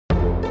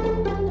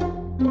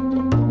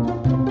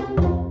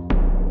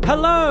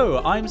Hello,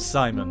 I'm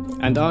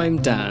Simon. And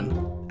I'm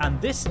Dan.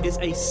 And this is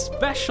a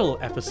special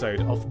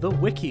episode of the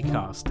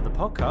Wikicast, the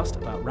podcast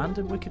about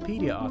random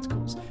Wikipedia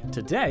articles.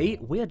 Today,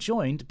 we're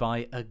joined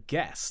by a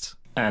guest.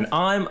 And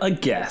I'm a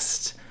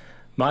guest.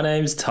 My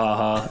name's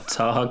Taha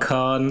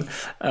Khan.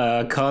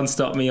 Can't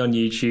stop me on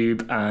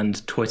YouTube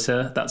and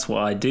Twitter. That's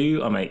what I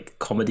do. I make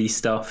comedy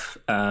stuff.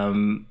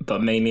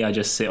 But mainly I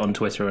just sit on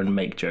Twitter and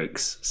make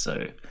jokes.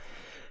 So,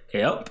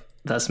 yep,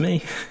 that's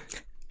me.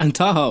 And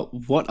Taha,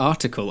 what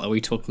article are we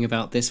talking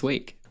about this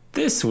week?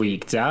 This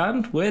week,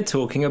 Dan, we're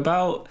talking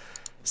about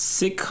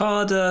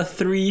Cicada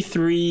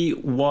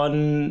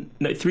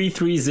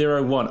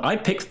 3301. I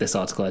picked this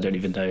article. I don't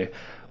even know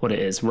what it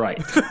is.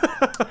 Right.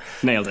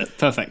 Nailed it.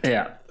 Perfect.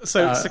 Yeah.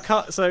 So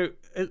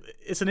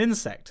it's an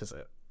insect, is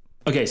it?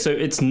 Okay, so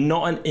it's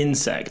not an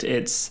insect.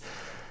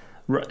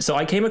 So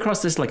I came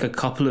across this like a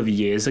couple of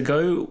years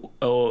ago,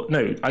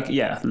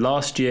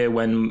 last year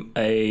when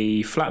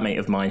a flatmate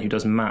of mine who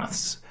does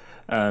maths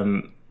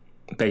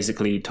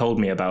basically told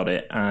me about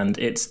it, and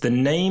it's the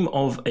name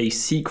of a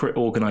secret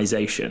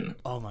organization.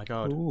 Oh my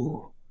god.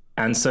 Ooh.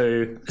 And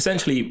so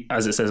essentially,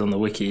 as it says on the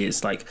wiki,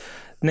 it's like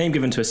name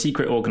given to a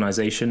secret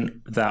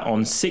organization that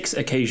on 6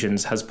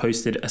 occasions has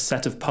posted a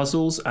set of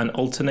puzzles and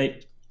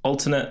alternate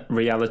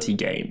reality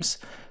games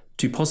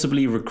to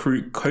possibly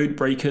recruit code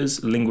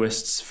breakers,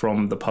 linguists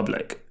from the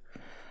public.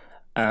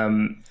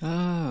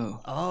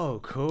 Oh,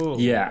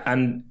 cool. Yeah,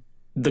 and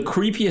the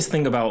creepiest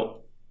thing about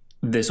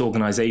this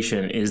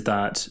organization is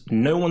that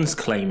no one's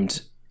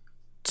claimed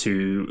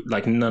to,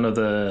 like, none of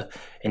the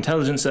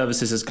intelligence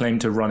services has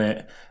claimed to run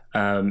it.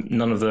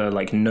 None of the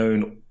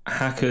known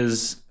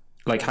hackers,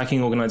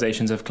 hacking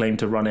organizations, have claimed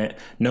to run it.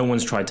 No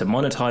one's tried to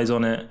monetize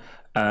on it.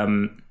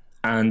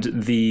 And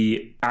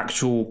the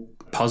actual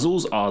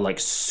puzzles are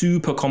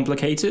super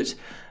complicated,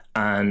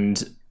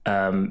 and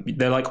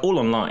they're all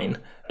online.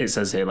 It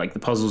says here the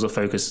puzzles are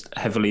focused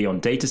heavily on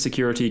data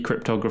security,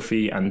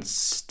 cryptography, and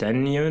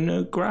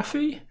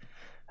stenography.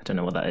 I don't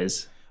know what that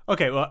is.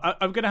 Okay, well,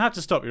 I'm going to have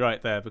to stop you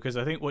right there, because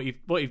I think what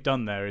you've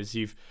done there is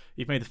you've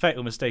made the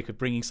fatal mistake of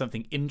bringing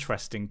something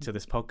interesting to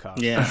this podcast.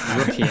 Yeah,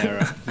 rookie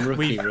error.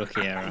 Rookie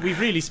error. We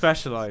really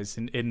specialise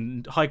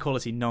in high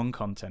quality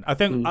non-content. I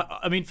think,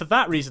 I mean, for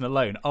that reason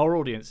alone, our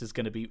audience is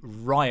going to be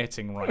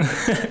rioting right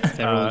now.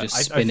 They're all just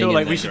spinning. I feel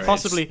like we should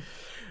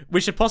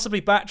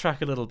possibly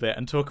backtrack a little bit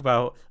and talk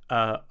about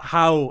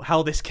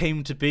how this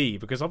came to be,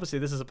 because obviously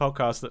this is a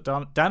podcast that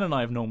Dan and I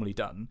have normally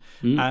done,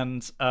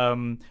 and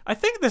I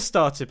think this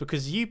started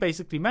because you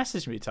basically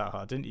messaged me,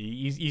 Taha, didn't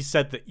you? You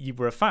said that you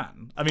were a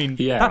fan. I mean,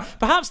 yeah.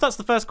 Perhaps that's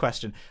the first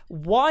question.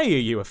 Why are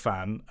you a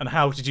fan, and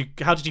how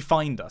did you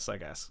find us, I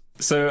guess?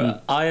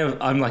 So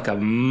I'm like a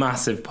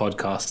massive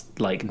podcast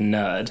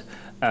nerd.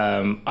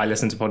 I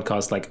listen to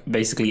podcasts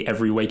basically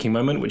every waking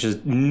moment, which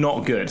is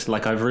not good.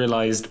 I've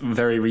realized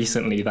very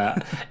recently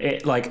that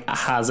it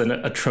has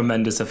a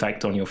tremendous effect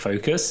on your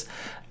focus.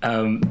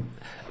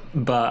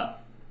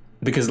 But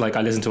because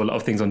I listen to a lot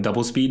of things on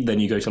double speed, then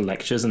you go to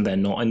lectures and they're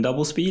not in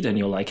double speed, and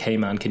you're like, hey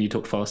man, can you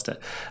talk faster?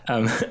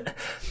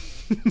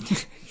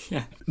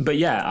 Yeah. But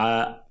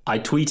yeah, I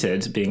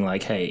tweeted being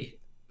like, hey,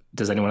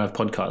 does anyone have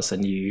podcasts?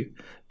 And you,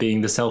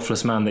 being the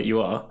selfless man that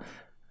you are,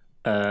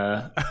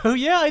 oh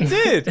yeah, I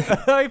did.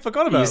 I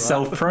forgot about that.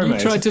 Self-promo. You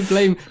tried to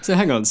blame. So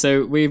hang on.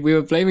 So we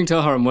were blaming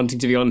Taha and wanting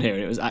to be on here,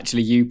 and it was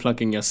actually you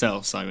plugging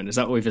yourself, Simon. Is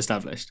that what we've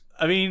established?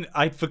 I mean,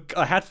 I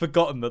had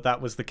forgotten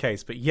that was the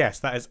case, but yes,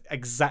 that is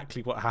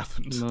exactly what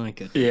happened. My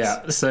goodness.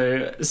 Yeah.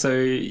 So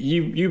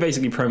you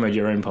basically promoted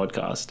your own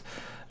podcast,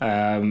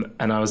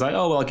 and I was like,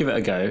 oh well, I'll give it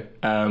a go.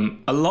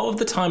 A lot of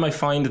the time, I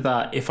find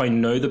that if I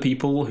know the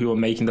people who are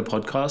making the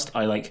podcast,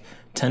 I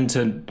tend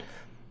to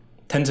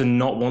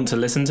not want to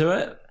listen to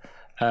it.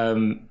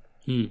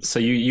 So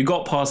you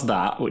got past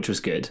that, which was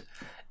good.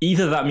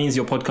 Either that means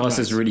your podcast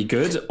is really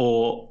good,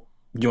 or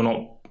you're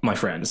not my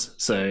friends.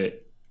 So,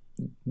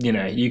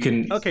 you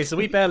can... Okay, so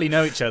we barely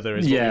know each other,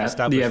 is what we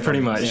established. Yeah,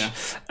 pretty much.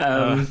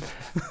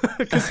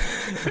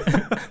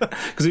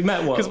 Because we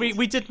met what? Because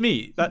we did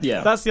meet.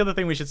 That's the other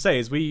thing we should say,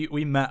 is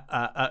we met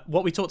at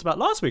what we talked about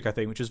last week, I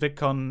think, which was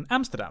VidCon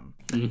Amsterdam.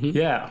 Mm-hmm.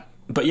 Yeah.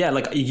 But yeah,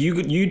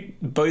 you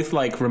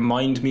both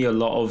remind me a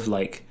lot of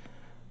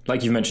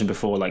like you mentioned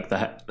before,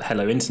 the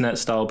Hello Internet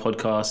style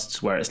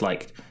podcasts, where it's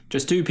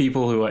just two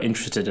people who are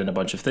interested in a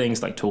bunch of things,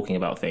 talking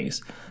about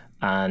things.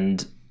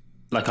 And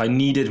I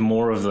needed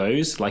more of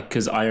those,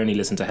 because I only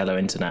listen to Hello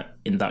Internet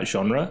in that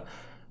genre.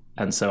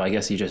 And so I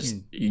guess you just,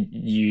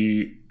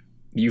 you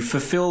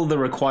fulfill the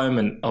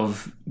requirement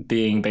of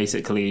being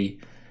basically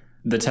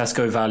the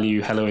Tesco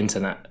value Hello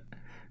Internet.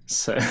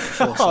 So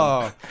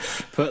awesome.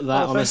 Put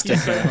that on a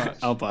sticker.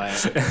 I'll buy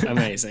it.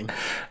 Amazing.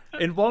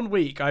 In 1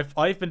 week,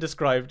 I've been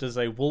described as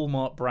a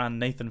Walmart brand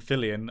Nathan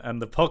Fillion,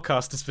 and the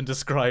podcast has been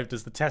described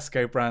as the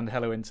Tesco brand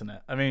Hello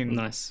Internet. I mean,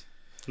 nice.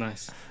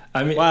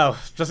 I mean, wow,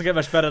 doesn't get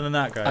much better than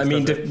that, guys. I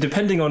mean,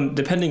 depending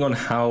on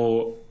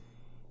how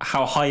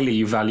how highly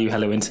you value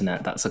Hello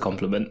Internet, that's a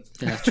compliment.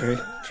 Yeah, true.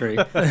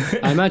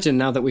 I imagine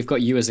now that we've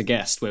got you as a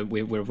guest, we're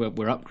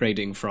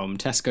upgrading from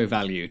Tesco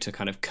value to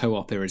kind of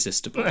Co-op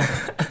irresistible.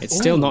 It's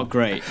still not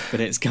great, but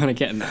it's kind of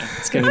getting there.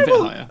 It's getting a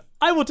bit higher.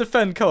 I will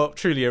defend Co-op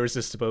truly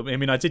irresistible. I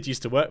mean, I did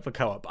used to work for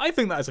Co-op. I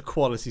think that is a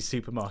quality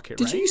supermarket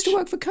range. Did you used to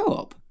work for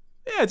Co-op?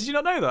 Yeah, did you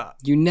not know that?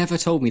 You never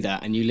told me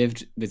that, and you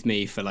lived with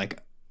me for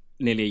like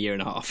nearly a year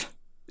and a half.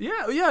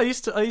 Yeah. I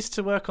used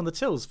to work on the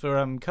tills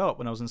for Co-op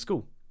when I was in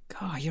school.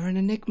 God, you're an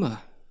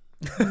enigma.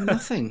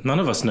 Nothing. None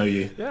of us know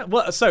you. Yeah,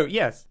 well, so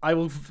yes, I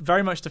will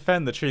very much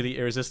defend the truly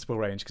irresistible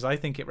range because I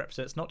think it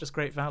represents not just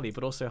great value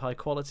but also high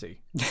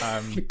quality.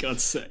 For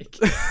God's sake.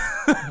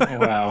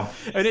 Wow.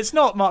 And it's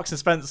not Marks and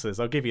Spencer's,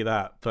 I'll give you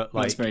that, but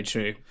like That's very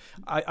true.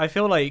 I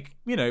feel like,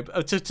 you know,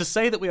 to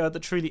say that we are at the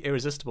truly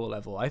irresistible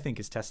level, I think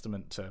is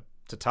testament to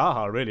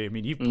Taha, really. I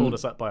mean, you've pulled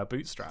us up by our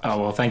bootstraps.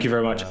 Oh, well, thank you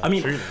very much. I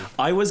mean, truly.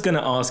 I was going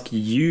to ask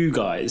you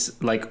guys,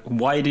 like,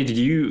 why did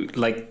you,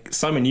 like,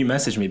 Simon, you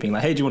messaged me being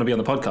like, hey, do you want to be on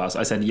the podcast?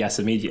 I said yes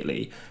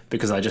immediately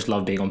because I just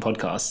love being on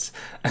podcasts.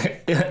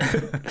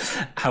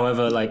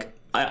 However, like,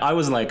 I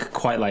was, like,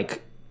 quite,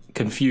 like,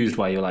 confused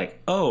why you're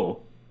like,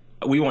 oh,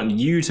 we want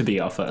you to be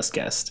our first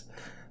guest.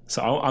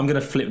 So I'm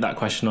going to flip that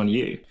question on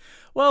you.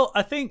 Well,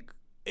 I think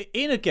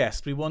in a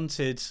guest, we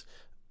wanted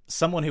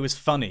someone who was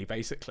funny,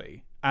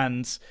 basically.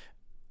 And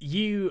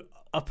you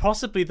are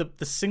possibly the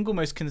single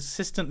most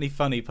consistently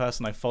funny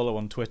person I follow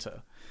on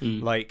Twitter.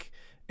 Like,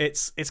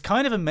 it's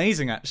kind of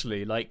amazing,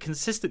 actually. Like,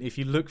 consistently, if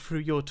you look through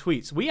your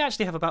tweets, we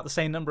actually have about the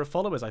same number of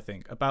followers, I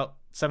think. About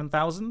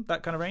 7,000,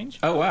 that kind of range.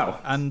 Oh, wow.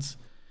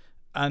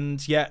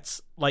 And yet,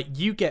 like,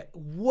 you get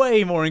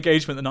way more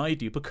engagement than I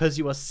do because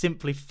you are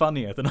simply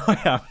funnier than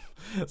I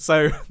am.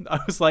 So I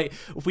was like,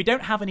 if we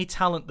don't have any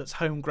talent that's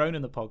homegrown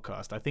in the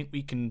podcast, I think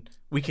we can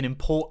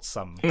import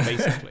some,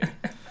 basically.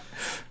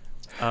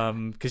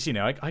 Because, you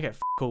know, I get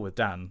all with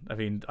Dan. I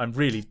mean, I'm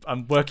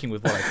working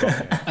with what I've got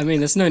here. I mean,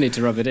 there's no need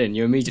to rub it in.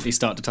 You immediately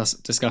start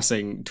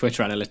discussing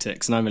Twitter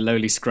analytics, and I'm a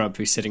lowly scrub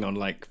who's sitting on,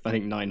 like, I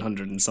think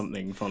 900 and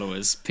something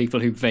followers,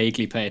 people who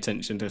vaguely pay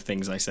attention to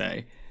things I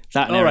say.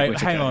 That and Eric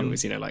Whittaker, who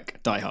was, you know,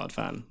 like, diehard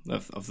fan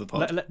of the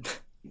pod.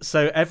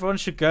 So everyone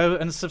should go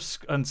and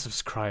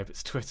unsubscribe.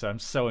 It's Twitter. I'm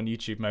so on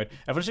YouTube mode.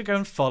 Everyone should go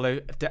and follow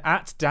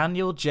at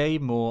Daniel J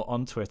Moore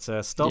on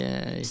Twitter.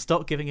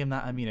 Stop giving him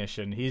that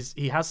ammunition.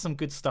 He has some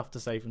good stuff to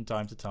say from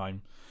time to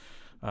time.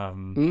 I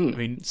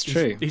mean, it's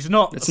true. It's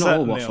not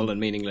all waffle and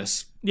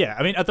meaningless. Yeah,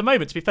 I mean, at the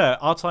moment, to be fair,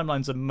 our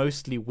timelines are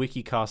mostly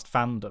Wikicast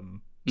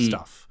fandom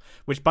stuff,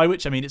 by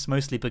which I mean it's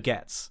mostly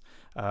baguettes.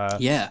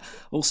 Yeah.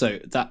 Also,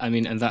 that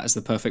and that is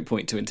the perfect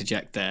point to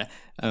interject there.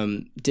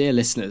 Dear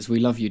listeners, we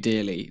love you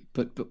dearly,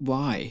 but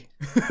why?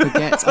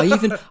 Baguettes.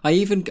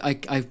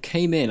 I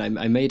came in.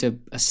 I made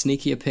a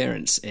sneaky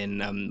appearance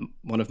in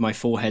one of my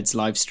Foreheads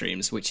live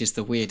streams, which is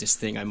the weirdest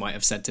thing I might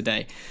have said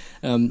today.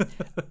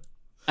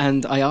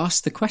 And I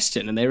asked the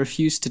question, and they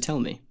refused to tell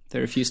me. They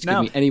refused to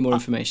give me any more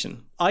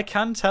information. I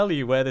can tell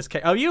you where this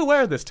came. Are you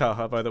aware of this,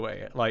 Taha, by the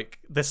way? Like,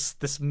 this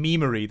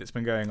memery that's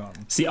been going on.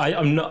 See,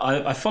 I'm not.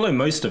 I follow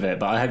most of it,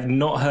 but I have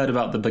not heard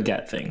about the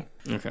baguette thing.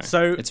 Okay.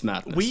 So it's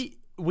madness.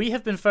 We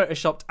have been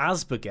photoshopped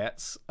as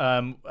baguettes.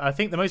 I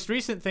think the most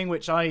recent thing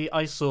which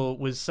I saw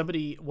was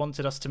somebody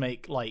wanted us to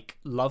make, like,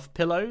 love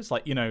pillows,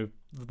 like, you know,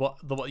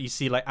 what you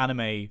see, like,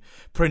 anime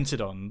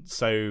printed on,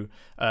 so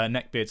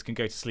neckbeards can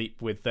go to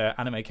sleep with their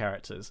anime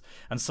characters.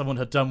 And someone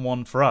had done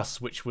one for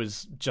us, which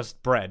was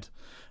just bread.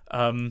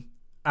 And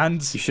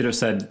you should have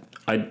said,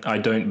 "I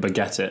don't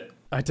baguette it."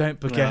 I don't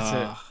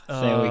baguette it.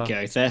 There we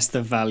go. There's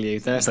the value.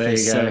 There's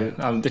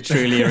the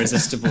truly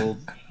irresistible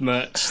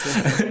merch.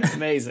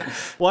 Amazing.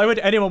 Why would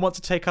anyone want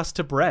to take us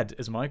to bread,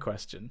 is my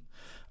question.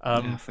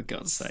 For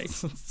God's sake.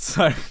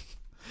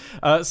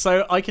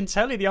 So I can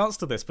tell you the answer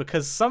to this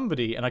because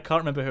somebody, and I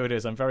can't remember who it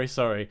is, I'm very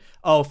sorry.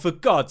 Oh, for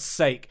God's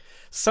sake.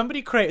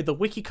 Somebody created the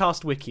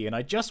Wikicast wiki, and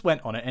I just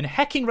went on it, and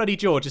hecking Ruddy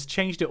George has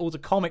changed it all to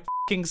Comic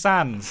f***ing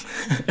Sans.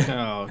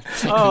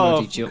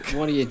 Ruddy George,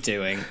 what are you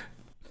doing?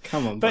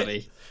 Come on,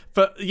 buddy.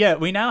 But yeah,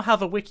 we now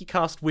have a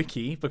Wikicast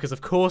wiki because, of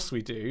course,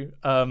 we do.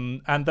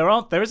 And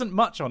there isn't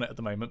much on it at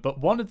the moment. But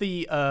one of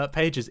the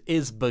pages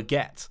is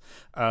baguette,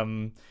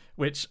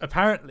 which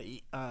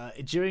apparently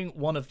during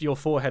one of your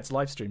Forehead's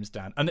live streams,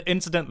 Dan. And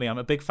incidentally, I'm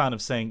a big fan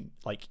of saying,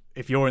 like,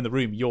 if you're in the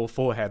room, your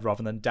forehead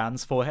rather than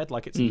Dan's forehead,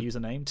 like it's a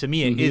username. To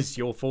me, it is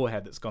your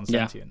forehead that's gone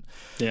sentient.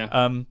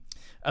 Yeah.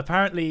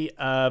 Apparently,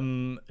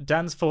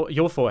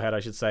 your forehead,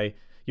 I should say.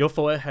 Your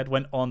forehead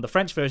went on the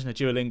French version of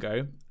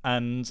Duolingo,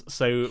 and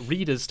so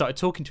readers started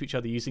talking to each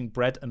other using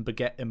bread and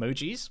baguette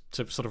emojis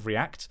to sort of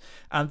react,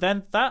 and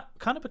then that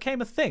kind of became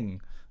a thing.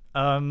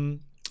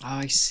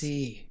 I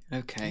see.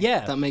 Okay.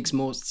 Yeah. That makes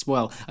more...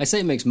 Well, I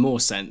say it makes more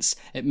sense.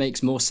 It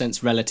makes more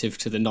sense relative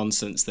to the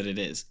nonsense that it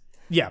is.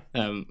 Yeah.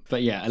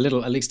 But yeah, at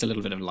least a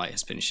little bit of light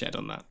has been shed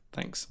on that.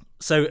 Thanks.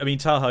 So, I mean,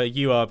 Taha,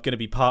 you are going to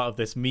be part of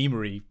this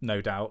memery,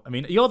 no doubt. I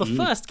mean, you're the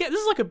first guest.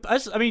 This is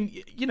like I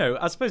mean, you know,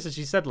 I suppose as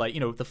you said, like, you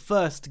know, the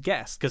first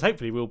guest, because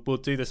hopefully we'll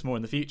do this more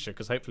in the future,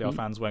 because hopefully our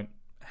fans won't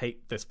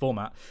hate this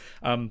format.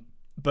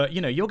 But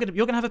you're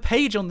gonna have a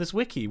page on this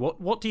wiki.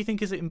 What do you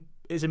think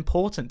is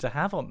important to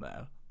have on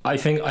there? I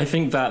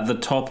think that the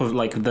top of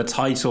like the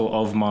title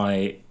of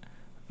my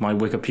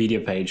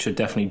Wikipedia page should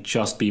definitely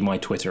just be my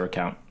Twitter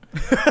account.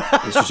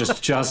 It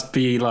should just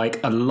be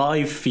like a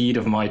live feed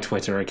of my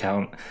Twitter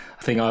account.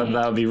 I think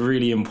that would be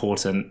really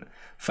important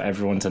for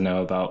everyone to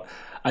know about.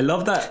 I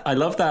love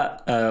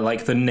that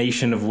like the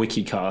nation of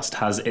Wikicast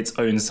has its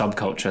own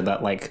subculture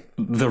that like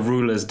the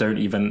rulers don't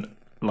even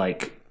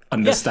like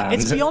understand. Yeah,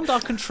 it's beyond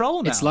our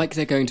control now. It's like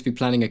they're going to be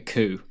planning a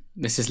coup.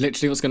 This is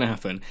literally what's going to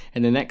happen.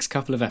 In the next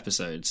couple of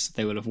episodes,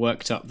 they will have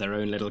worked up their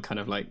own little kind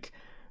of like,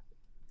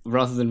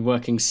 rather than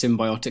working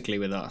symbiotically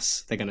with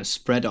us, they're going to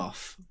spread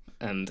off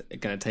and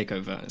going to take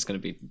over. It's going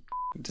to be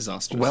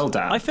disastrous. Well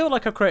done. I feel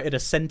like I've created a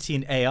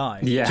sentient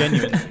AI. Yeah.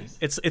 Genuinely.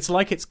 It's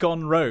like it's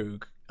gone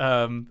rogue.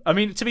 I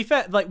mean, to be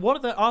fair, like one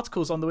of the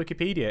articles on the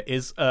Wikipedia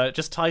is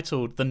just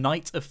titled "The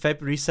Night of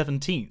February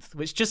 17th,"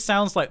 which just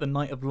sounds like the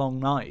Night of Long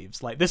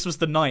Knives. Like this was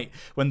the night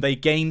when they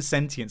gained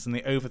sentience and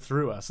they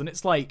overthrew us. And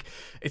it's like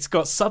it's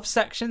got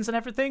subsections and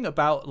everything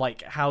about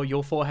like how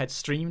your forehead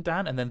streamed,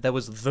 Dan, and then there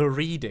was the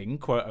reading,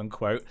 quote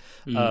unquote,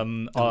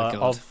 of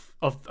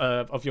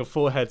your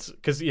forehead,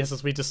 because yes,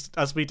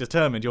 as we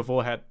determined, your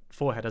forehead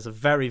has a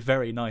very,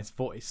 very nice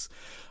voice.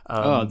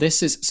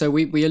 This is so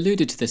we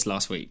alluded to this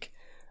last week.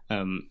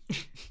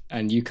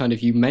 And you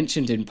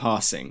mentioned in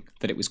passing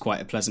that it was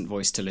quite a pleasant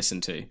voice to listen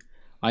to.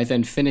 I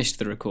then finished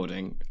the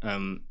recording,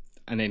 and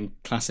in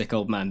classic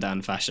old man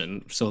Dan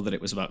fashion, saw that it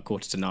was about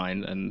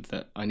 8:45 and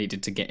that I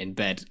needed to get in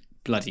bed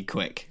bloody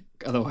quick,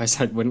 otherwise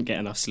I wouldn't get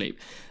enough sleep.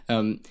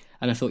 And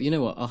I thought, you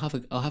know what,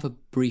 I'll have a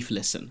brief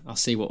listen. I'll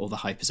see what all the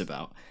hype is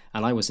about.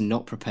 And I was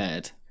not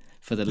prepared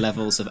for the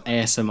levels of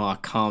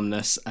ASMR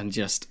calmness and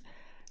just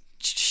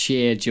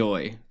sheer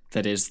joy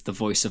that is the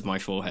voice of my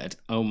forehead.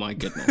 Oh my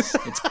goodness,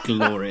 it's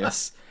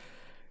glorious.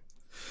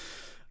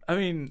 I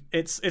mean,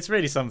 it's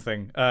really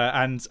something.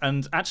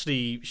 And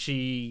actually,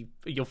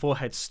 your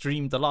forehead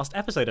streamed the last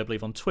episode, I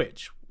believe, on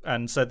Twitch,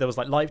 and so there was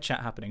like live chat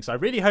happening. So I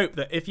really hope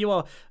that if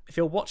you're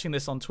watching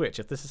this on Twitch,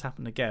 if this has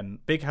happened again,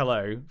 big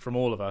hello from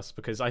all of us,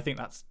 because I think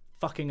that's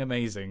fucking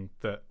amazing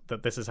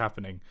that this is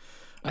happening.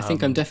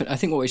 I'm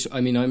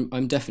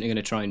definitely going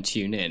to try and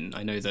tune in.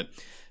 I know that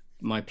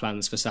my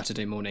plans for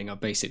Saturday morning are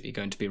basically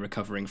going to be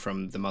recovering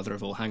from the mother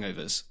of all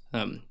hangovers.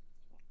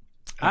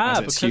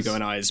 It's Hugo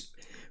and I's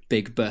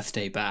big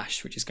birthday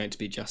bash, which is going to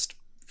be just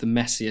the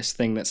messiest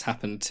thing that's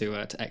happened to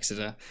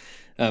Exeter.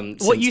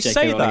 Since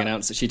J.K. Rowling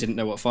announced that she didn't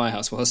know what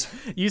Firehouse was.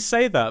 You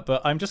say that,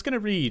 but I'm just going to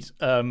read.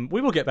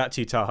 We will get back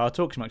to you, Taha.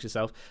 Talk amongst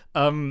yourself.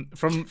 From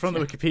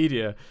the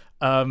Wikipedia,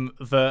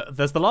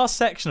 there's the last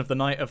section of the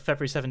night of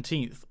February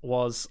 17th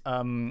was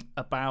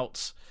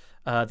about.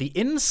 The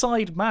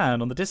inside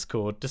man on the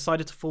Discord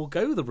decided to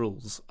forego the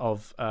rules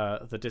of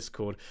the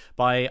Discord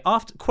by,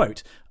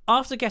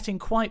 after getting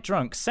quite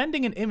drunk,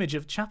 sending an image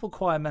of chapel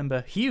choir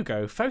member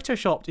Hugo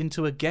photoshopped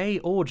into a gay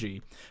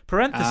orgy.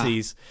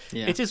 Parentheses,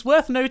 It is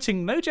worth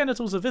noting no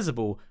genitals are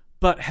visible,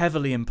 but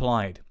heavily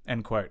implied,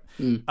 end quote.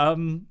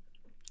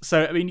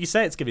 So, I mean, you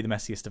say it's going to be the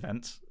messiest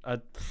event. I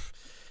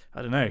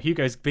don't know.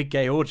 Hugo's big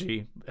gay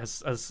orgy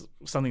has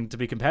something to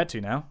be compared to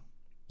now.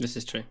 This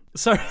is true.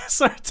 So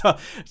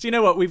you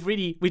know what?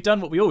 We've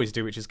done what we always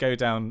do, which is go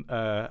down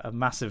a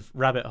massive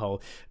rabbit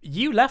hole.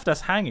 You left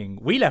us hanging.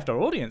 We left our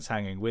audience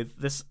hanging with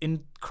this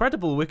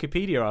incredible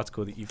Wikipedia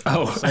article that you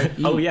found.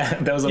 Yeah,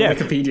 there was a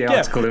Wikipedia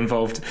article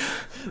involved.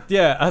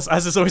 Yeah,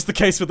 as is always the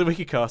case with the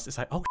Wikicast, it's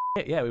like, oh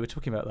shit, yeah, we were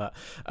talking about that.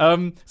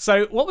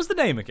 So what was the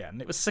name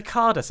again? It was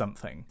Cicada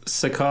something.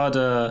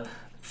 Cicada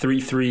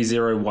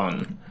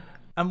 3301.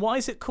 And why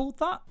is it called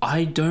that?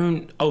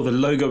 The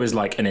logo is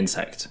like an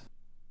insect.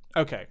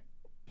 Okay.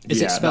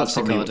 Is it spelled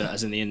cicada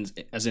as in the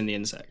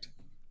insect?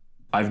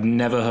 I've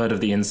never heard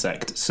of the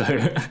insect, so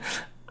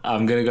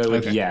I'm going to go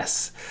with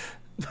yes.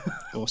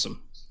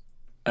 Awesome.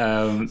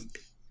 The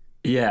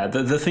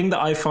thing that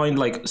I find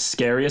like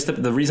scariest,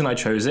 the reason I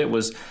chose it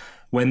was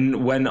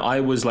when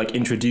I was like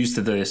introduced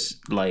to this,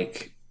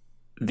 like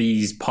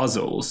these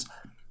puzzles,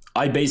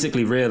 I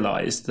basically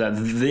realized that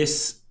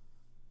this,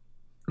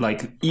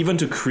 like, even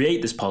to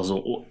create this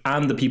puzzle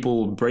and the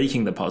people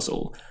breaking the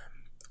puzzle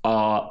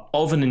are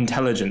of an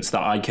intelligence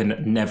that I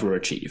can never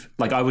achieve.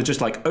 Like, I was just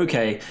like,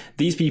 okay,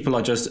 these people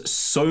are just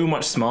so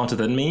much smarter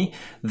than me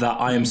that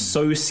I am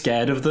so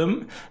scared of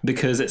them,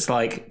 because it's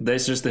like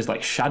there's just this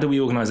like shadowy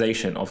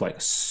organization of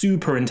like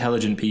super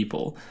intelligent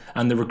people,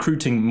 and they're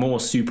recruiting more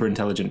super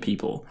intelligent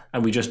people,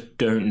 and we just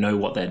don't know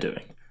what they're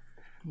doing.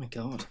 Oh my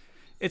god.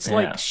 It's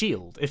like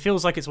S.H.I.E.L.D. It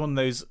feels like it's one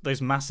of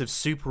those massive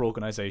super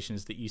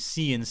organizations that you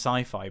see in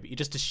sci-fi, but you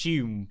just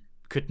assume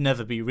could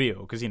never be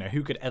real, because, you know,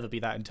 who could ever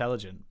be that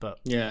intelligent? But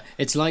yeah,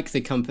 it's like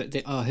the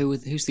company.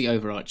 Who's the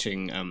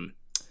overarching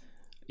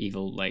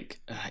evil,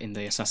 like in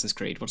the Assassin's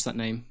Creed? What's that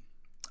name?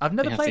 I've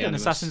never played an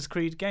Assassin's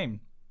Creed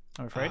game,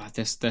 I'm afraid.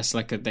 There's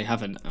like they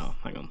haven't. Oh,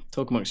 hang on.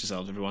 Talk amongst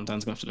yourselves, everyone.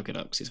 Dan's gonna have to look it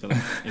up because he's gonna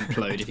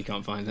implode if he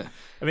can't find it.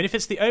 I mean, if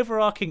it's the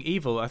overarching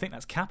evil, I think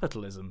that's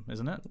capitalism,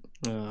 isn't it?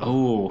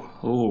 Oh,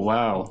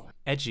 wow.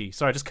 Edgy.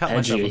 Sorry, I just cut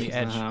myself on the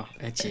edge. Wow,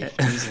 edgy.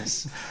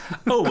 Jesus.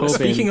 Oh,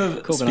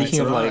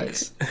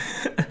 Corbynites.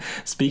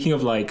 speaking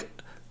of like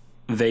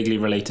vaguely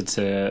related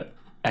to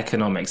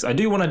economics, I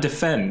do want to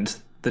defend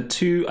the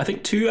two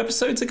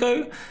episodes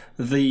ago,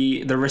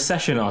 the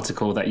recession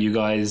article that you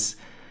guys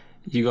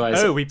we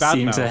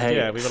badmouthed. to hate.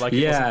 Yeah, we were like,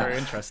 it wasn't very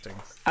interesting.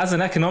 As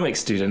an economics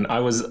student, I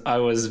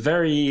was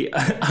very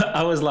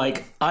I was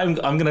like, I'm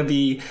gonna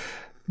be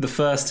the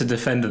first to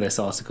defend this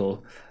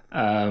article.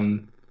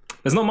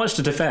 There's not much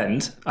to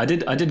defend. I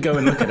did go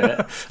and look at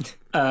it,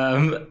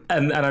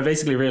 and I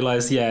basically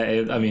realized,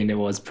 it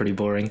was pretty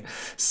boring.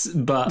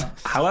 But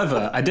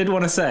however, I did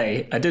want to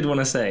say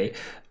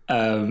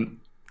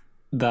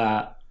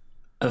that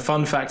a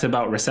fun fact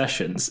about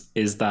recessions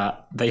is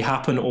that they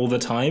happen all the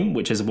time,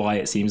 which is why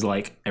it seems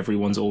like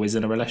everyone's always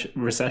in a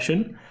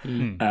recession.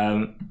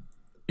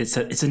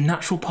 It's a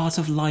natural part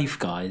of life,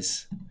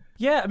 guys.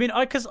 Yeah, I mean,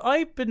 because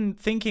I've been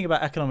thinking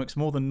about economics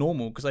more than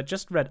normal because I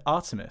just read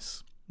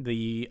Artemis,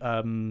 the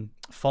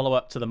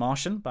follow-up to The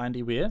Martian by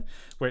Andy Weir.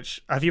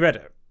 Which, have you read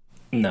it?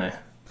 No.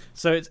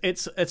 So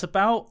it's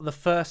about the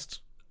first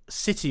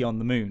city on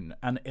the moon,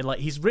 and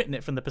he's written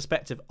it from the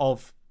perspective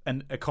of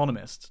an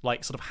economist,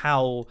 like sort of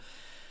how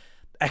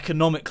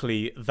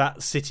economically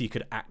that city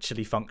could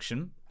actually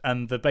function.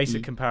 And the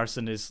basic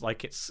comparison is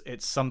like it's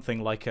something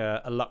like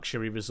a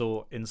luxury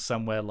resort in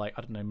somewhere like,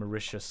 I don't know,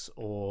 Mauritius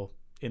or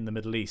in the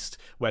Middle East,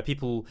 where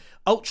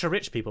ultra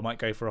rich people might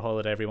go for a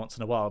holiday every once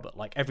in a while, but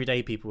like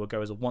everyday people will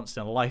go as a once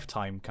in a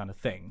lifetime kind of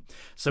thing.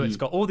 So it's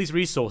got all these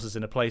resources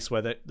in a place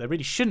where there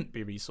really shouldn't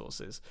be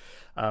resources.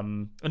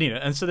 And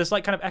so there's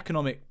like kind of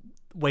economic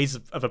ways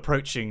of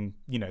approaching,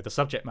 the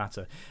subject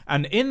matter.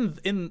 And in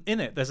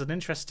it, there's an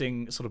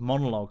interesting sort of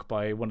monologue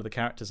by one of the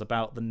characters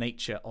about the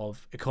nature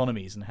of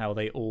economies and how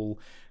they all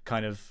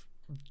kind of,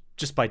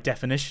 just by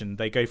definition,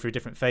 they go through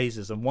different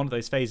phases, and one of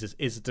those phases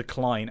is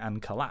decline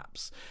and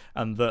collapse,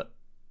 and that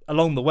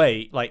along the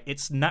way, like,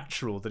 it's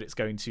natural that it's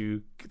going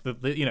to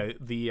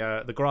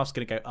the graph's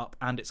going to go up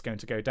and it's going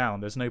to go down.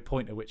 There's no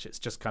point at which it's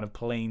just kind of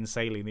plain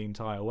sailing the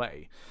entire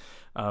way.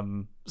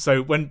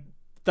 So when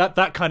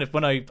that kind of,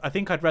 when I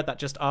think I'd read that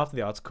just after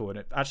the article, and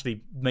it actually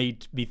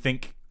made me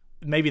think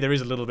maybe there is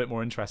a little bit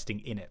more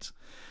interesting in it.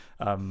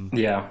 I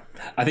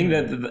think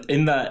that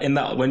in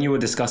that when you were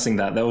discussing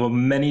that, there were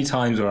many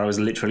times where I was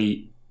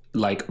literally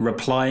like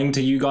replying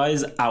to you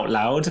guys out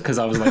loud because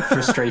I was like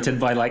frustrated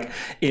by like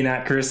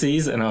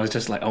inaccuracies, and I was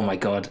just like, oh my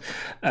god.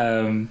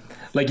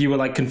 Like you were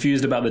like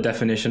confused about the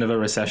definition of a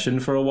recession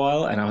for a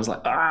while, and I was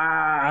like,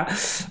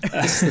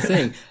 That's the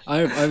thing.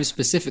 I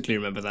specifically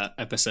remember that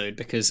episode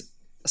because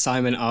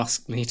Simon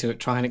asked me to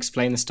try and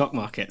explain the stock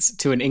markets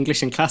to an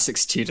English and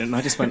classics student, and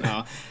I just went,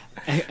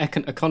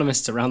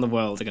 economists around the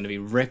world are going to be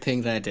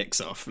ripping their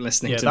dicks off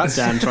listening to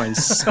Dan try and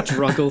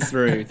struggle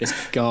through this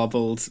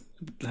garbled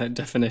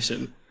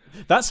definition.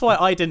 That's why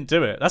I didn't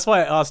do it. That's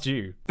why I asked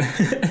you.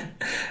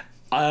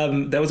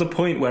 There was a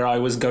point where I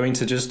was going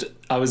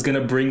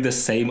to bring the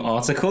same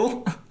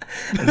article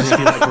and just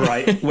be like,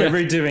 right, we're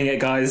redoing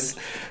it, guys.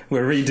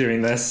 We're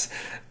redoing this.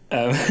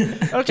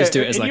 Okay, just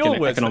do it as like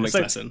an economics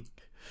lesson.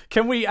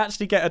 Can we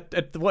actually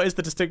get what is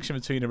the distinction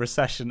between a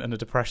recession and a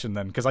depression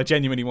then? Because I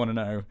genuinely want to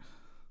know.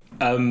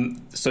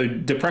 So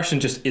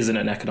depression just isn't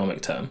an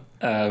economic term.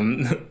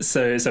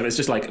 So it's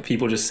just like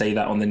people just say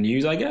that on the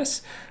news, I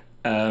guess.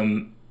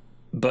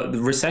 But the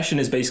recession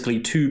is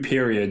basically 2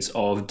 periods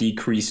of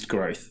decreased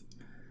growth.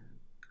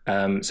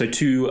 So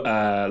 2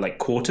 like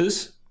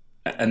quarters,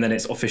 and then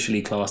it's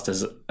officially classed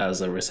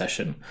as a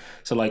recession.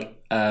 So like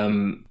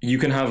you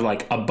can have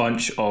like a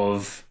bunch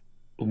of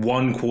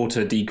 1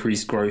 quarter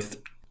decreased growth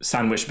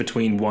sandwiched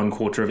between 1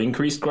 quarter of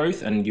increased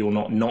growth, and you're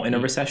not in a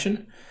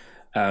recession.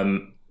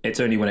 It's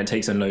only when it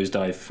takes a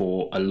nosedive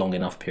for a long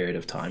enough period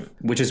of time,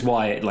 which is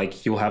why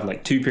like you'll have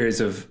like 2 periods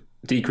of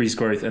decreased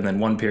growth and then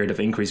 1 period of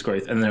increased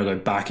growth, and then it'll go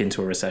back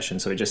into a recession.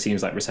 So it just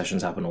seems like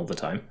recessions happen all the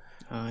time.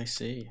 I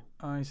see.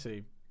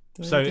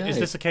 So is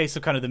this a case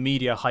of kind of the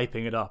media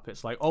hyping it up?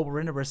 It's like, oh, we're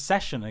in a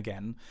recession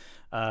again,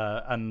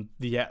 and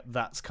yet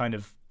that's kind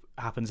of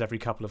happens every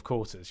couple of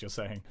quarters, you're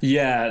saying?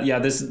 Yeah.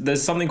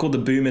 There's something called the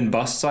boom and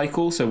bust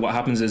cycle. So what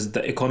happens is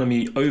the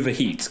economy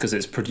overheats because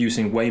it's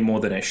producing way more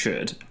than it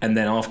should, and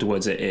then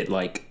afterwards it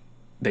like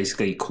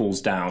basically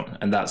cools down,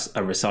 and that's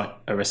a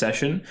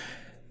recession.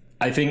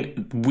 I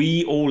think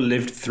we all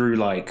lived through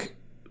like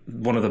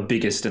one of the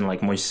biggest and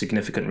like most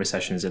significant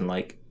recessions in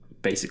like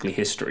basically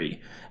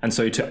history, and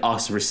so to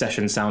us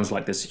recession sounds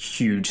like this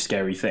huge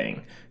scary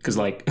thing because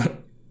like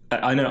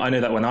I know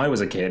that when I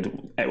was a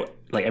kid,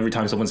 like every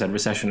time someone said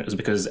recession, it was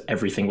because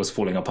everything was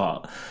falling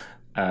apart.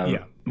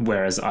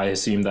 Whereas I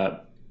assume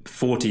that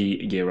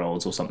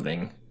 40-year-olds or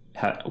something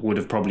would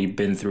have probably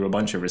been through a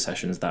bunch of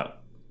recessions that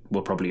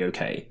were probably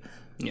okay.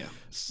 Yeah.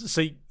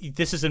 So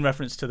this is in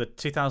reference to the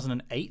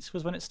 2008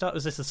 was when it started.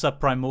 Was this the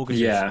subprime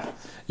mortgages?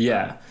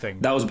 Yeah.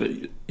 Thing. That was,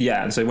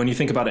 and so when you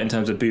think about it in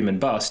terms of boom and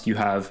bust, you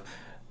have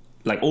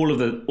like all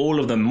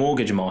of the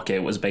mortgage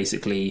market was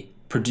basically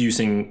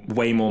producing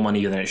way more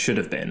money than it should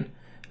have been,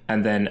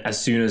 and then as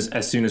soon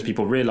as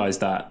people realized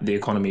that, the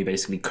economy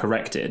basically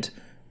corrected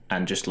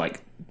and just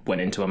like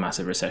went into a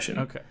massive recession.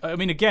 Okay, I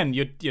mean, again,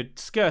 you're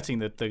skirting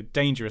the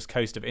dangerous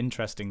coast of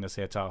interestingness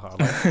here, Taha.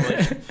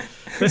 Like,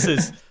 this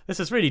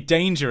is really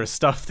dangerous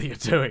stuff that you're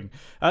doing.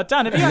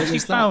 Dan, have you actually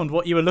found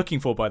what you were looking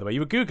for? By the way,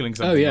 you were googling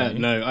something. Oh yeah,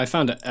 no, I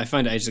found it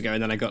ages ago,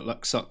 and then I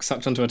got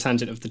sucked onto a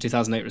tangent of the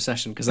 2008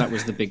 recession because that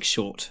was the Big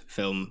Short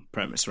film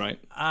premise, right?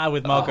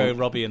 With Margot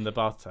Robbie in the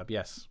bathtub.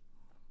 Yes.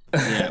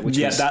 Yeah, which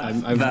was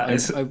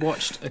I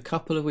watched a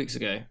couple of weeks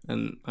ago,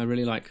 and I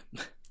really like.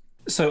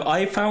 So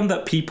I found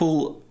that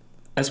people,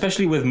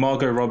 especially with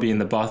Margot Robbie in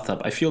the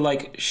bathtub, I feel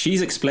like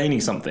she's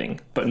explaining something,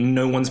 but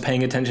no one's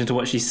paying attention to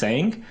what she's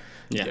saying.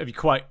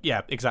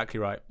 Yeah, exactly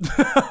right.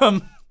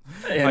 I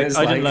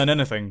didn't learn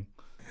anything.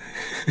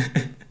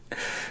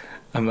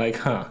 I'm like,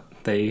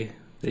 they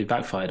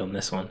backfired on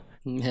this one.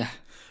 Yeah.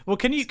 Well,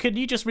 can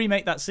you just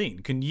remake that scene?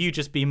 Can you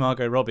just be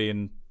Margot Robbie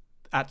and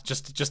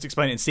just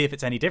explain it and see if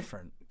it's any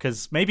different?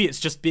 Because maybe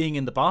it's just being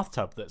in the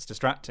bathtub that's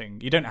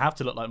distracting. You don't have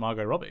to look like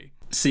Margot Robbie.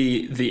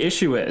 See, the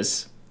issue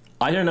is,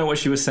 I don't know what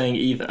she was saying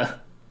either.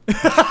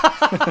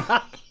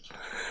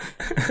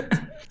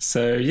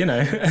 So,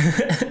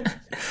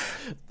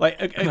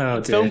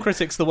 like film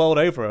critics the world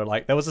over are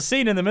like, there was a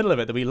scene in the middle of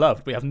it that we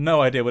loved. We have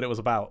no idea what it was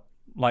about.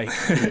 Like,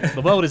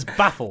 the world is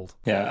baffled.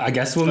 Yeah, I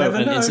guess we'll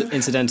never know.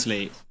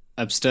 Incidentally,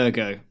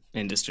 Abstergo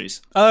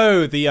Industries.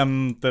 Oh, the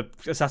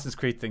Assassin's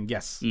Creed thing.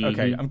 Yes. Mm-hmm.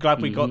 Okay, I'm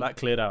glad we got that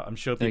cleared out. I'm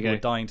sure people are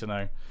dying to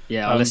know.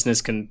 Yeah, our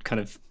listeners can kind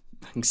of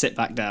sit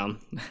back down,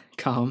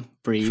 calm,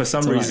 breathe. For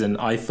some reason,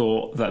 I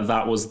thought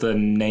that was the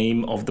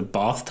name of the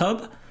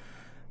bathtub.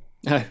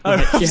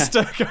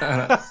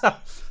 Abstergo.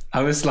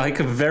 I was like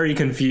very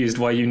confused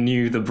why you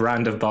knew the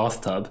brand of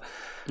bathtub.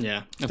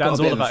 Yeah, I've Dan's got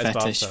a bit all of a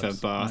about fetish for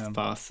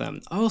bath.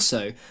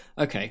 Also,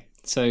 okay,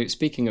 so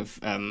speaking of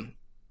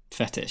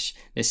fetish,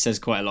 this says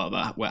quite a lot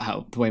about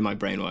how the way my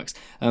brain works.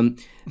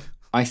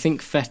 I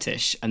think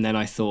fetish, and then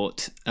I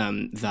thought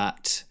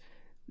that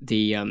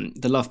the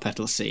love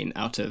petal scene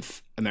out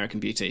of American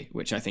Beauty,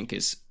 which I think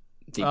is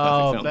the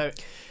perfect film.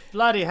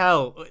 Bloody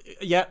hell!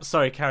 Yeah,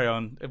 sorry. Carry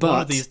on. But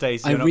one of these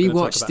days, I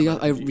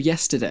rewatched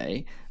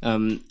yesterday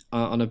on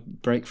a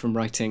break from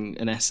writing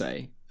an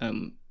essay,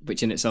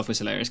 which in itself was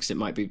hilarious because it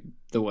might be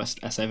the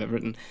worst essay I've ever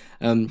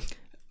written.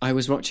 I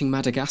was watching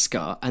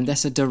Madagascar, and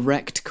there's a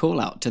direct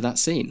call out to that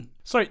scene.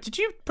 Sorry, did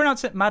you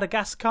pronounce it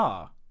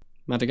Madagascar?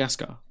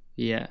 Madagascar.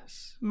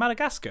 Yes.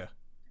 Madagascar.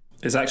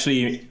 It's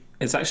actually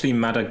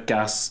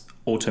Madagas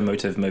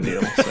Automotive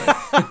Mobile.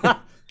 So.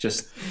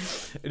 Just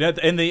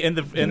in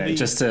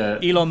the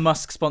Elon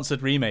Musk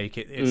sponsored remake,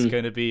 it's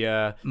going to be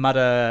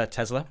Mada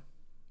Tesla.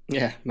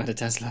 Yeah, Mada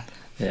Tesla.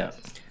 Yeah.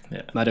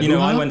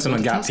 I went on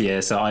a gap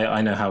year, so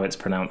I know how it's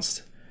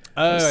pronounced.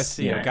 Oh, I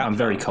see. I'm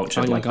very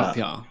cultured like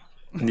that.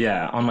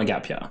 Yeah, on my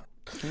gap year.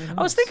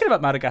 I was thinking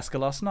about Madagascar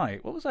last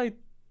night. What was I?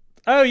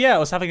 Oh yeah, I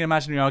was having an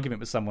imaginary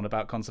argument with someone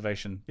about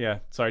conservation. Yeah,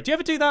 sorry. Do you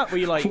ever do that where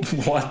you like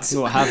what?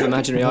 Or have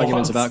imaginary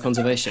arguments about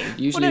conservation?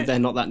 Usually they're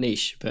not that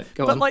niche, but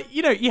go on. But like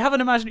you have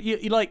an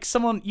you like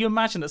someone, you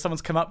imagine that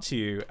someone's come up to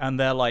you and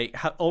they're like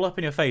all up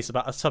in your face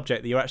about a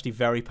subject that you're actually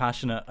very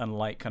passionate and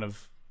like kind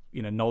of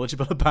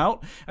knowledgeable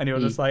about, and you're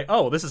just like,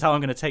 oh, this is how I'm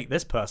going to take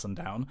this person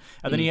down,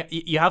 and then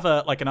you have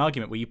an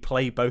argument where you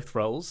play both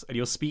roles and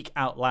you'll speak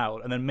out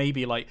loud and then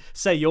maybe like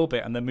say your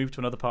bit and then move to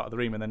another part of the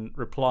room and then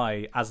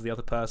reply as the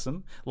other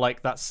person,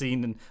 like that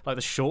scene in like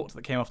the short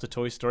that came after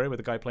Toy Story with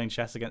the guy playing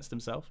chess against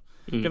himself.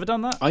 You ever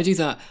done that? I do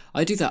that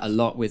a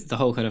lot with the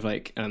whole kind of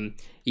like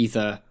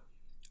either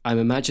I'm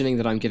imagining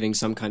that I'm giving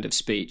some kind of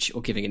speech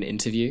or giving an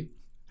interview.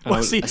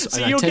 Well, so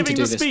you're giving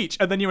the speech,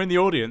 and then you're in the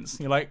audience.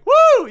 And you're like,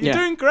 "Woo, you're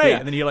doing great!" Yeah.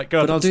 And then you like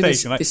go up on stage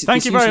and you're like,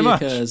 "Thank you very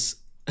much."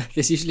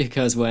 This usually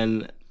occurs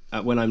when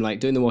I'm like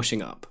doing the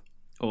washing up,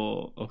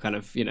 or kind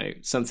of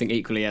something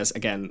equally as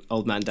again,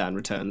 old man Dan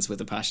returns with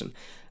a passion,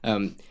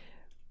 and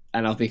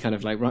I'll be kind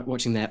of like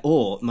watching there.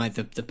 Or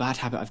the bad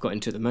habit I've got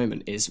into at the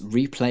moment is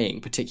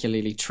replaying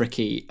particularly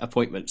tricky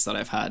appointments that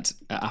I've had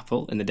at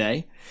Apple in the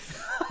day.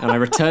 And I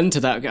return to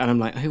that and I'm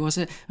like, who was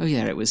it? Oh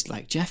yeah, it was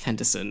like Jeff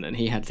Henderson and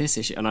he had this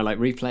issue. And I like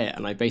replay it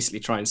and I basically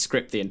try and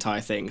script the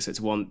entire thing. So it's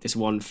this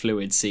one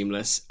fluid,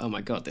 seamless, oh my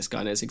God, this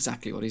guy knows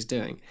exactly what he's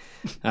doing.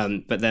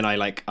 But then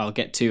I'll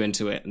get too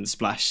into it and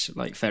splash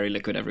like fairy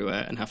liquid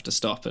everywhere and have to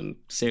stop and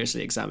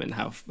seriously examine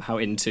how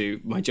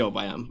into my job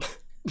I am.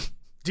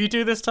 Do you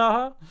do this,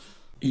 Taha?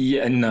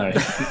 Yeah, no.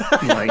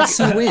 That's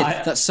so weird.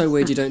 That's so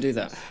weird you don't do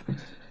that.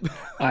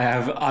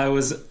 I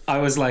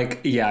was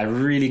like, yeah, I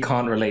really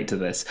can't relate to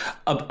this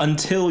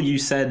until you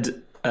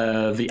said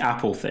the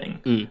Apple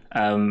thing.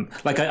 I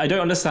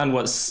don't understand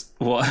what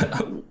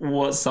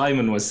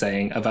Simon was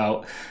saying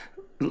about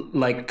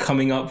like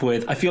coming up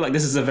with. I feel like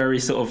this is a very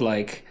sort of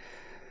like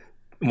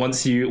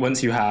once you're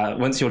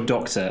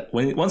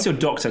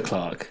Dr.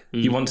 Clark,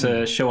 you want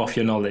to show off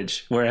your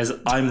knowledge, whereas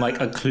I'm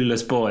like a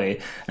clueless boy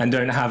and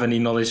don't have any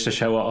knowledge to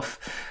show off.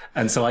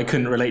 And so I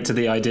couldn't relate to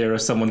the idea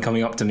of someone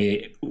coming up to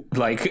me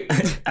like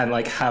and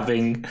like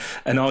having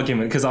an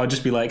argument, because I would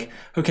just be like,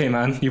 okay,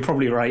 man, you're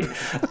probably right.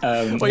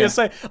 Well, you're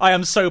saying I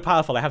am so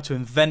powerful I have to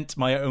invent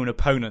my own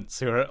opponents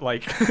who are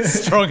like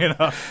strong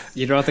enough.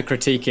 You'd rather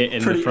critique it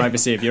in the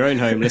privacy of your own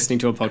home, listening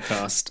to a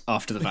podcast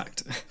after the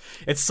fact.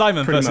 It's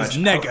Simon versus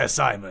Nega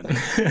Simon.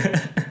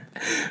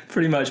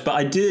 Pretty much. But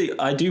I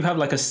do have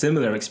like a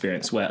similar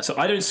experience where, so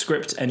I don't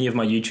script any of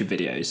my YouTube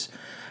videos.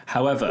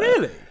 However,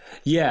 really?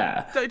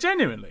 Yeah.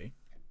 Genuinely?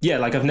 Yeah,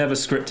 like I've never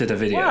scripted a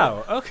video.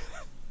 Wow, okay.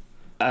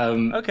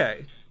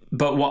 Okay.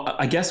 But what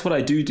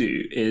I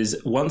do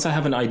is, once I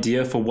have an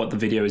idea for what the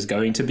video is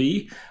going to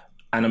be,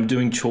 and I'm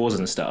doing chores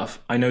and stuff,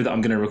 I know that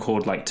I'm going to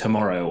record like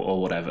tomorrow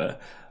or whatever.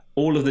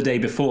 All of the day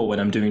before, when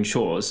I'm doing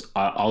chores,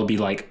 I'll be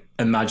like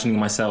imagining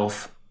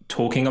myself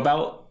talking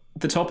about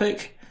the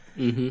topic.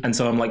 Mm-hmm. And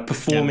so I'm like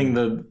performing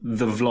the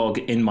vlog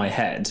in my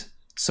head,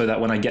 so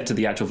that when I get to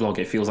the actual vlog,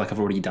 it feels like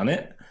I've already done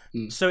it.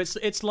 So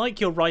it's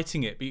like you're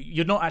writing it, but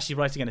you're not actually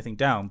writing anything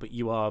down, but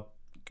you are,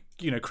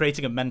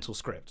 creating a mental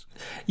script.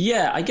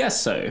 Yeah, I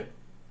guess so.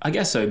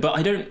 But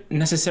I don't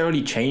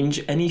necessarily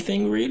change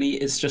anything really.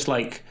 It's just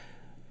like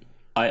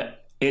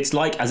it's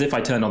like as if I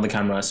turned on the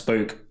camera,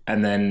 spoke,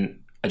 and then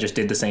I just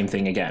did the same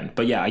thing again.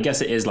 But yeah, I guess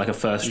it is like a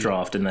first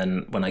draft, and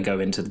then when I go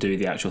in to do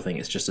the actual thing,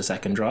 it's just a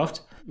second draft.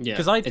 Yeah,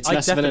 because it's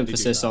less of an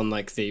emphasis on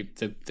like the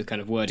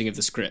kind of wording of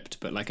the script,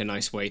 but like a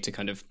nice way to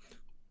kind of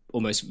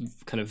almost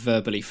kind of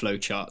verbally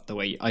flowchart the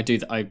way I do.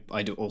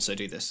 I do also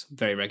do this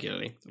very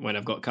regularly when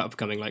I've got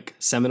upcoming like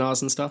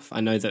seminars and stuff.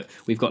 I know that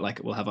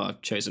we'll have our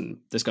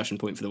chosen discussion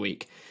point for the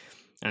week,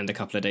 and a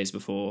couple of days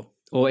before,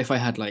 or if I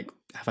have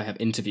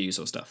interviews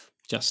or stuff,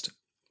 just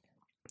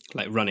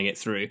like running it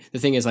through. The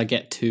thing is, I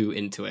get too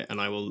into it, and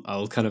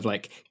I'll kind of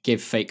like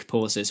give fake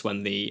pauses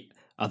when the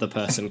other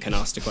person can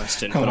ask a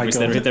question. But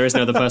obviously there is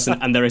no other person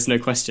and there is no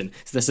question.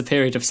 So there's a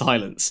period of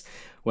silence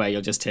where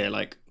you'll just hear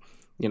like,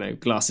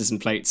 glasses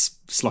and plates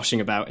sloshing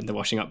about in the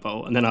washing up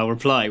bowl, and then I'll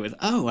reply with,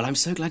 "Oh, well, I'm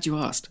so glad you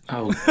asked."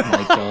 Oh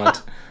my god.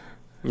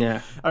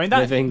 Yeah. I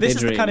mean, this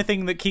is the kind of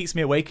thing that keeps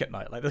me awake at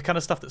night. Like, the kind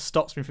of stuff that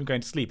stops me from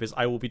going to sleep is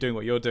I will be doing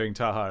what you're doing,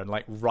 Taha, and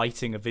like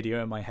writing a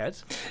video in my head.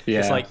 Yeah.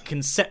 It's like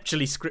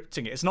conceptually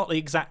scripting it. It's not the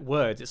exact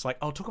words. It's like,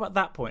 I'll talk about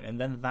that point and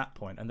then that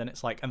point, and then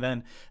it's like, and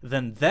then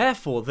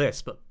therefore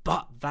this, but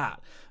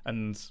that.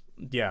 And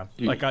yeah,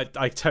 like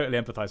I totally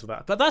empathize with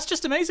that. But that's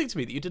just amazing to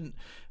me that you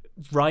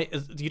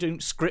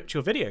didn't script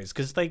your videos,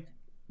 because they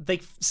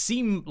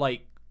seem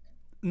like,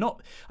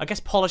 not, I guess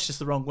polished is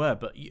the wrong word,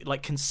 but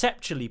like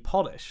conceptually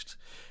polished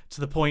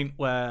to the point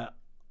where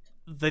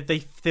they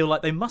feel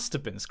like they must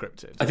have been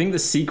scripted. I think the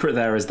secret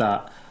there is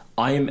that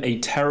I'm a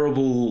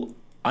terrible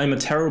I'm a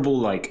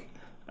terrible writer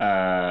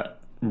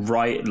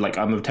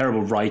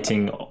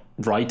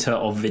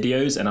of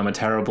videos, and I'm a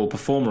terrible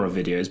performer of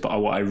videos, but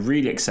what I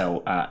really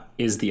excel at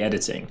is the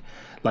editing.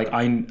 Like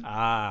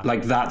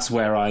that's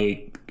where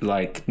I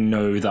like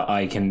know that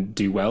I can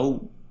do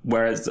well.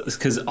 Whereas,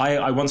 because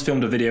I once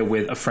filmed a video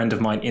with a friend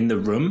of mine in the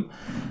room,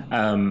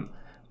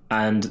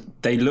 and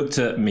they looked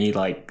at me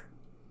like,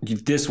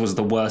 this was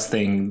the worst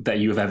thing that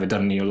you have ever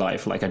done in your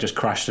life. Like, I just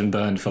crashed and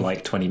burned for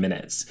like 20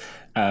 minutes.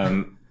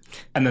 And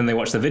then they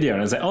watched the video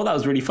and I was like, oh, that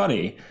was really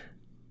funny.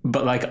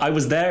 But like, I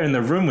was there in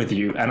the room with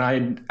you and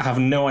I have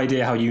no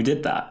idea how you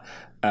did that.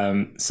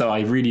 So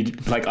I really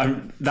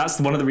that's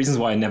one of the reasons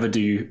why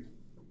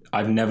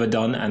I've never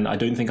done, and I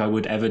don't think I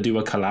would ever do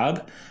a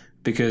collab,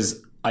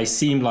 because I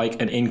seem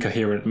like an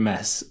incoherent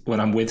mess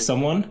when I'm with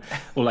someone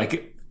or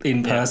like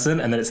in person,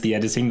 and then it's the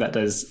editing that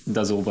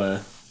does all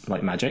the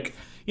like magic.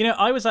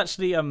 I was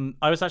actually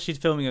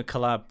filming a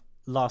collab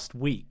last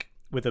week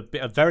with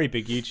a very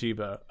big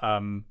YouTuber,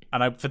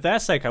 and for their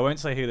sake, I won't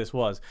say who this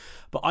was,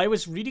 but I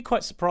was really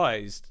quite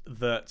surprised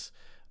that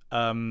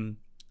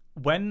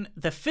when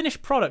the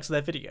finished products of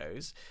their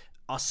videos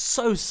are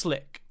so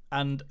slick,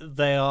 and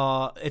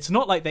it's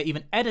not like they're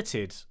even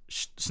edited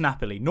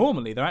snappily.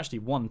 Normally, they're actually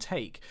one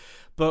take.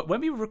 But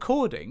when we were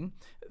recording,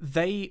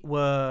 they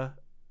were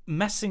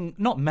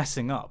not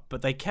messing up,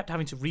 but they kept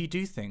having to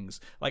redo things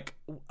like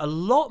a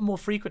lot more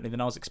frequently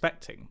than I was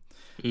expecting.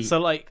 So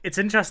like, it's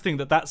interesting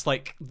that that's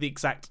like the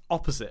exact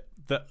opposite.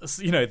 That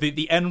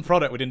the end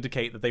product would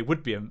indicate that they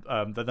would be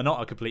that they're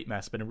not a complete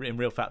mess, but in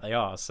real fact they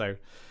are. So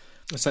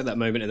it's like that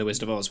moment in The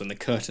Wizard of Oz when the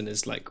curtain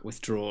is like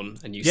withdrawn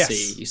and you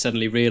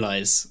suddenly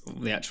realize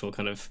the actual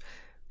kind of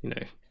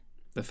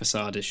the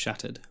facade is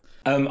shattered.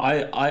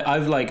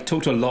 I've like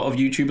talked to a lot of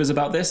YouTubers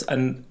about this,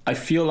 and I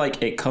feel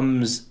like it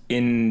comes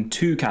in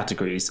two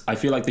categories. I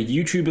feel like the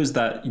YouTubers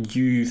that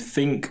you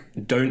think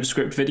don't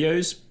script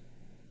videos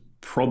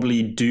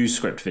probably do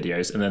script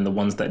videos, and then the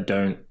ones that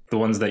don't, the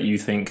ones that you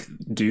think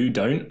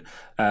don't.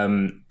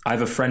 I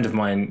have a friend of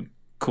mine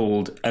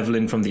called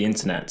Evelyn from the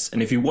internet,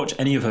 and if you watch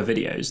any of her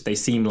videos, they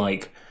seem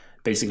like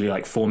basically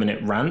like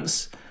 4-minute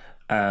rants,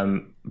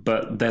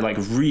 but they're like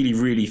really,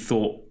 really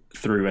thought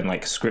through and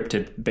like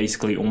scripted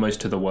basically almost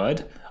to the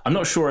word. I'm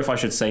not sure if I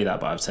should say that,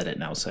 but I've said it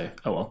now, so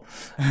oh well.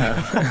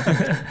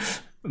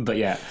 But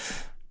yeah,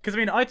 Because I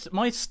mean,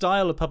 my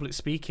style of public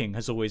speaking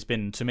has always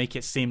been to make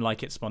it seem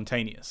like it's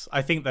spontaneous.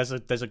 I think there's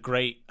a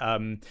great.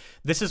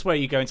 This is where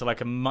you go into like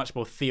a much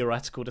more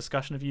theoretical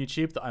discussion of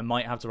YouTube that I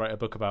might have to write a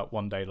book about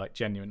one day, like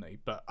genuinely.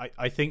 But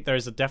I think there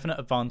is a definite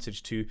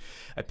advantage to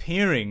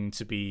appearing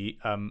to be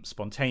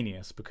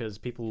spontaneous, because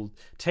people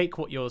take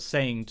what you're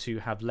saying to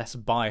have less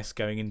bias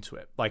going into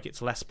it, like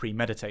it's less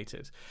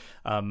premeditated.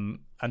 And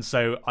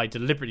so I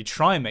deliberately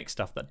try and make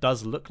stuff that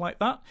does look like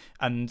that,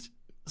 and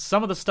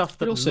some of the stuff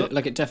that but also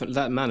like it definitely,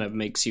 that manner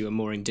makes you a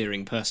more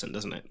endearing person,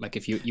 doesn't it? Like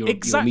if you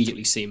Exactly.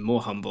 immediately seem more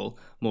humble,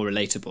 more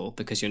relatable,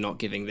 because you're not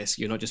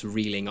just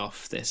reeling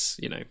off this,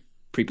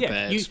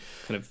 pre-prepared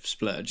kind of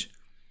splurge.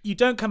 You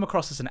don't come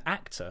across as an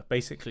actor,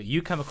 basically.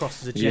 You come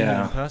across as a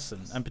genuine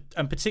person.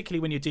 And particularly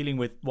when you're dealing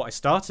with what I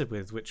started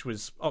with, which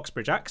was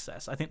Oxbridge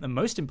Access, I think the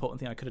most important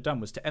thing I could have done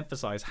was to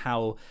emphasize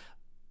how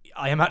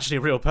I am actually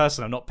a real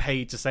person. I'm not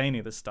paid to say any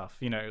of this stuff.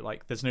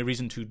 Like there's no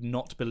reason to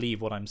not believe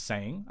what I'm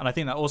saying. And I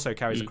think that also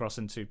carries across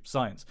into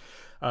science.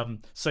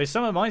 So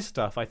some of my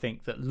stuff, I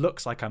think, that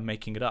looks like I'm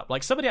making it up.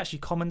 Like somebody actually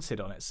commented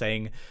on it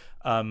saying,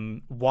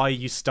 why are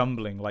you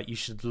stumbling? Like you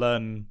should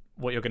learn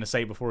what you're going to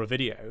say before a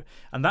video.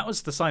 And that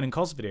was the Sign and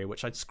Cos video,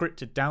 which I'd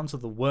scripted down to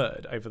the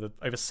word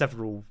over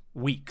several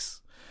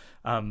weeks.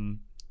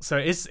 So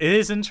it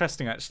is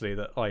interesting actually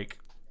that like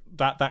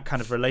that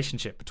kind of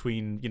relationship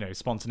between,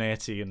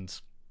 spontaneity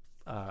and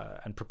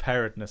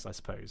preparedness, I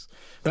suppose.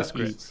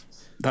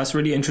 That's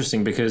really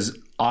interesting, because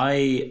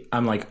I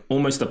am like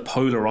almost the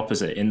polar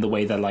opposite in the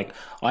way that like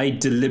I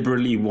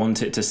deliberately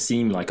want it to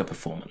seem like a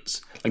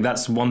performance. Like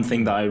that's one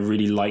thing that I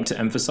really like to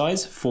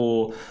emphasize,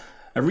 for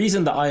a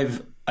reason that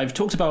I've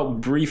talked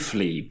about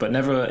briefly, but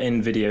never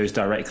in videos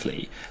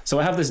directly. So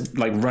I have this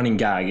like running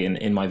gag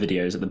in my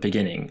videos at the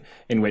beginning,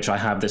 in which I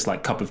have this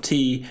like cup of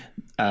tea,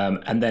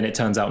 and then it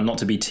turns out not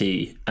to be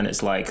tea, and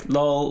it's like,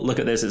 lol, look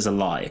at this, it's a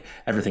lie.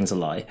 Everything's a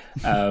lie.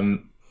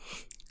 And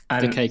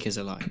the cake is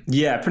a lie.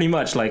 Yeah, pretty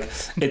much. Like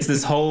it's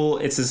this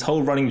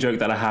whole running joke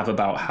that I have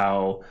about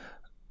how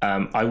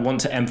I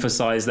want to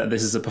emphasize that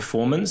this is a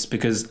performance,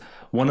 because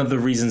one of the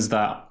reasons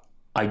that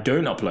I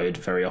don't upload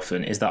very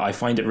often is that I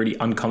find it really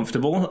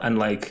uncomfortable and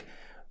like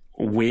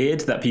weird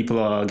that people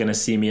are going to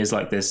see me as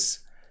this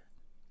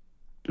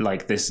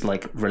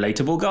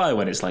relatable guy,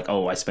 when it's like,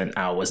 oh, I spent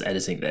hours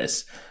editing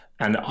this,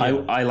 and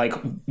I like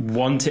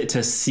want it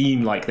to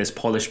seem like this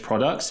polished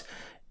product,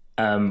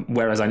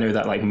 whereas I know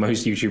that like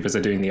most YouTubers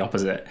are doing the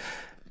opposite.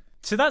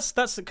 So that's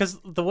because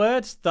the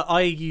word that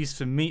I use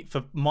for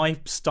my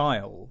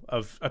style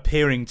of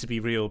appearing to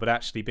be real but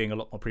actually being a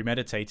lot more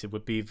premeditated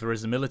would be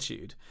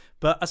verisimilitude.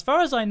 But as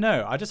far as I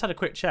know, I just had a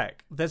quick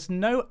check, there's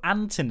no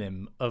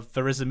antonym of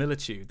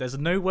verisimilitude. There's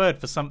no word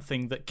for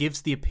something that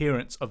gives the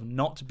appearance of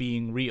not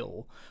being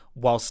real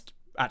whilst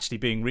actually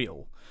being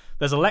real.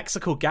 There's a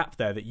lexical gap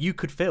there that you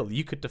could fill.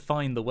 You could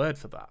define the word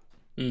for that.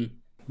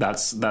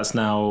 That's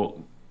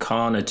now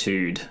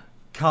carnitude.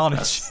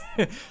 Carnage.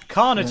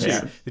 Carnitude.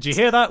 Yeah. Did you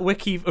hear that,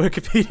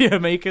 Wikipedia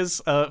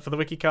makers for the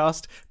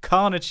Wikicast?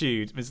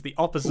 Carnitude is the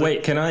opposite.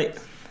 Wait, can I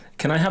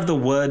have the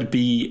word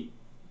be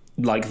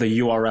like the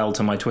URL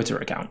to my Twitter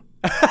account?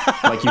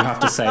 Like you have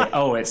to say,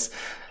 oh, it's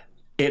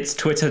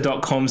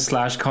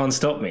twitter.com/can't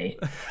stop me.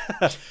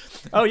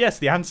 Oh yes,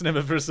 the antonym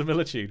of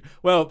verisimilitude.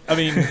 Well, I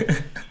mean,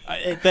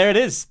 there it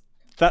is.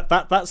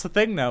 That's the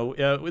thing now.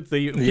 With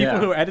the people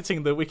who are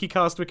editing the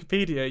Wikicast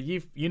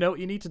Wikipedia, you know what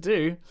you need to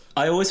do.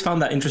 I always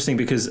found that interesting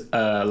because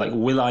like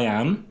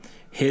Will.i.am,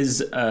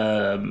 his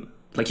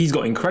like he's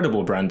got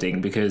incredible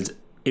branding, because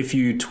if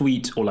you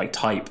tweet or like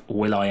type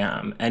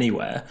Will.i.am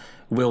anywhere,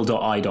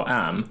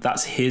 will.i.am,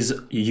 that's his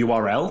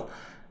URL.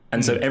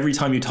 And so every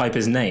time you type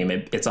his name,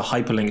 it's a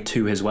hyperlink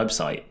to his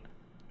website.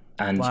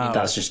 And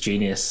that's just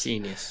genius.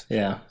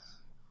 Yeah.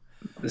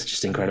 It's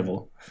just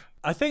incredible.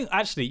 I think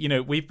actually,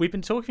 we've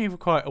been talking for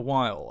quite a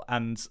while,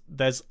 and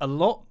there's a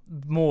lot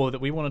more that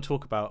we want to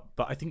talk about,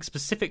 but I think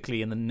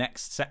specifically in the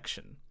next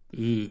section.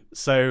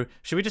 So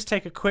should we just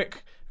take a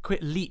quick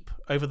leap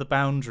over the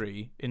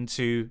boundary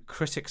into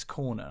Critics'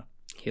 Corner?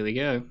 Here we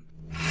go.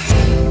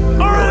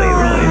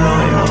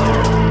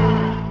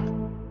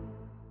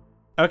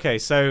 Okay,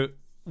 so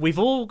we've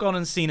all gone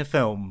and seen a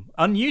film,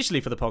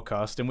 unusually for the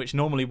podcast, in which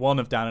normally one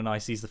of Dan and I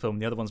sees the film,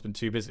 the other one's been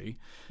too busy.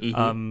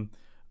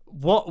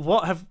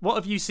 What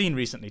have you seen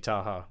recently,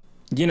 Taha?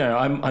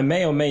 I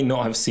may or may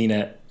not have seen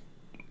it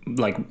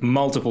like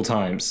multiple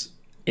times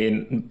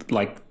in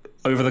like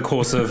over the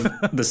course of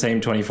the same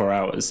 24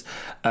 hours.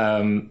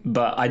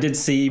 But I did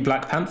see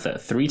Black Panther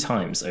 3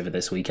 times over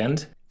this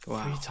weekend.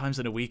 Wow. 3 times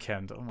in a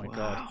weekend. Oh my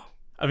God.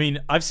 I mean,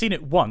 I've seen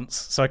it once,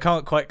 so I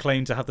can't quite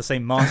claim to have the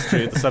same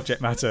mastery of the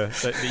subject matter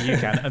that you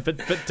can.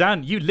 But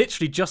Dan, you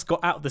literally just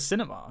got out of the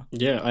cinema.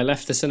 Yeah, I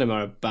left the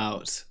cinema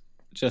about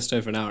just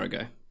over an hour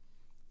ago.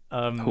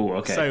 Cool,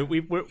 okay. So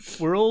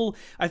we're all.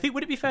 I think,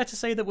 would it be fair to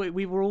say that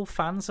we were all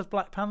fans of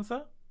Black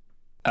Panther?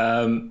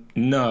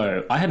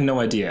 No, I had no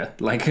idea.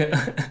 Like,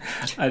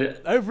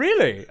 oh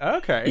really?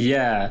 Okay.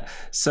 Yeah.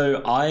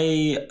 So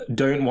I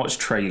don't watch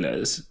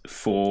trailers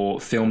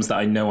for films that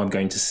I know I'm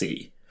going to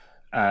see.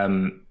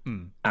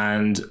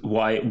 And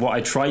what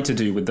I try to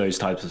do with those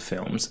types of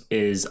films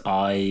is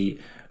I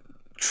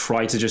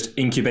try to just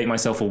incubate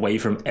myself away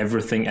from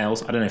everything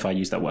else. I don't know if I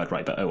used that word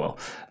right, but oh well.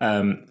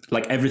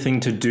 Like everything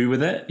to do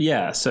with it.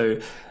 Yeah. So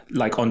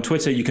like on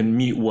Twitter, you can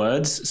mute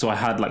words. So I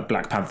had like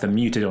Black Panther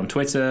muted on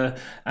Twitter,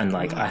 and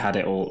like I had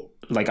it all,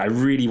 like I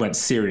really went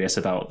serious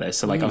about this.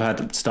 So like I've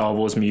had Star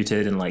Wars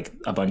muted and like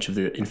a bunch of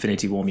the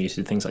Infinity War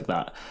muted, things like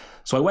that.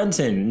 So I went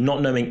in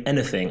not knowing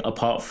anything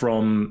apart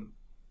from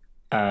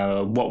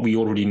what we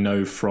already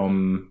know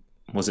from,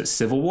 was it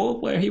Civil War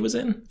where he was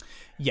in?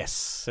 Yes,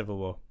 Civil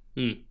War.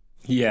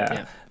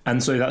 Yeah.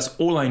 And so that's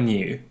all I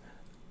knew.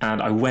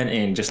 And I went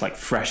in just like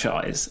fresh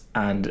eyes,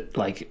 and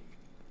like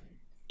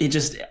it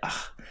just it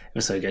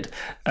was so good.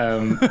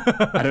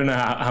 I don't know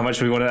how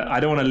much we want to. I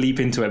don't want to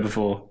leap into it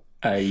before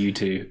you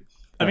two.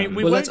 I mean,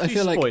 well, I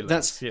feel like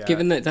that's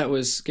given that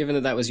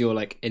was your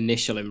like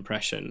initial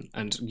impression,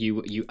 and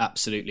you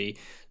absolutely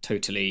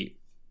totally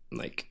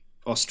like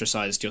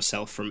ostracized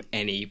yourself from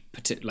any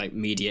particular like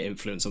media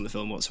influence on the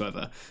film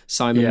whatsoever.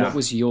 Simon, what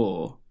was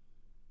your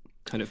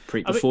kind of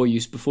before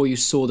you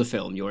saw the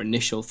film, your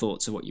initial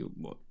thoughts of what you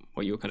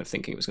were kind of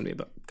thinking it was going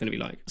to be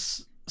like?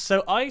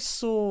 So I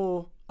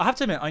have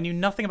to admit, I knew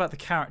nothing about the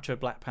character of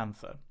Black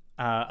Panther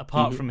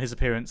apart from his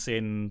appearance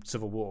in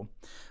Civil War.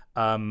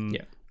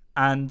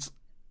 And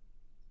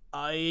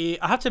I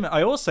have to admit,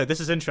 I also, this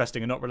is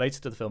interesting and not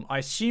related to the film, I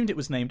assumed it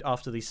was named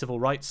after the civil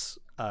rights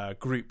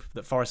group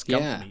that Forrest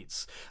Gump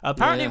meets.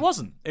 Apparently it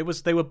wasn't.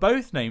 They were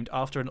both named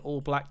after an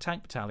all-black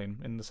tank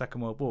battalion in the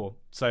Second World War.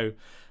 So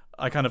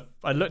I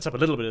looked up a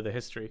little bit of the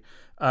history.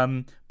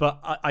 But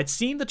I'd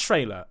seen the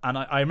trailer, and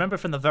I remember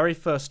from the very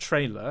first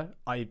trailer,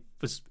 I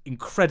was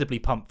incredibly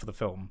pumped for the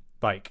film.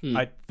 Like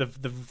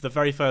the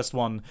very first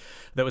one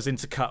that was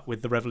intercut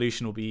with "The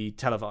Revolution will be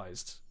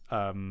televised."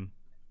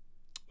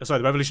 Sorry,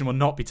 the revolution will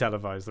not be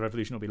televised. The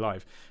revolution will be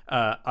live.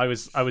 I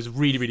was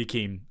really, really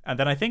keen, and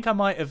then I think I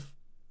might have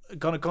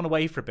gone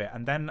away for a bit.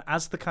 And then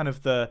as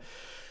the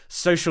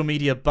social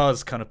media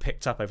buzz kind of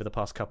picked up over the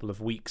past couple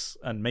of weeks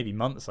and maybe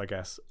months, I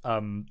guess,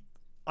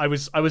 I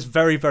was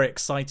very, very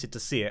excited to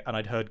see it, and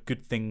I'd heard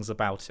good things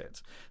about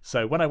it.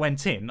 So when I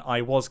went in,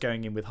 I was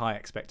going in with high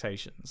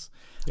expectations,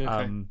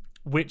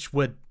 which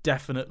were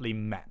definitely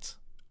met,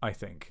 I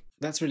think.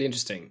 That's really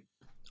interesting.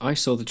 I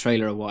saw the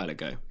trailer a while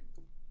ago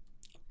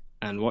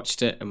and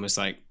watched it and was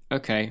like,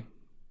 okay,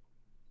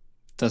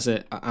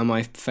 am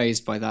I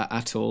fazed by that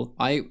at all?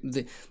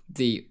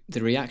 The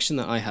reaction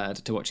that I had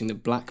to watching the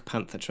Black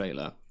Panther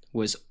trailer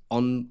was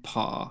on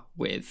par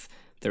with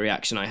the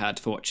reaction I had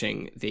for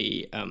watching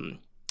the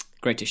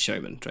Greatest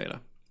Showman trailer.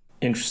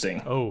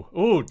 Interesting.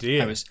 Oh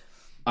dear.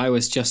 I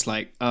was just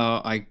like,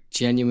 I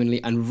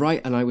genuinely, and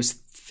I was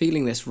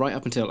feeling this right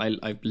up until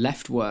I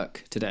left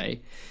work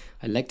today.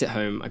 I legged it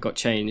home, I got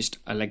changed,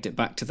 I legged it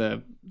back to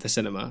the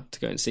cinema to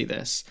go and see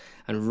this.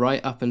 And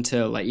right up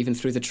until, like, even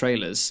through the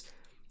trailers,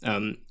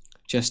 I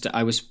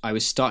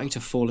was starting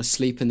to fall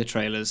asleep in the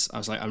trailers. I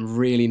was like, I'm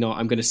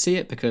going to see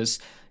it because,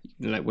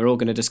 you know, like, we're all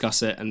going to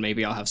discuss it, and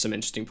maybe I'll have some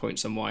interesting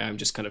points on why I'm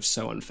just kind of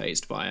so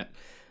unfazed by it.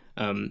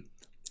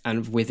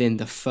 And within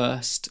the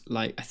first,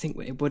 like, I think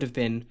it would have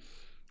been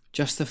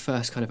just the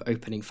first kind of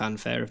opening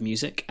fanfare of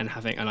music, and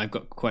I've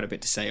got quite a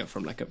bit to say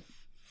from like a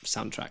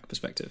soundtrack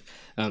perspective,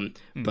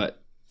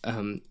 but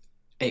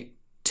it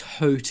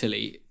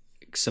totally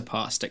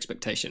surpassed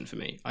expectation for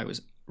me. I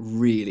was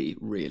really,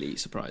 really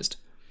surprised.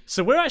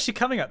 So we're actually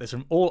coming at this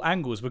from all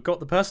angles. We've got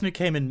the person who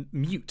came in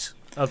mute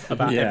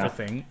about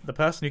everything, the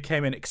person who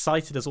came in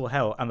excited as all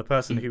hell, and the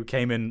person who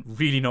came in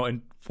really not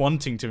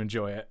wanting to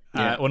enjoy it,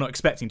 or not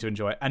expecting to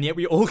enjoy it, and yet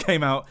we all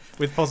came out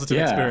with positive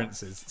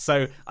experiences.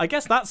 So I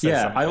guess that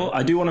says something.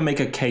 I do want to make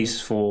a case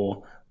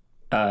for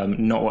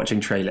not watching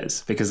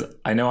trailers, because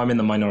I know I'm in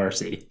the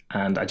minority,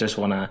 and I just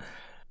want to...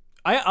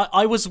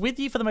 I was with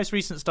you for the most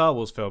recent Star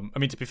Wars film. I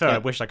mean, to be fair, I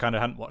wish I kind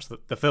of hadn't watched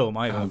the film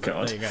either. Oh,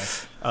 God. There you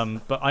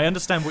go. But I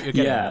understand what you're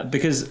getting at. Yeah,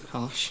 because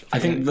I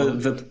think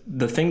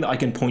the thing that I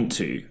can point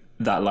to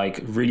that like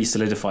really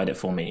solidified it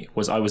for me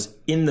was I was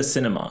in the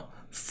cinema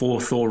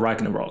for Thor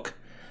Ragnarok,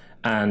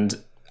 and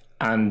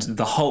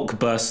the Hulk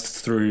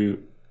burst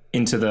through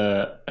into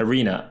the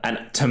arena,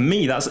 and to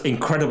me that's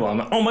incredible. I'm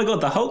like, oh my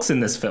God, the Hulk's in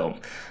this film.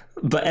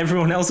 But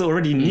everyone else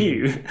already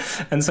knew.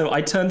 And so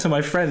I turned to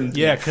my friend.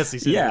 Yeah, because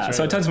he's in the trailer.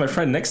 So I turned to my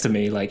friend next to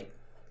me, like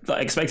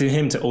expecting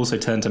him to also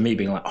turn to me,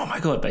 being like, oh my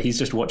God, but he's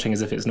just watching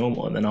as if it's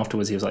normal. And then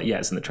afterwards he was like, yeah,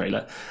 it's in the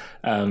trailer.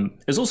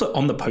 It was also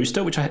on the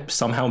poster, which I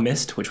somehow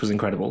missed, which was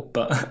incredible.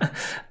 But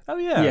oh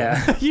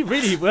yeah. You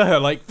really were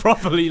like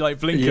properly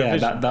like blinking. Yeah,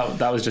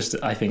 that was just,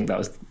 I think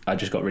I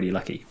just got really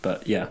lucky.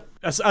 But yeah.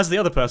 As the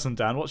other person,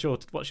 Dan, what's your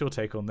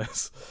take on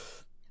this?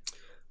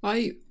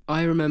 I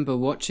remember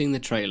watching the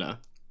trailer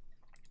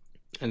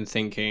and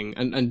thinking,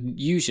 and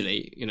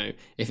usually, you know,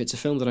 if it's a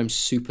film that I'm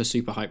super,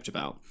 super hyped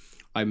about,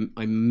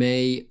 I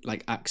may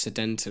like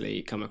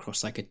accidentally come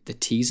across like the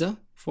teaser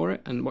for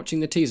it, and watching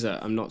the teaser,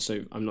 I'm not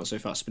so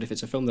fussed. But if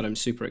it's a film that I'm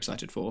super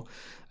excited for,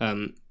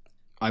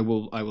 I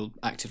will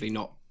actively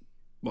not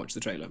watch the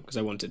trailer, because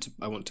I want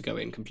to go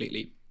in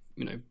completely,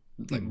 you know,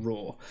 like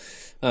raw.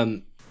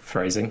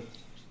 Phrasing.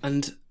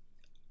 And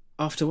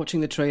after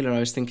watching the trailer, I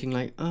was thinking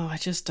like, oh, I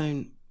just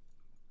don't.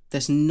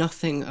 There's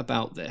nothing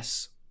about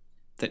this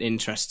that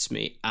interests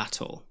me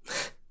at all.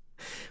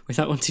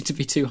 Without wanting to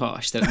be too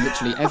harsh, that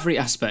literally every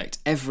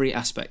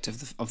aspect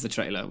of the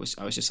trailer I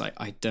was just like,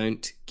 I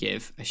don't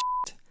give a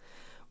shit.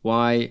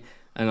 Why?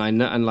 And I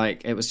know, and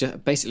like it was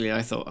just basically,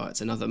 I thought, oh,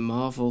 it's another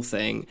Marvel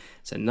thing.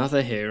 It's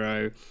another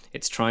hero.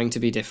 It's trying to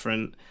be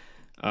different.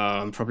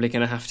 I'm probably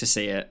gonna have to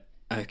see it.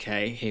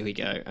 Okay, here we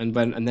go. And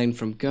then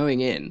from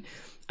going in,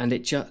 and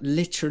it just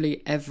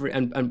literally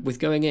and with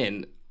going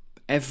in,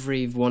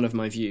 every one of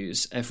my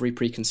views, every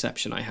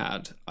preconception I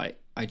had,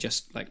 I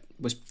just like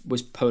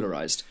was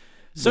polarized.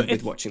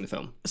 With watching the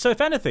film. So if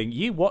anything,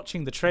 you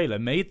watching the trailer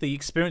made the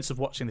experience of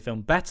watching the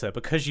film better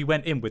because you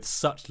went in with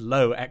such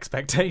low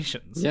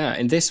expectations. Yeah,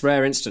 in this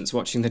rare instance,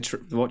 watching the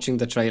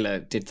trailer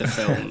did the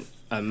film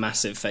a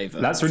massive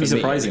favour. That's really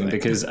surprising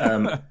because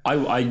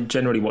I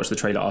generally watch the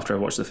trailer after I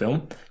watch the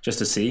film just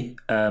to see.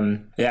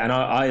 And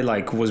I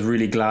like was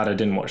really glad I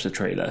didn't watch the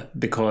trailer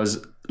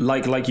because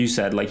like you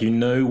said, like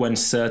when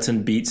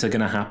certain beats are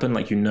going to happen,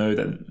 like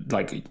that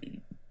like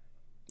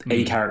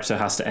a character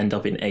has to end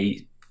up in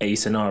a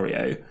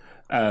scenario,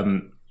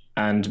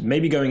 and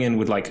maybe going in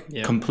with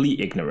complete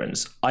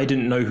ignorance, I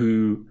didn't know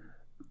who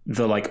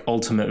the like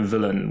ultimate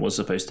villain was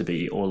supposed to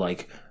be, or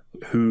like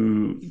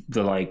who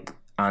the like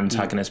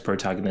antagonist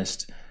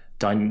protagonist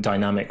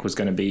dynamic was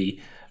going to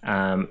be,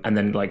 and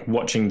then like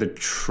watching the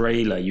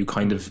trailer, you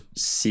kind of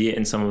see it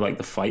in some of like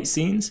the fight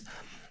scenes.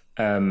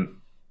 I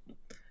don't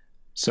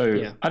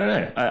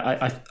know.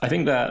 I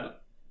think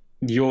that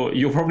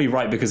you're probably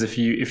right, because if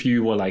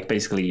you were like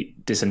basically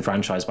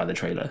disenfranchised by the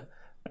trailer,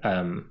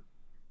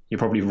 you're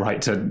probably right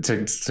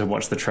to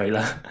watch the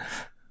trailer.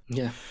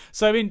 Yeah.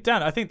 So I mean,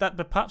 Dan, I think that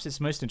perhaps it's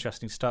most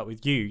interesting to start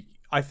with you.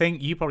 I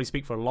think you probably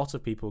speak for a lot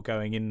of people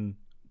going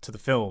into the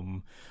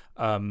film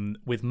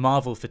with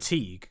Marvel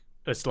fatigue.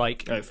 It's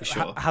like, oh, for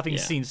sure. Having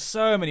seen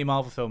so many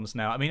Marvel films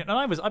now. I mean, and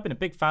I've been a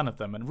big fan of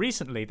them, and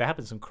recently there have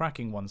been some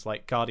cracking ones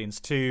like Guardians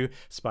 2,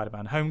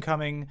 Spider-Man: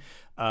 Homecoming.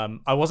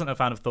 I wasn't a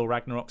fan of Thor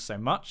Ragnarok so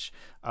much,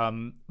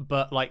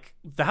 but like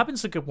there have been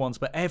some good ones,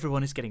 but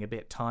everyone is getting a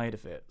bit tired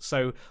of it.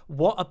 So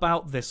what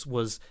about this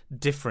was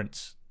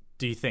different,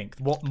 do you think?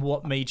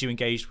 What made you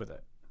engaged with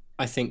it?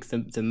 I think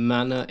the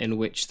manner in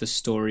which the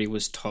story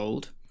was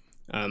told,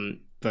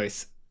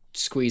 both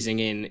squeezing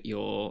in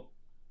your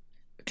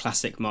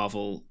classic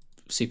Marvel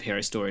superhero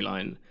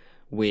storyline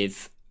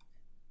with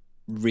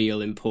real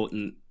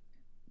important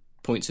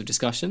points of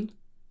discussion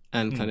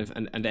and kind of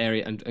and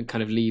area and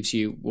kind of leaves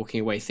you walking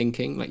away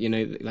thinking, like,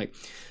 like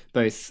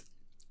both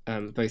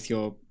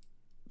your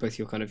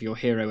kind of your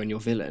hero and your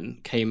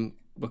villain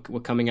were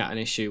coming at an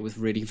issue with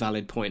really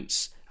valid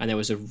points, and there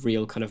was a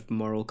real kind of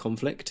moral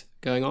conflict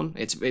going on.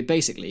 It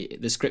basically,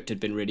 the script had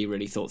been really,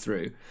 really thought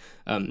through,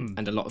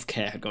 and a lot of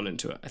care had gone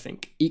into it. I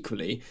think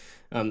equally,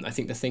 I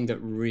think the thing that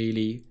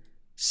really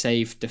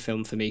saved the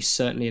film for me,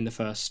 certainly in the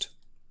first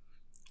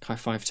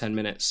 5-10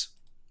 minutes,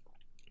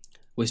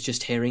 was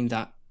just hearing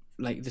that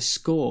like the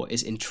score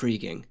is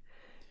intriguing.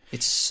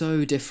 It's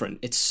so different.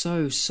 It's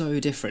so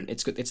different.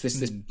 It's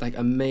this like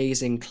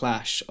amazing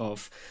clash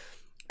of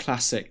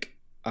classic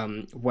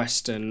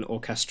Western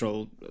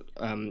orchestral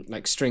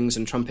like strings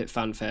and trumpet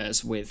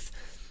fanfares with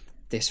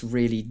this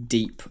really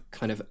deep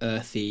kind of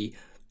earthy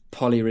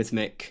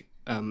polyrhythmic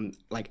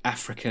like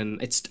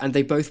African. And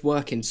they both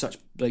work in such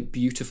like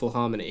beautiful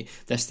harmony.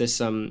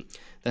 There's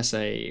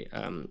a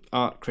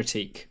art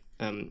critique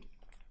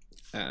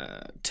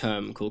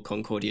term called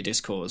Concordia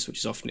discourse, which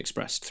is often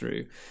expressed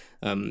through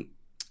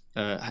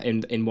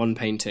in one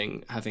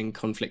painting having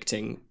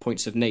conflicting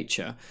points of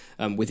nature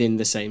within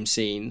the same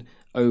scene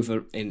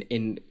over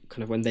in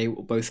kind of when they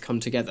both come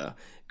together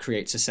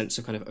creates a sense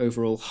of kind of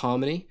overall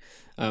harmony.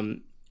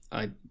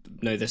 I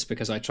know this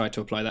because I tried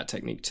to apply that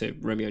technique to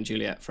Romeo and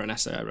Juliet for an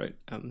essay I wrote,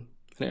 and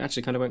it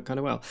actually kind of went kind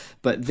of well.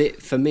 But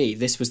for me,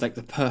 this was like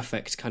the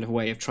perfect kind of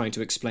way of trying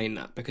to explain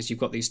that, because you've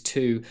got these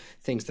two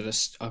things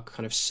that are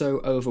kind of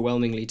so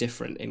overwhelmingly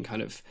different in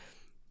kind of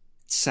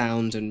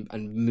sound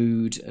and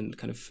mood and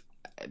kind of,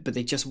 but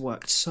they just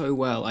worked so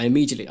well. I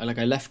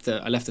left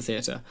the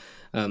theater,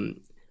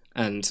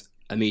 and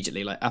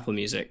immediately like Apple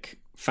Music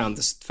found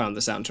the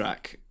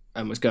soundtrack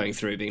and was going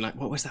through being like,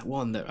 what was that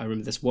one that I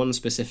remember, this one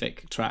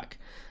specific track,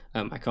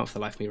 I can't for the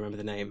life of me remember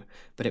the name,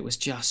 but it was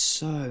just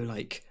so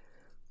like,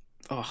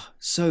 oh,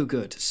 so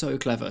good, so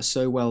clever,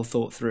 so well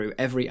thought through,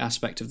 every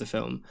aspect of the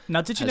film.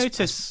 Now, did you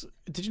notice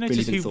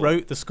really who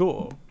wrote the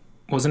score?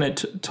 Wasn't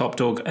it Top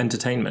Dog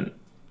Entertainment?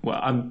 Well,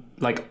 I'm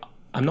not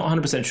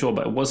 100% sure,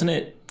 but wasn't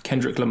it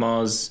Kendrick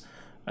Lamar's?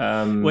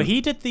 Well,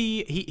 he did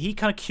he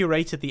kind of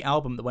curated the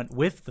album that went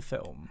with the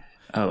film.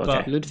 Oh,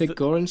 okay. Ludwig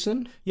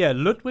Göransson? Yeah,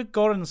 Ludwig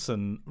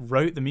Göransson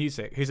wrote the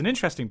music, who's an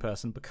interesting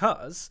person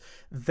because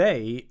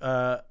they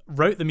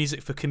wrote the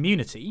music for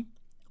Community,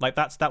 Like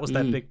that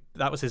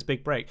was his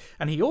big break.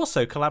 And he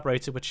also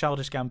collaborated with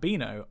Childish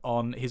Gambino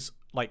on his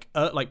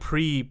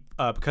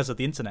because of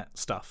the internet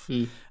stuff,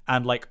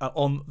 and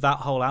on that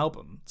whole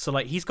album. So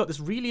like he's got this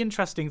really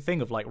interesting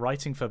thing of like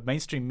writing for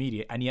mainstream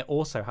media, and yet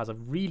also has a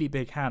really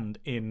big hand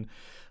in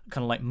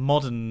kind of like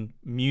modern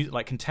music,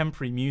 like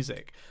contemporary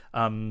music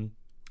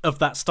of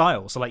that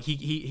style. So like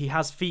he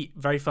has feet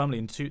very firmly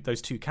in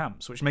those two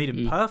camps, which made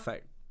him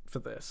perfect for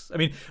this. I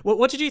mean,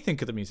 what did you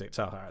think of the music,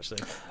 Taha?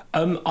 Actually,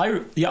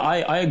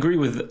 I agree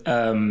with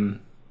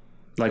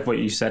like what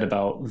you said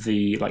about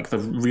the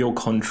real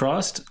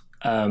contrast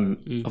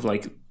of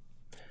like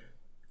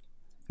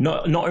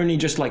not only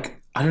just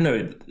like, I don't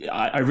know,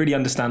 I really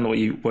understand what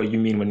you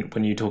mean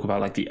when you talk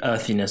about like the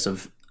earthiness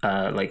of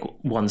like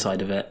one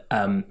side of it.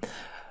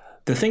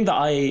 The thing that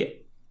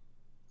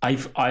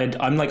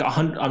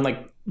I'm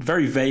like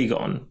very vague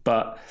on,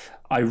 but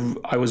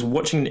I was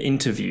watching an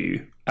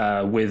interview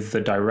with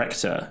the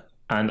director,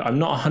 and I'm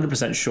not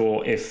 100%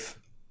 sure if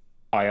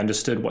I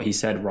understood what he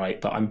said right,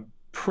 but I'm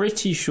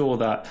pretty sure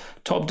that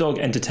Top Dog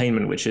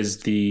Entertainment, which is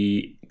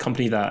the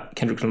company that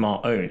Kendrick Lamar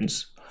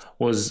owns,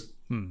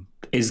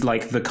 is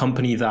like the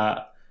company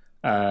that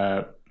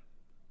I've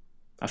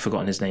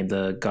forgotten his name,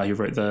 the guy who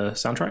wrote the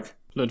soundtrack,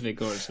 Ludwig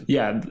Göransson.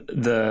 Yeah,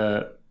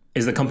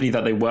 is the company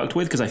that they worked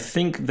with, because I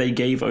think they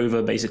gave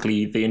over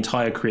basically the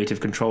entire creative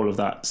control of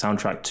that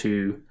soundtrack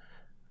to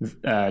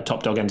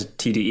Top Dog and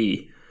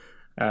TDE,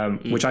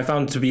 which I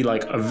found to be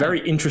like a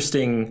very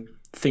interesting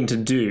thing to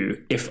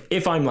do,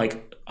 if I'm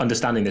like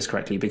understanding this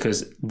correctly,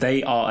 because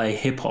they are a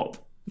hip hop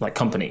like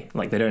company,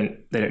 like they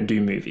don't do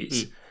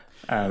movies.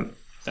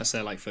 That's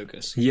their like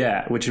focus.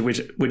 Yeah,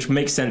 which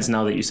makes sense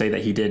now that you say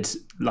that he did,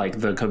 like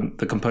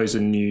the composer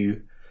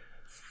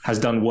has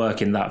done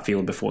work in that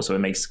field before, so it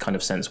makes kind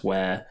of sense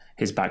where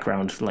his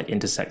background like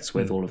intersects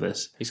with all of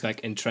this. He's like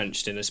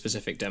entrenched in a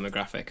specific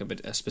demographic,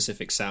 a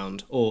specific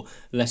sound, or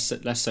less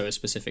so a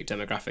specific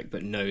demographic,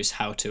 but knows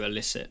how to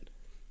elicit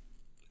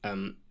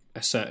a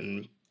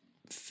certain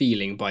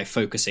feeling by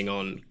focusing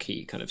on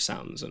key kind of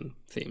sounds and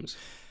themes.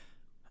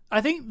 I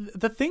think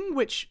the thing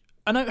which,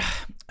 and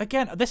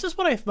again, this is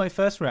what my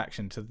first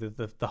reaction to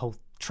the whole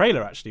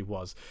trailer actually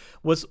was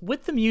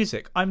with the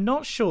music. I'm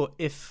not sure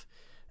if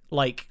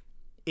like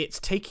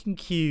it's taking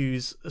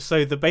cues,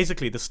 so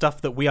basically the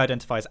stuff that we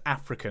identify as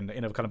African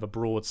in a kind of a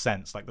broad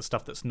sense, like the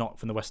stuff that's not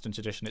from the Western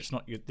tradition, it's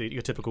not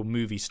your typical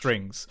movie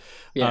strings.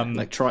 Yeah,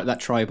 like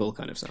that tribal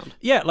kind of sound.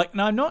 Yeah, like,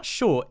 now I'm not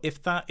sure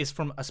if that is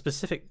from a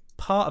specific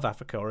part of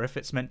Africa or if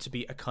it's meant to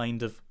be a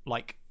kind of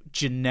like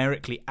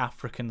generically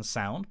African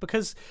sound,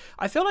 because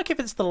I feel like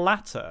if it's the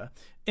latter,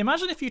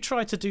 imagine if you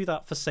try to do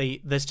that for, say,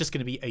 there's just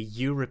going to be a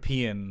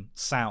European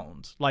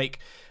sound. Like,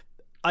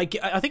 I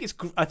think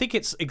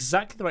it's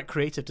exactly the right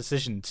creative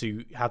decision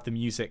to have the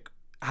music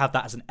have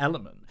that as an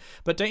element.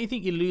 But don't you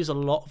think you lose a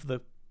lot of the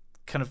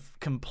kind of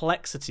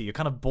complexity? You're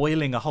kind of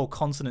boiling a whole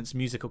continent's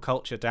musical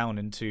culture down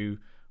into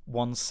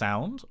one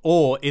sound,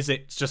 or is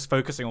it just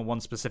focusing on one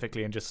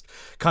specifically and just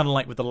kind of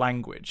like with the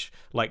language,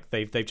 like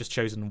they've just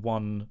chosen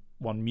one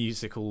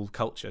musical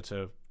culture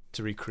to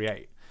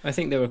recreate? I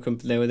think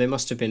they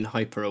must have been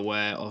hyper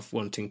aware of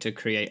wanting to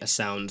create a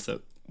sound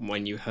that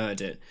when you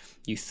heard it,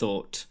 you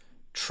thought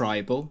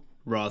tribal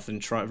rather than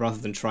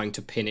trying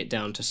to pin it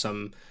down to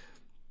some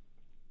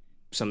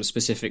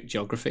specific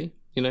geography,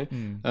 you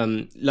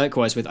know.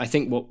 Likewise with, I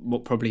think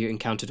what probably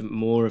encountered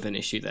more of an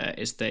issue there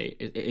is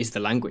the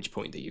language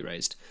point that you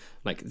raised.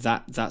 Like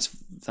that's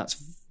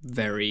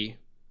very,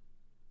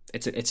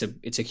 it's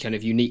a kind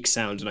of unique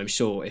sound, and I'm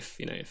sure if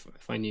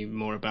I knew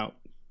more about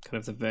kind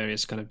of the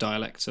various kind of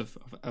dialects of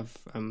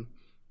kind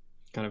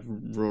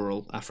of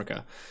rural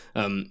Africa,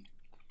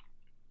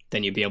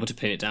 then you'd be able to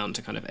pin it down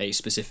to kind of a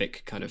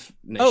specific kind of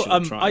nation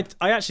or tribe.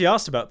 I actually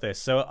asked about this.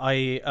 So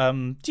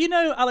do you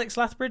know Alex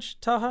Lathbridge,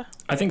 Taha?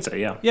 I think so,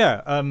 yeah.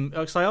 Yeah,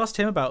 so I asked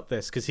him about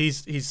this because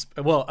he's his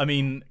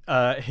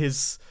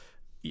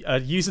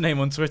username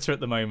on Twitter at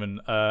the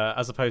moment,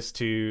 as opposed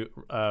to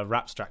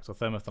Rapstract or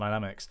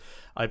Thermodynamics,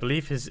 I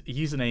believe his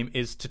username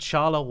is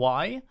T'Challa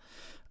Y.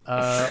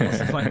 Or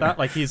something like that.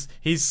 Like he's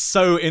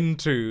so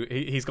into,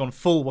 he's gone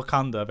full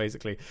Wakanda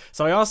basically.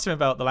 So I asked him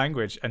about the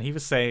language, and he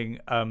was saying,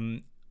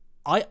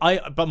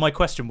 but my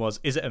question was,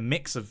 is it a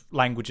mix of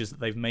languages that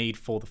they've made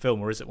for the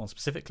film, or is it one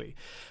specifically?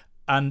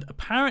 And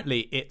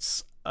apparently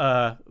it's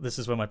this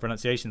is where my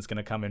pronunciation is going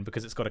to come in,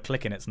 because it's got a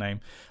click in its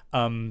name.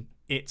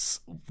 It's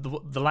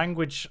the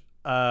language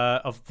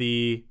of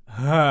the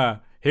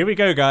here we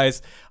go,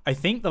 guys. I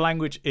think the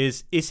language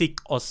is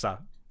Isik-Osa.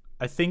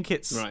 I think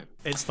it's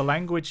the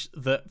language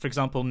that, for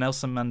example,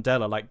 Nelson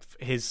Mandela, like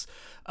his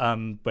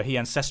where he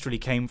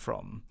ancestrally came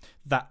from,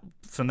 that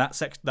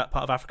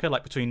part of Africa,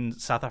 like between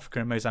South Africa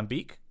and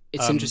Mozambique.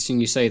 It's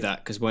interesting you say that,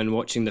 because when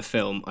watching the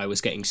film, I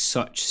was getting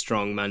such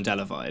strong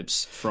Mandela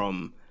vibes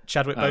from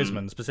Chadwick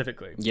Boseman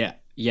specifically. Yeah.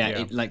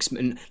 It, like,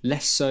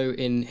 less so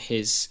in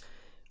his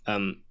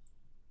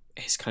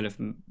his kind of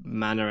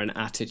manner and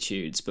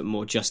attitudes, but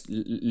more just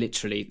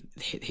literally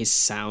his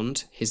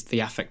sound,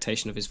 the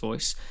affectation of his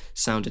voice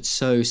sounded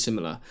so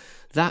similar.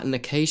 That, and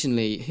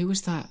occasionally, who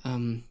was that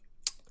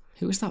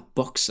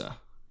boxer?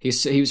 He's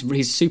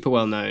super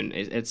well known.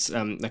 It's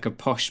like a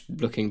posh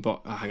looking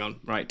hang on,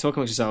 right? Talk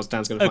amongst yourselves.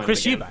 Dan's going to find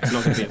Chris it again. Eubank. It's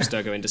not going to be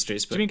Abstergo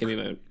Industries, but give me a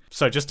moment.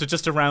 So just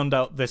to round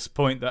out this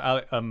point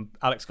that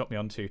Alex got me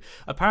onto,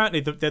 apparently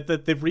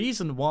the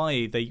reason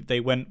why they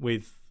went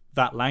with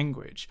that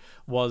language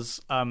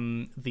was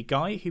the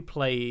guy who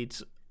played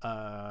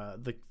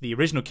the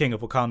original king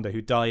of Wakanda,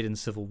 who died in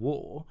Civil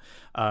War,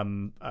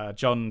 John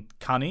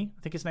Kani,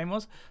 I think his name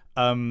was.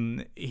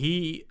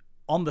 He,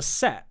 on the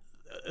set,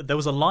 there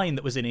was a line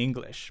that was in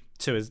English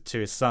to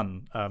his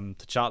son,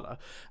 T'Challa,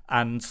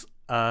 and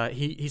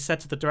he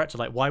said to the director,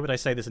 like, why would I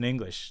say this in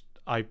English?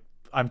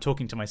 I'm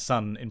talking to my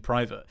son in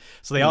private.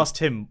 So they asked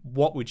him,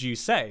 what would you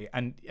say?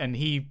 And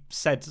he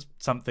said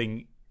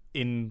something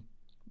in,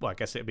 well, I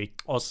guess it would be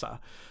Osa,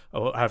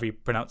 or however you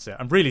pronounce it.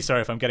 I'm really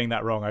sorry if I'm getting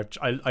that wrong.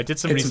 I did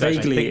some research.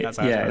 Vaguely, I think that's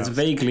how it's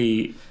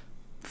vaguely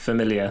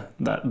familiar,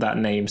 that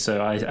name.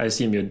 So I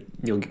assume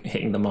you're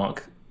hitting the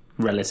mark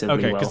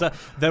relatively well.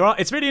 Because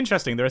it's really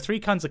interesting. There are 3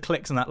 kinds of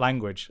clicks in that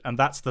language, and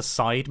that's the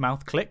side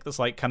mouth click. That's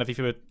like kind of if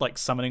you were like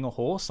summoning a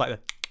horse, like the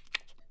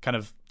kind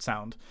of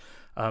sound.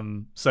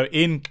 So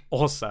in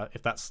Orsa,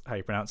 if that's how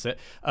you pronounce it,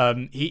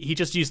 he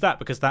just used that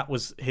because that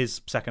was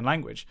his second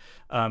language.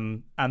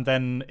 And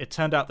then it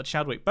turned out that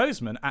Chadwick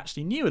Boseman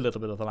actually knew a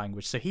little bit of the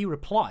language, so he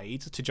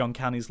replied to John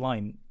Canny's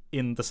line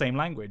in the same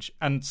language.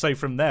 And so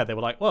from there, they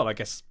were like, well, I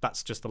guess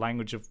that's just the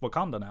language of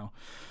Wakanda now.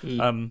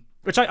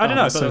 Which I don't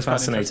know. That's so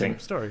fascinating.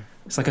 Story.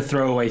 It's like a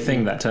throwaway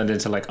thing that turned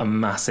into like a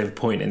massive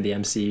point in the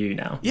MCU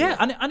now. Yeah,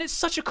 and it's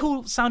such a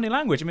cool sounding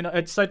language. I mean,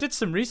 I did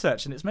some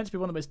research, and it's meant to be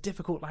one of the most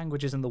difficult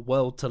languages in the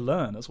world to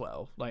learn as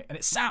well. Like, and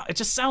it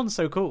just sounds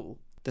so cool.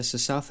 There's a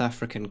South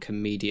African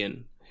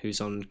comedian who's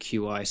on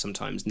QI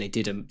sometimes,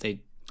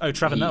 and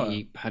Trevor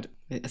Noah.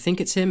 I think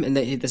it's him, and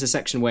there's a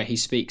section where he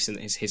speaks in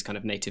his kind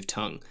of native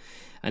tongue,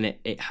 and it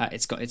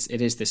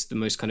is the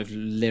most kind of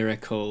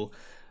lyrical,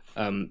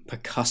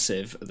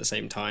 percussive at the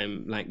same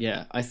time. Like,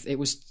 yeah,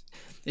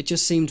 it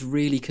just seemed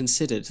really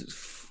considered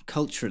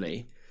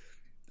culturally.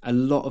 A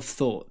lot of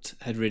thought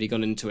had really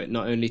gone into it,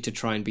 not only to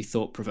try and be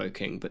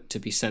thought-provoking, but to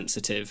be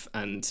sensitive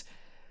and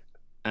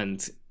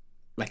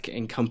like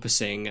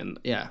encompassing. And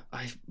yeah,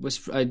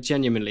 I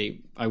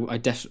genuinely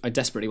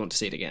desperately want to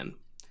see it again.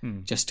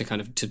 Just to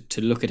kind of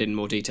to look at it in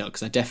more detail,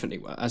 because I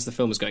definitely, as the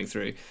film was going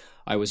through,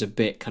 I was a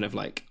bit kind of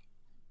like,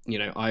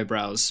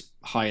 eyebrows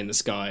high in the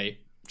sky,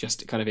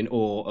 just kind of in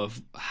awe of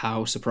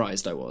how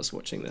surprised I was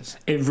watching this.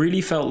 It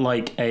really felt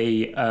like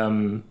a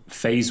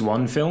phase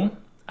 1 film,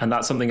 and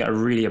that's something that I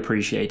really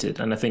appreciated.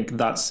 And I think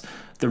that's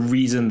the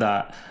reason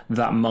that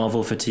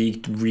Marvel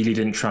fatigue really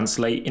didn't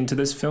translate into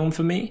this film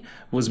for me,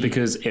 was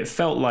because it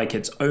felt like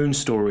its own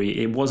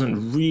story. It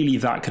wasn't really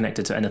that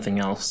connected to anything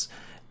else.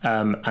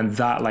 And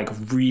that like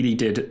really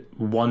did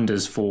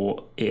wonders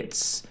for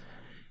it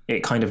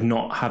kind of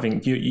not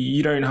having,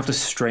 you don't have to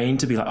strain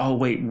to be like, oh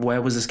wait,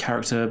 where was this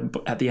character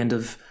at the end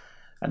of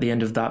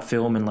that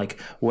film, and like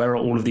where are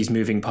all of these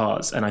moving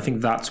parts? And I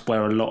think that's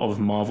where a lot of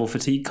Marvel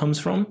fatigue comes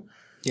from.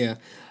 Yeah,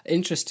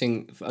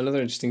 interesting.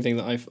 Another interesting thing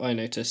that I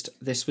noticed,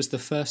 this was the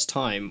first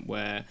time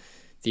where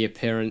the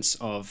appearance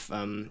of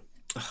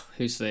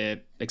who's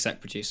the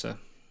exec producer?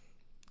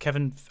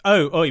 Kevin.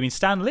 Oh, you mean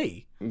Stan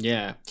Lee?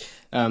 Yeah,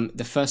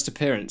 the first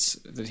appearance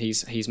that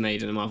he's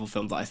made in a Marvel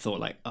film that I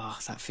thought like, oh,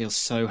 that feels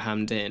so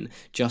hammed in,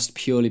 just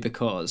purely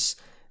because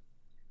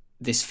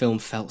this film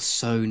felt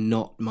so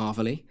not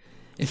Marvel-y.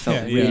 It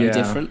felt really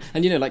different,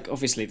 and like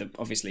obviously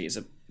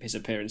his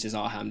appearances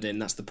are hammed in.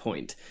 That's the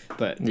point,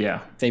 but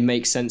they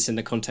make sense in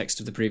the context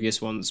of the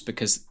previous ones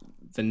because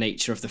the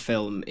nature of the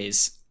film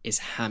is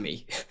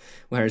hammy,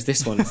 whereas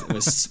this one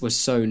was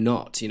so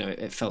not.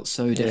 It felt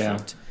so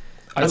different.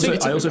 I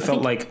also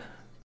felt like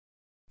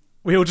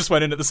we all just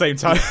went in at the same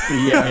time.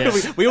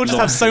 we all just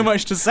have so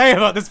much to say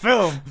about this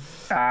film.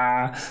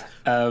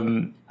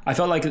 I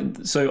felt like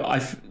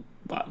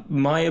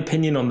my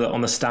opinion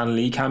on the Stan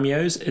Lee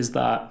cameos is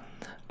that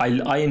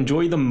I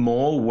enjoy them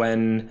more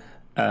when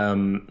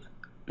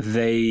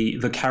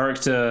the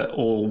character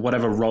or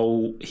whatever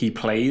role he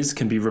plays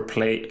can be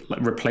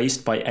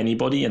replaced by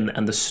anybody,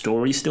 and the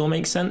story still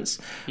makes sense.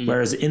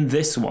 Whereas in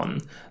this one,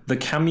 the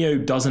cameo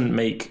doesn't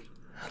make,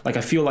 like,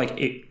 I feel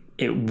like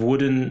it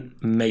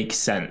wouldn't make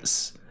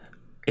sense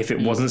if it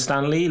wasn't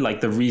Stan Lee.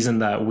 Like, the reason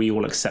that we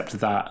all accept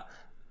that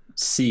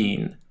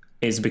scene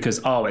is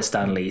because, it's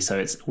Stan Lee,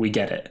 so we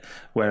get it.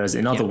 Whereas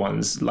in other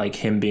ones, like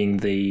him being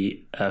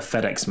the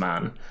FedEx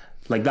man,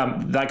 like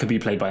that could be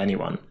played by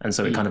anyone, and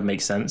so it kind of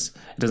makes sense.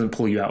 It doesn't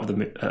pull you out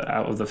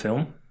of the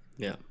film.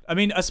 Yeah, I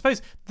mean, I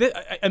suppose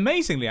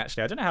amazingly,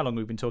 actually, I don't know how long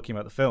we've been talking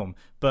about the film,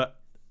 but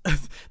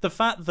the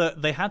fact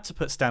that they had to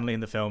put Stan Lee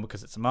in the film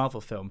because it's a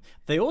Marvel film,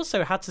 they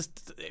also had to.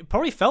 It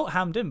probably felt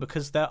hammed in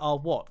because there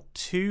are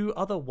 2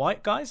 other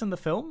white guys in the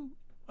film.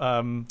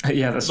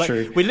 Yeah, that's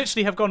true. We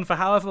literally have gone for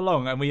however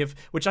long, and we have,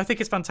 which I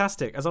think is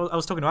fantastic. As I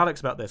was talking to Alex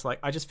about this, like,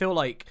 I just feel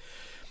like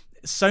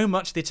so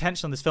much of the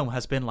attention on this film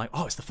has been like,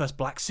 oh, it's the first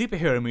black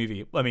superhero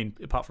movie. I mean,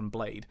 apart from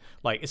Blade,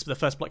 like, it's the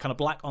first kind of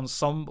black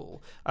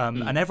ensemble,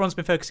 and everyone's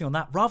been focusing on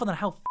that rather than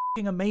how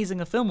fucking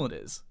amazing a film it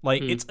is.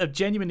 Like, it's a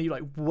genuinely,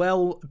 like,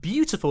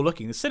 beautiful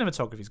looking. The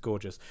cinematography is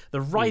gorgeous.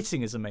 The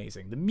writing is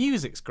amazing. The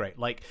music's great.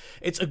 Like,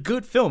 it's a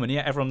good film, and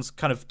yet everyone's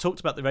kind of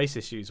talked about the race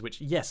issues, which,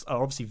 yes,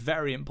 are obviously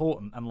very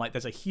important, and, like,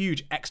 there's a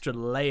huge extra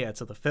layer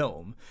to the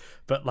film,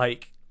 but,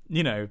 like,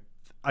 you know,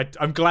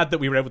 I'm glad that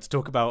we were able to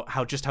talk about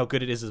how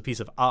good it is as a piece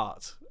of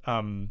art.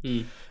 I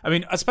mean,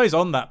 I suppose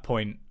on that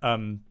point,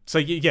 so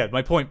yeah,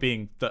 my point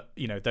being that,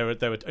 you know, there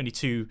were only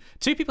two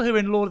people who are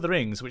in Lord of the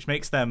Rings, which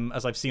makes them,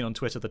 as I've seen on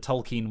Twitter, the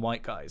Tolkien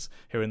white guys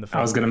who are in the film.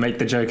 I was going to make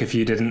the joke if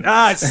you didn't.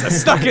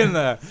 It's stuck in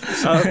there.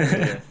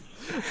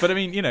 But I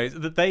mean, you know,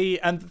 they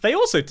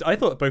also, I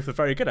thought both were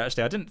very good,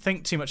 actually. I didn't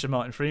think too much of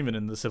Martin Freeman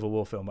in the Civil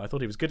War film. I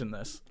thought he was good in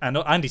this. And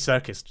Andy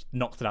Serkis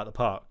knocked it out of the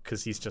park,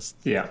 because he's just,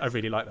 I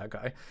really like that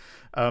guy.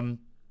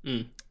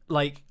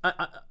 Like,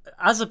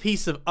 as a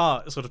piece of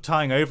art, sort of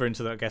tying over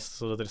into, I guess,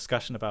 sort of the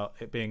discussion about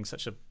it being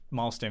such a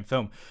milestone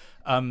film,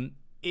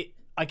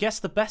 I guess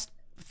the best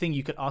thing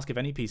you could ask of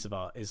any piece of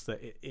art is that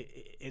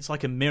it's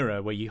like a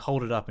mirror where you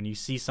hold it up and you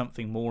see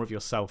something more of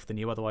yourself than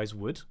you otherwise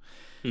would.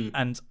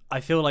 And I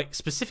feel like,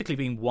 specifically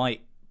being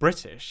white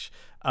British,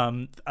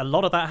 a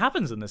lot of that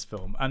happens in this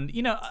film. And,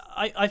 you know,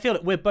 I feel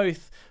that we're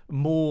both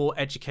more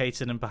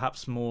educated and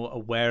perhaps more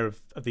aware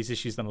of these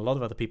issues than a lot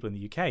of other people in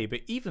the UK.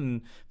 But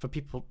even for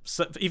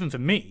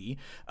me,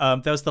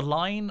 there was the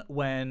line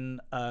when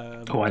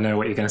I know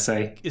what you're going to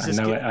say.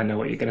 I know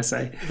what you're going to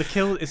say.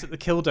 Is it the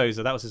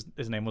Killdozer? That was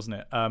his name, wasn't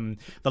it?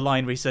 The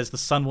line where he says the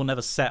sun will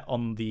never set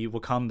on the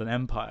Wakandan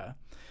Empire.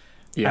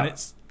 Yeah,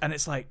 and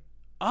it's like,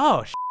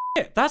 oh,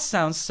 that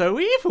sounds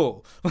so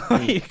evil.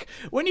 Like,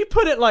 when you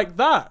put it like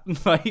that,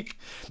 like,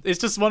 it's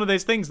just one of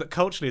those things that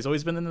culturally has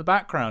always been in the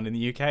background in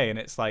the UK, and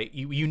it's like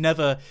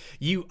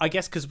I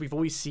guess because we've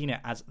always seen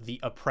it as the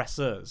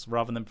oppressors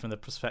rather than from the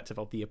perspective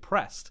of the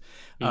oppressed.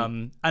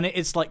 And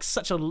it's like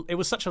it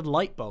was such a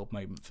light bulb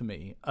moment for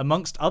me,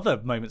 amongst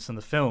other moments in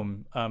the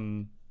film,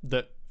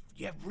 that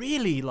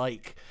really,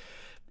 like,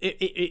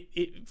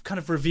 it kind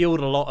of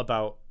revealed a lot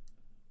about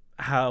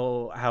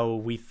how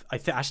we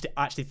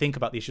actually think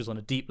about the issues on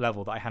a deep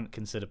level that I hadn't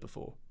considered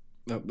before.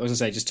 I was gonna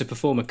say, just to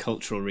perform a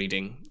cultural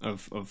reading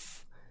of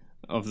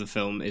the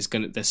film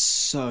there's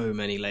so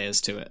many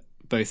layers to it,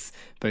 both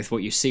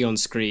what you see on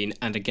screen,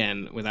 and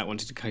again, without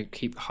wanting to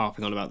keep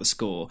harping on about the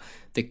score,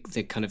 the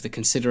kind of the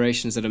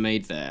considerations that are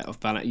made there of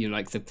balance, you know,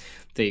 like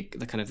the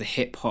kind of the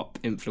hip hop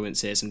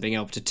influences, and being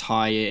able to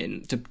tie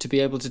in to be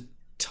able to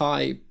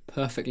tie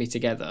perfectly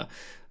together,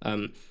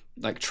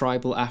 like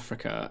tribal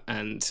Africa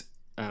and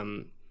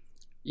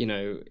you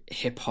know,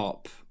 hip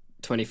hop,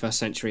 21st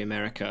century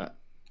America,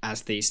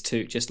 as these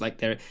two, just like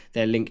they're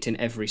linked in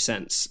every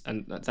sense.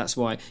 And that's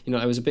why, you know,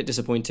 I was a bit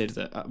disappointed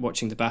that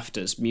watching the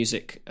BAFTAs,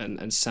 music and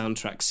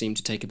soundtracks seem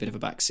to take a bit of a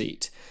back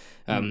seat,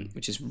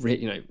 which is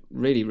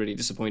really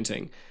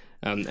disappointing.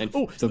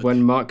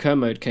 When Mark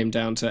Kermode came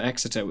down to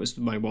Exeter was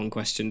my one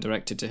question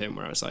directed to him,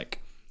 where I was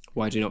like,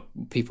 why do not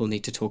people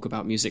need to talk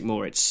about music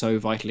more? It's so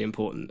vitally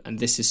important, and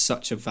this is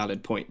such a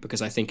valid point,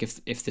 because I think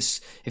if the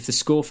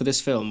score for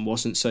this film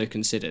wasn't so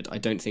considered, I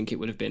don't think it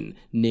would have been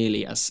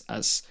nearly as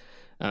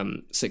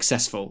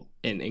successful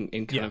in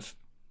kind of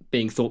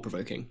being thought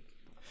provoking.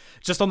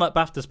 Just on that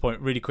BAFTAs point,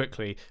 really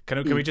quickly,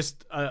 can we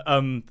just,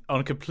 on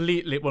a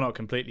completely, well, not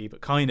completely,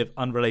 but kind of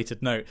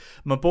unrelated note,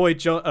 my boy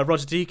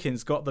Roger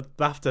Deakins got the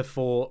BAFTA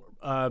for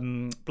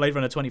Blade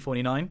Runner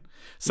 2049.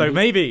 So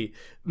maybe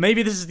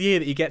this is the year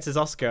that he gets his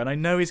Oscar, and I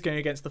know he's going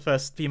against the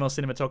first female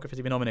cinematographer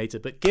to be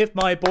nominated, but give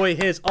my boy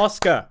his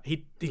Oscar.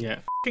 He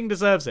fucking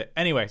deserves it.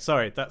 Anyway,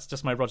 sorry, that's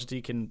just my Roger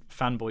Deakins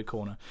fanboy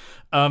corner.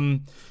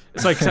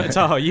 Sorry,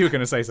 Taha, you were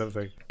going to say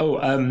something. I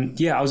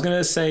was going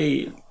to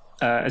say,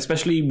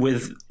 especially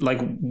with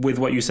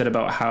what you said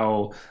about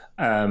how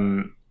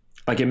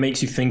like it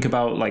makes you think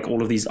about like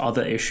all of these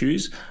other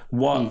issues.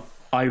 What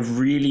I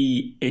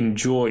really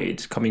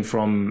enjoyed coming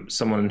from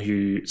someone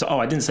who,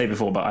 I didn't say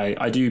before, but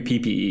I do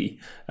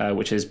PPE,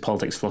 which is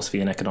politics, philosophy,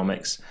 and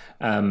economics.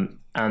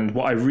 And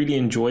what I really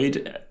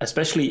enjoyed,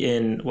 especially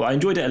I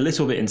enjoyed it a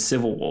little bit in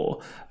Civil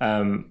War,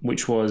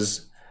 which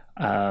was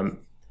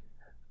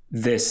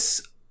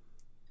this.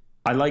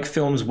 I like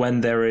films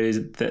when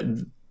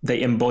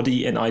they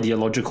embody an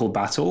ideological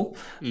battle.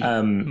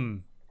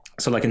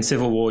 So like in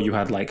Civil War, you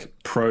had like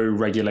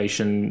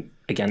pro-regulation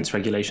against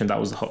regulation. That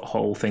was the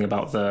whole thing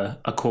about the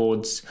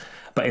Accords.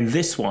 But in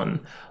this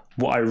one,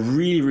 what I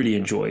really, really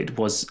enjoyed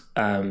was,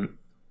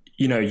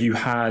 you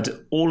had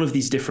all of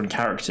these different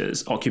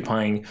characters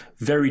occupying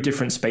very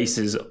different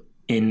spaces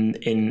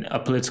in a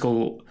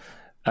political,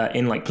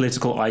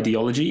 political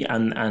ideology.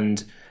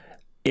 And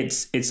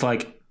it's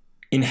like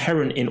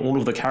inherent in all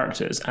of the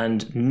characters,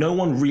 and no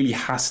one really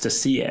has to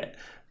see it,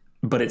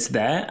 but it's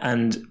there.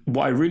 And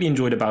what I really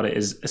enjoyed about it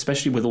is,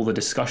 especially with all the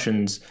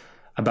discussions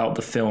about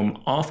the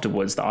film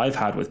afterwards that I've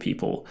had with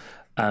people,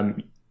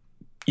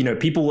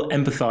 people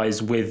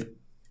empathize with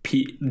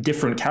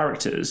different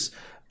characters,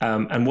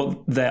 and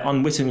what they're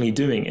unwittingly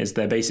doing is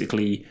they're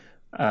basically,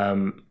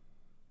 they're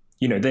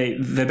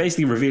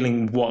basically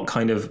revealing what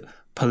kind of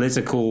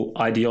political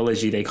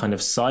ideology they kind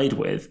of side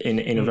with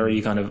in a very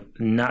kind of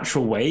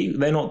natural way.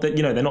 They're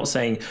not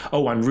saying,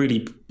 oh, I'm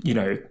really,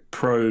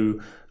 pro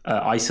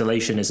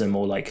isolationism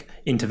or like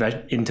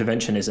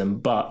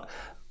interventionism, but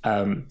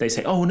they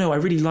say, oh no, I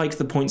really liked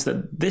the points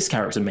that this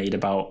character made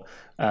about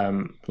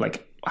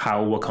like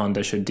how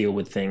Wakanda should deal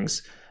with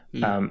things.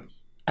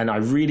 And I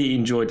really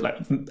enjoyed, like,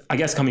 I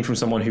guess coming from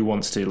someone who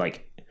wants to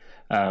like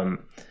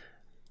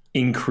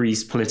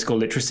increase political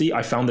literacy,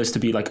 I found this to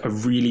be like a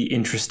really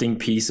interesting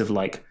piece of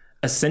like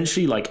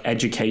essentially like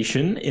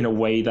education in a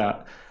way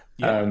that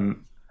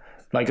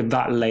like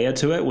that layer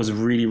to it was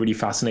really, really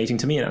fascinating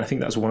to me. And I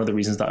think that's one of the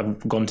reasons that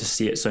I've gone to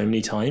see it so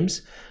many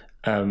times,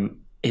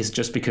 is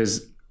just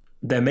because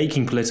they're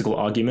making political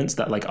arguments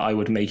that like I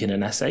would make in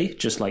an essay,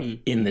 just like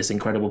in this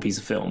incredible piece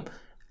of film.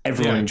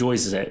 Everyone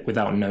enjoys it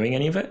without knowing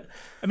any of it.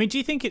 I mean, do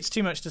you think it's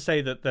too much to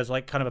say that there's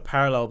like kind of a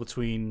parallel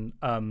between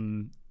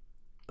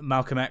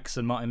Malcolm X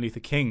and Martin Luther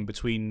King,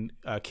 between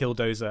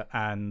Killdozer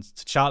and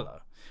T'Challa?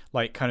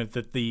 Like kind of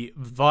the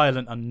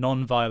violent and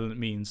non-violent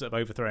means of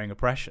overthrowing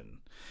oppression.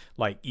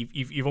 Like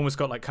you've almost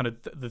got like kind of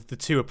the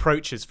two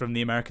approaches from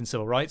the American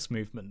Civil Rights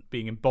movement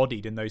being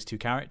embodied in those two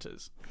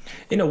characters.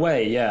 In a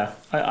way, yeah.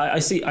 I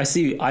see.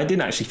 I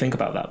didn't actually think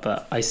about that,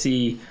 but I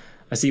see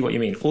what you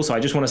mean. Also, I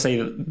just want to say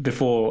that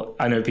before,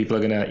 I know people are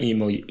going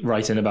to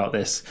write in about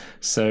this.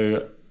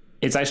 So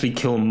it's actually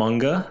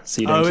Killmonger,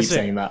 so you don't keep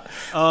saying that.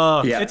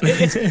 Oh, yeah.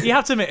 It's, you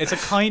have to admit, it's a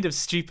kind of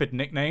stupid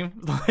nickname.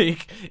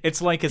 Like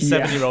it's like a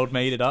 7-year-old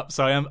made it up.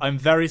 So I'm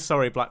very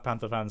sorry, Black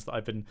Panther fans, that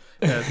I've been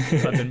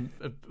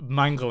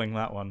mangling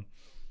that one.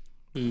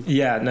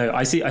 Yeah, no,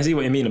 I see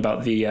what you mean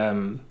about the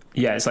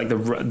it's like the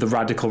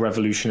radical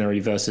revolutionary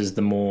versus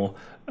the more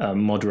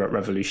moderate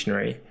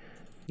revolutionary.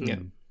 Yeah.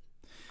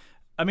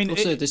 I mean,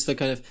 also there's the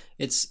kind of,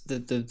 it's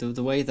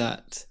the way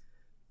that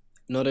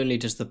not only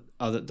does the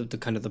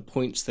kind of the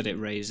points that it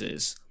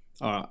raises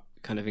are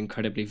kind of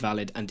incredibly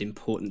valid and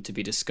important to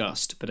be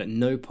discussed, but at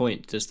no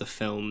point does the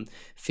film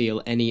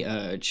feel any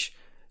urge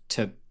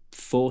to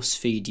force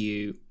feed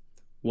you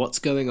what's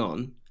going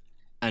on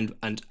and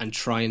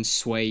try and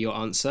sway your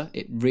answer.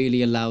 It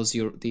really allows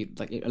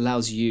it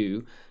allows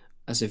you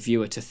as a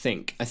viewer to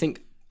think. I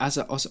think as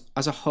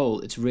a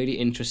whole, it's really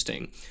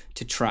interesting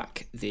to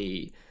track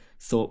the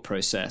thought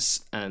process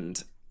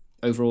and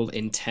overall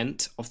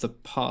intent of the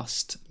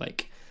past,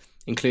 like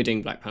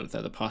including Black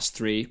Panther, the past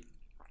three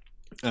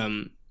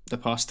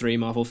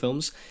Marvel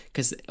films,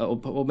 because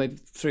or maybe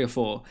 3 or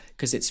 4,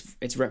 because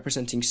it's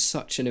representing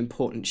such an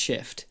important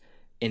shift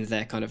in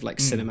their kind of like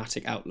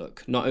cinematic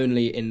outlook, not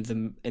only in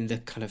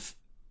the kind of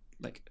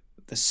like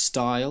the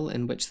style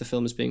in which the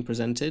film is being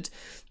presented,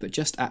 but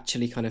just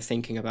actually kind of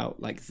thinking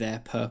about like their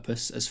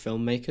purpose as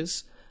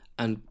filmmakers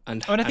and I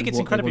think it's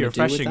incredibly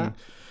refreshing.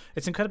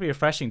 It's incredibly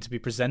refreshing to be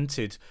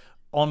presented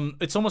on.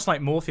 It's almost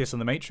like Morpheus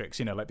and the Matrix,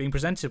 like being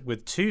presented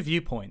with two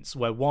viewpoints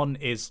where one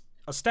is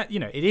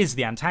it is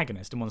the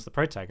antagonist and one's the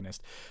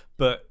protagonist,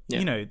 but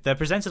they're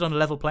presented on a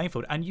level playing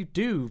field, and you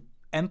do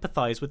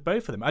empathize with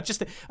both of them.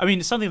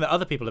 Something that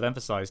other people have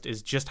emphasized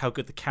is just how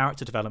good the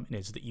character development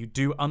is, that you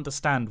do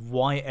understand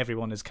why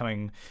everyone is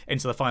coming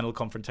into the final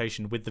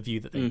confrontation with the view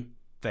that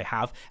they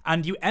have,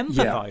 and you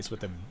empathize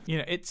with them.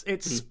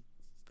 It's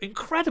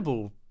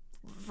incredible.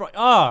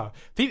 Right.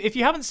 If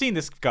you haven't seen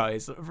this,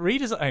 guys,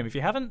 readers at home, if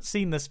you haven't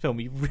seen this film,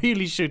 you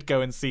really should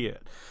go and see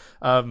it.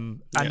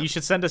 You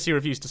should send us your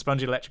reviews to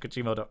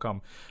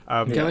spongyelectric@gmail.com.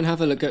 Go and have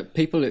a look at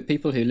people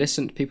who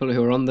listen, people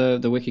who are on the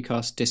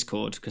Wikicast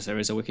Discord, because there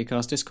is a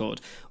Wikicast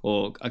Discord,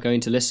 or are going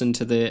to listen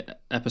to the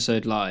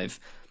episode live.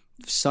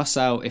 Suss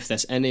out if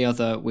there's any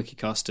other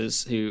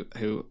Wikicasters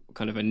who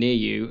kind of are near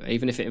you,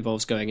 even if it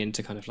involves going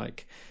into kind of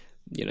like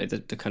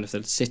the kind of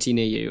the city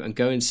near you, and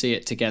go and see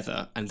it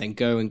together, and then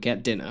go and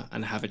get dinner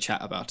and have a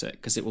chat about it,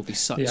 because it will be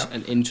such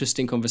an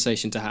interesting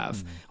conversation to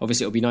have.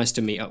 Obviously, it'll be nice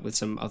to meet up with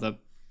some other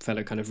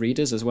fellow kind of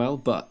readers as well,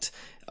 but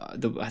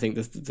I think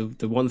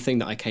the one thing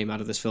that I came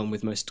out of this film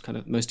with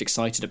most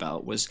excited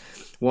about was,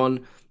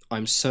 one,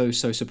 I'm so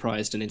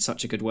surprised and in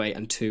such a good way,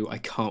 and 2, I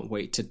can't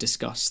wait to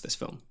discuss this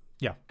film.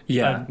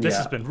 This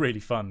has been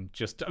really fun.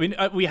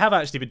 We have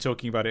actually been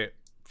talking about it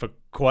for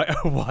quite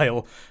a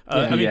while.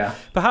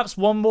 Perhaps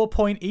one more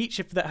point each,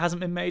 if that hasn't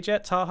been made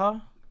yet.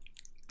 Taha?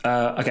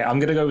 Okay, I'm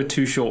going to go with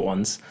 2 short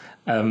ones.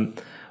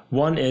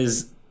 One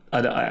is,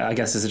 I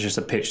guess this is just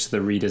a pitch to the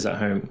readers at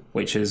home,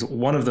 which is,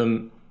 one of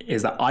them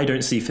is that I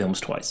don't see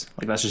films twice.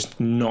 Like, that's just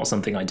not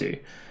something I do.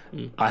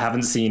 I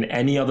haven't seen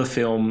any other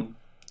film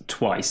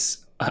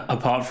twice,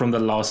 apart from the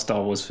last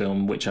Star Wars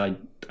film, which I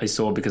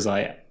saw because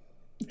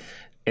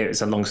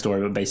it's a long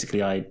story, but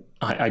basically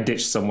I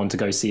ditched someone to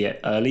go see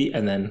it early,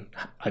 and then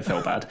I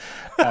felt bad.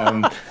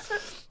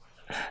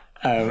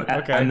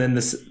 Okay. And then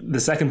the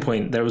second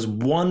point, there was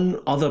one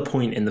other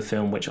point in the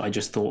film which I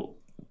just thought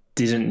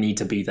didn't need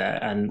to be there,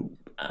 and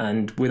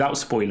and without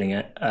spoiling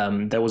it,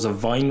 there was a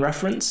Vine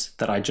reference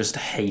that I just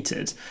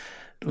hated.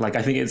 Like,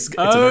 I think it's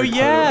a very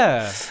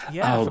yeah.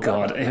 Oh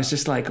god, it was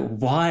just like,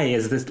 why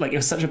is this, like, it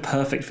was such a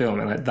perfect film,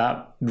 and like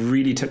that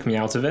really took me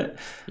out of it.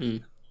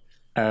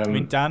 I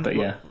mean, Dan, but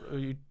yeah.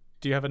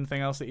 Do you have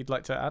anything else that you'd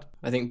like to add?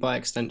 I think by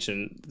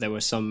extension, there were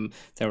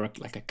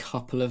like a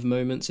couple of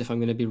moments, if I'm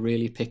going to be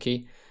really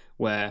picky,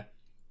 where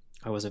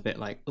I was a bit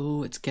like,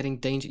 oh, it's getting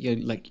dangerous.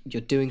 You're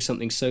doing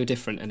something so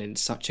different and in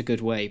such a good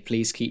way.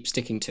 Please keep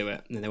sticking to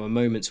it. And there were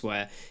moments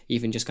where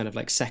even just kind of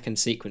like second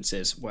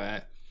sequences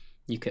where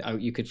you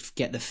could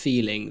get the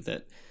feeling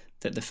that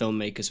the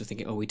filmmakers were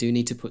thinking, oh, we do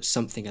need to put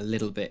something a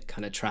little bit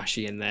kind of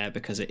trashy in there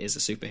because it is a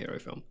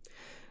superhero film.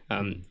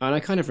 And I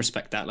kind of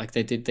respect that. Like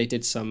they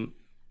did some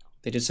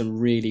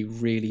really,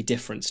 really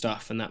different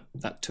stuff, and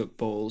that took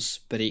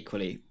balls. But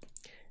equally,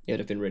 it would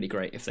have been really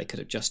great if they could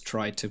have just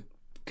tried to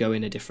go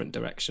in a different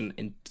direction,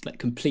 in like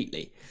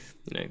completely,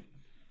 you know.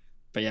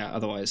 But yeah,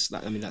 otherwise,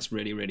 that's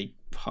really, really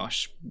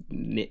harsh,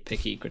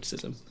 nitpicky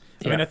criticism.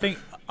 I mean, I think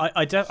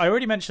I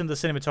already mentioned the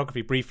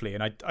cinematography briefly,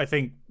 and I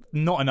think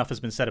not enough has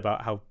been said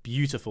about how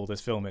beautiful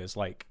this film is.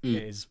 Like,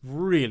 it is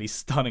really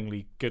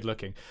stunningly good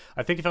looking.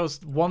 I think if I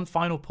was one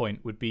final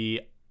point would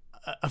be,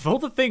 of all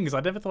the things, I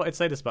never thought I'd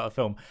say this about a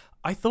film,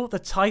 I thought the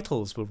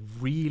titles were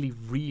really,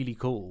 really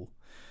cool.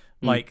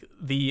 Like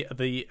the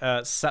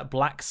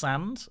Black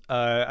Sand,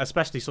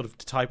 especially sort of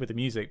to tie with the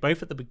music,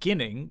 both at the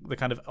beginning, the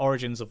kind of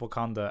origins of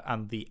Wakanda,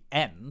 and the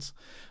end,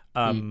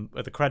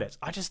 at the credits.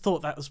 I just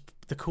thought that was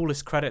the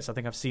coolest credits I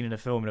think I've seen in a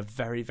film in a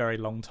very, very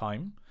long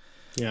time.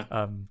 Yeah.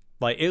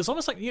 Like, it was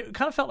almost like, it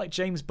kind of felt like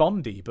James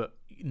Bondy, but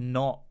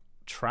not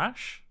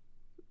trash.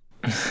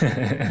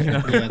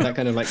 Yeah, that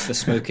kind of like the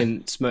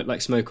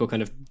smoke or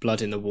kind of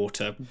blood in the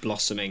water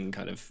blossoming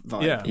kind of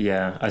vibe.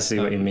 Yeah, I see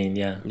what you mean.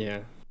 Yeah.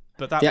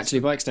 But actually,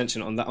 by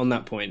extension, on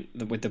that point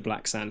with the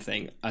Black Sand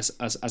thing, as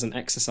an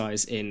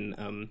exercise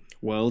in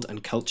world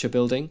and culture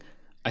building,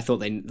 I thought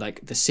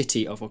the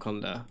city of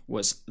Wakanda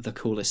was the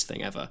coolest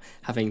thing ever.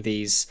 Having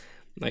these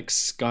like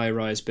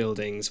skyrise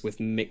buildings with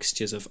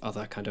mixtures of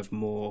other kind of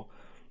more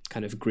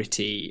kind of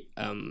gritty,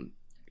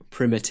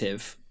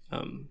 primitive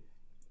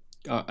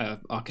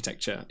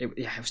architecture.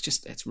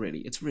 It's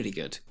really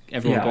good.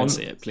 Everyone go and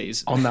see it,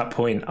 please. On that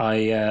point,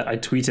 I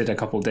tweeted a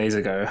couple of days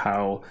ago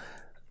how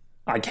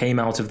I came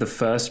out of the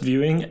first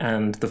viewing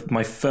and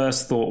my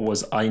first thought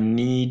was, I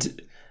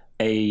need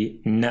a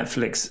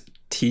Netflix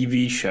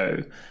TV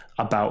show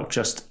about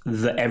just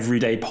the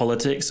everyday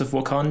politics of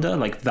Wakanda.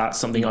 Like, that's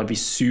something I'd be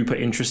super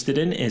interested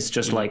in. It's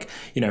just like,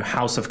 you know,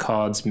 House of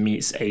Cards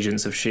meets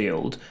Agents of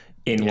S.H.I.E.L.D.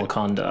 in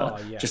Wakanda.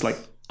 Oh, yes. Just like,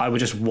 I would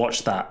just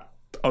watch that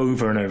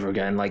over and over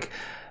again. Like,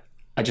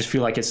 I just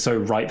feel like it's so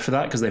ripe for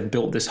that because they've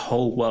built this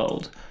whole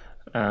world.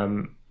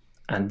 And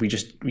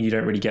you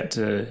don't really get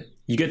to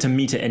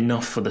meet it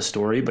enough for the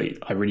story, but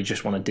I really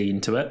just want to dig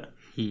into it.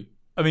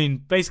 I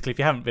mean, basically, if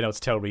you haven't been able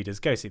to tell readers,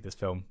 go see this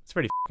film. It's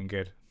really fucking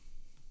good.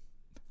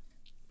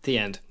 The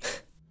end.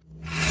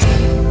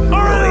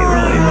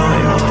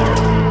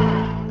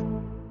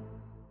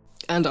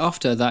 And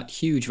after that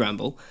huge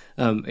ramble,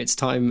 it's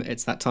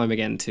that time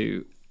again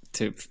to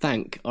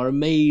thank our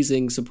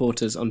amazing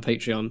supporters on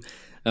Patreon.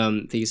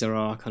 These are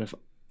our kind of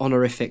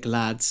honorific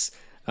lads.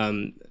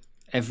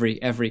 Every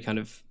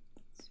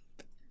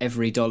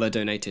dollar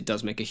donated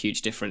does make a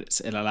huge difference.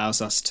 It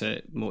allows us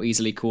to more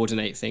easily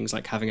coordinate things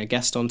like having a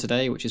guest on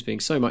today, which is being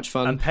so much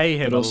fun, and pay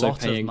him a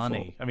lot of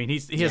money. I mean,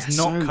 he has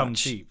not come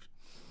cheap.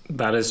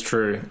 That is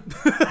true.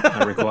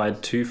 I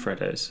required 2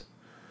 Freddos.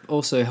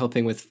 Also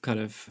helping with kind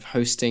of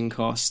hosting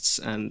costs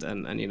and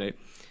you know,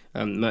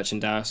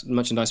 merchandise,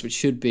 which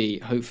should be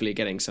hopefully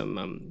getting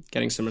some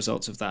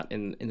results of that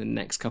in the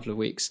next couple of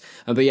weeks.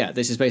 But yeah,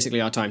 this is basically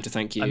our time to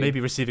thank you. I may be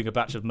receiving a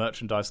batch of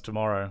merchandise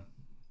tomorrow,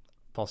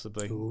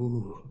 possibly.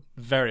 Ooh,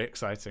 very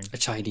exciting! A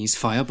Chinese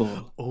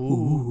fireball.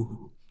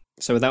 Ooh.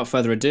 So without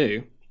further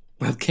ado,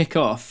 we'll kick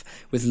off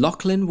with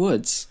Lachlan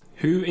Woods.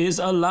 Who is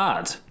a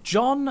lad?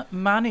 John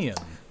Mannion.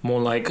 More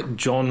like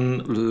John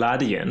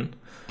Ladian.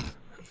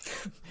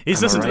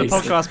 He's listened to the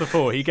podcast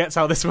before. He gets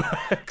how this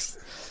works.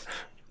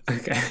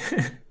 Okay.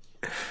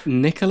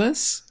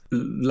 Nicholas?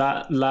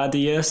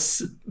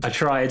 Ladius. I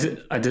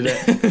tried. I did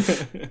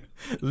it.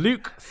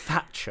 Luke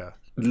Thatcher.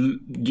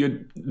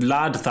 You're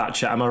Lad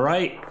Thatcher, am I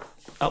right?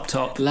 Up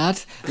top. Lad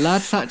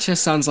Thatcher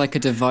sounds like a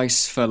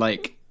device for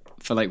like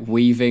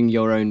weaving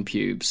your own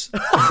pubes.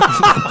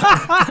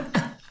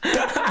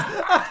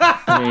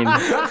 I mean,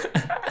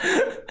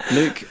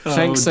 Luke,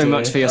 thanks so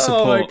much for your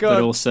support,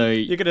 but also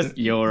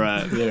your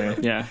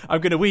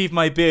I'm gonna weave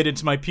my beard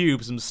into my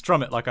pubes and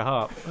strum it like a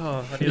harp.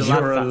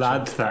 You're a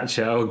lad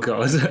Thatcher. Oh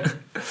god.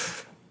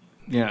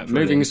 Yeah,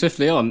 moving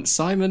swiftly on.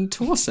 Simon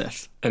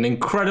Torseth, an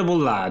incredible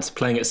lad,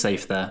 playing it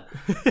safe there.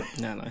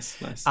 Yeah,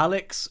 nice.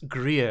 Alex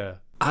Greer.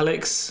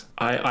 Alex,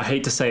 I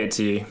hate to say it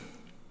to you,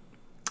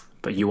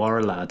 but you are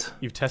a lad.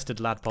 You've tested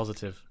lad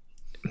positive.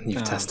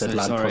 You've tested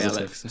lad sorry, positive.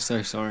 Alex. I'm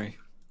so sorry.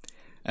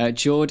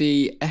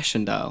 Geordie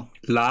Eschendahl.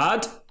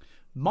 Lad.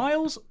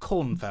 Miles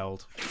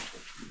Kornfeld.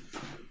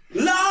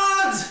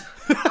 Lad!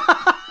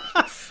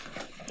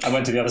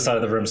 went to the other side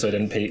of the room so I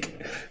didn't peek.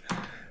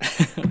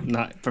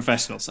 No,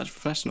 professional, such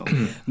professional.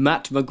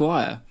 Matt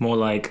Maguire. More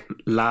like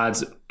Lad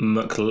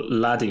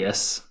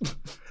McLadius.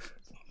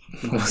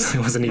 It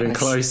wasn't even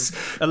close.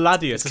 A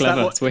Ladius. It's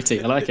clever, it's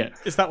witty, I like it.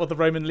 Is that what the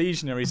Roman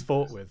legionaries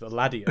fought with? A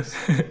Ladius?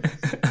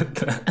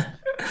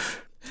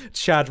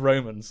 Chad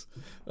Romans.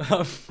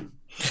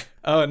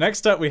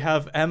 Next up we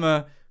have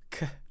Emma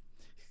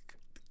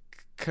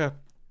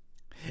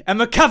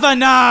Emma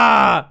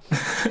Kavanagh!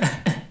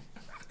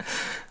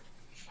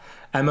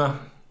 Emma,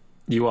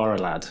 you are a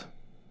lad.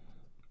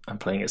 I'm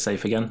playing it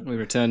safe again. We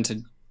return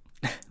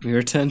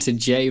to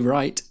Jay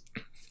Wright.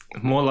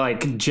 More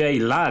like Jay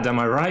Lad, am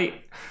I right?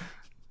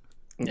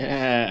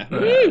 Yeah.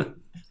 Woo!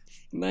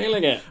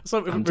 Nailing it.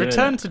 So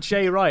return to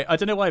Jay Wright. I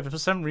don't know why, but for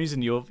some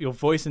reason your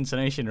voice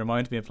intonation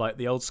reminds me of like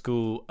the old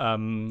school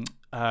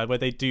where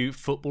they do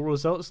football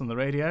results on the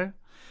radio.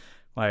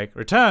 Like,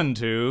 return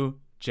to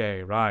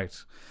Jay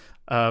Wright.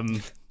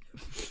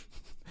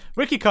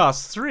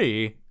 Wikicast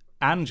 3,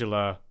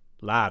 Angela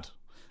Ladd.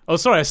 Oh,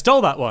 sorry, I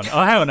stole that one.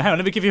 Oh, hang on,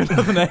 let me give you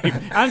another name.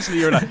 Angela,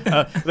 you're a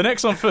lad. The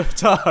next one for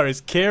Taha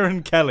is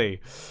Kieran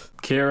Kelly.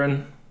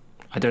 Kieran,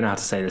 I don't know how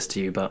to say this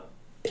to you, but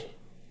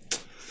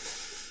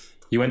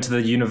you went to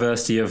the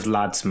University of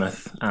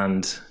Ladsmith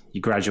and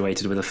you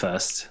graduated with a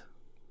first.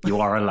 You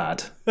are a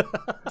lad.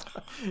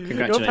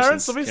 Congratulations. Your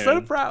parents will be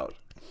Kieran. so proud.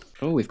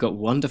 Oh, we've got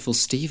wonderful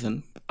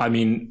Stephen. I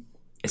mean,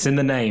 it's in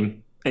the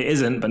name. It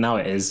isn't, but now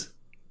it is.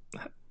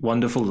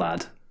 Wonderful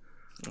lad.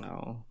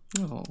 Oh.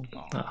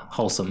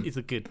 Wholesome. He's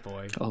a good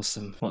boy.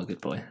 Wholesome. What a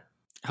good boy.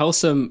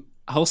 Wholesome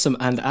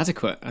and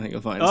adequate, I think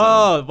you'll find.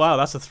 Oh, wow,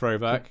 that's a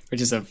throwback. Which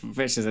is a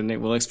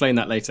we'll explain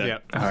that later.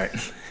 Yep. All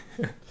right.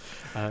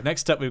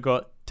 Next up, we've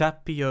got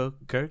Tapio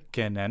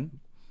Kirkenen.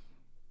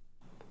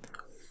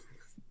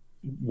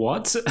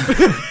 What?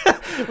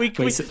 we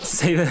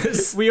say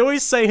this. We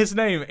always say his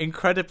name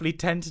incredibly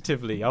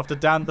tentatively. After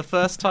Dan, the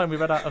first time we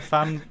read out a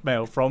fan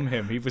mail from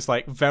him, he was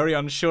like very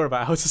unsure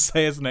about how to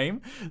say his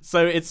name.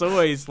 So it's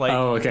always like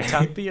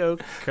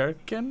Tapio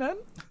Kirkenen.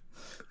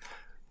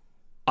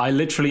 I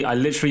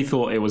literally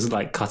thought it was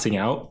like cutting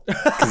out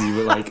because you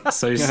were like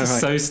so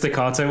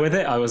staccato with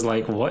it. I was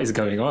like, what is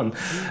going on?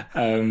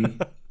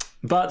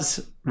 But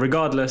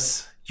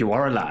regardless, you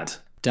are a lad.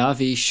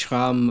 Davi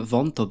Schramm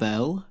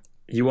Vontobel.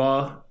 You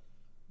are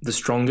the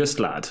strongest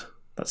lad.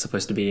 That's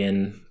supposed to be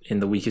in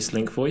the weakest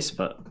link voice,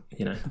 but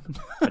you know,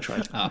 I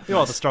tried. You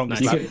are the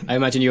strongest lad. I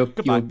imagine you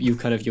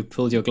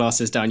pulled your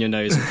glasses down your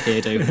nose and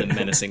peered over them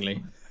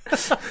menacingly.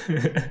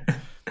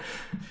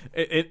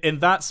 In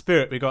that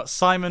spirit, we got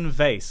Simon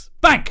Vase.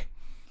 Bank!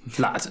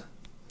 Lad.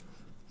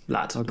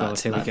 Oh god,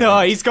 here we go.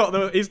 No, he's got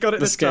it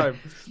this time.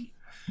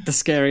 The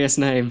scariest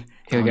name.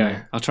 Here we go.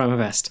 No. I'll try my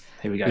best.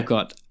 Here we go. We've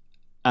got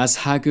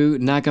Azhagu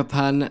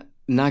Nagapan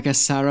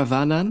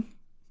Nagasaravanan.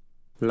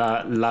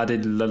 Lad.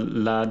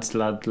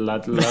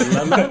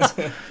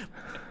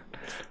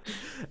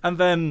 And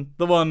then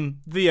the one,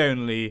 the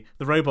only,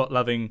 the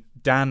robot-loving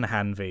Dan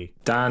Hanvey.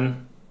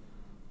 Dan,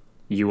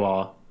 you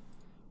are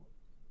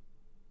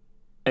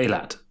a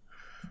lad.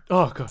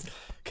 Oh god,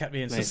 kept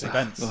me in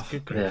suspense. Oh,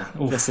 Good grief. Yeah.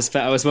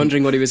 I was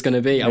wondering what he was going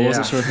to be. I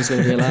wasn't sure if he was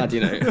going to be a lad,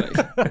 you know.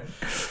 Like.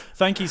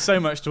 Thank you so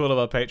much to all of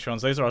our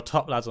Patreons. Those are our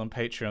top lads on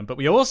Patreon. But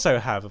we also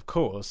have, of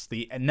course,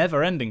 the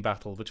never-ending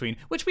battle between,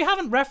 which we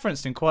haven't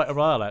referenced in quite a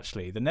while,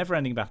 actually, the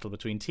never-ending battle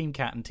between Team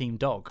Cat and Team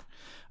Dog.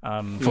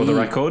 For the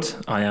record,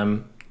 I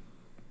am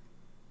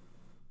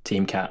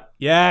Team Cat.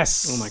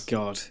 Yes! Oh my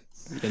god.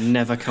 You're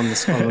never coming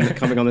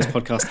on this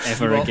podcast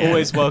ever again. You're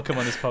always welcome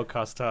on this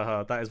podcast,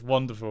 Taha. That is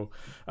wonderful.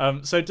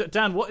 So,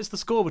 Dan, what is the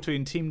score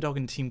between Team Dog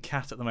and Team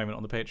Cat at the moment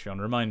on the Patreon?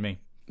 Remind me.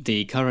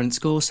 The current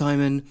score,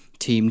 Simon,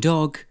 Team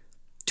Dog,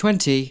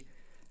 20,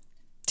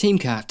 Team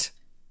Cat,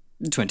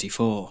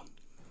 24.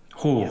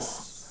 Oh,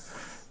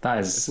 yes. That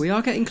is... We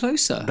are getting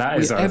closer.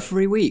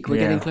 Every week we're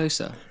getting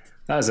closer.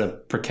 That is a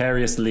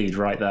precarious lead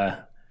right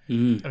there. I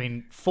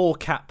mean, 4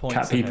 cat points.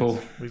 Cat people.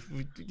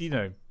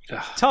 We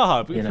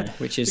Taha,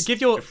 which is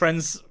give your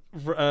friends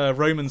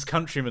Roman's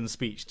countryman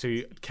speech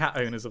to cat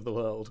owners of the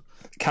world.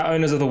 Cat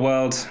owners of the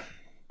world,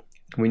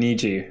 we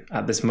need you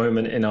at this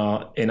moment in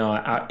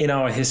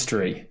our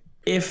history.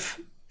 If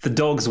the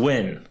dogs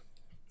win,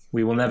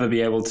 we will never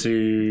be able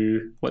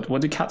to.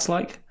 What do cats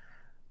like?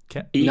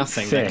 Eat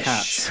nothing. Fish. They're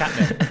cats.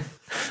 Catnip.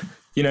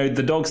 You know,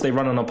 the dogs, they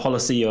run on a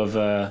policy of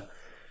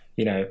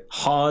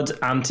hard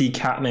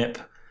anti-catnip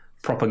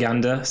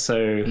propaganda.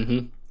 So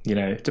you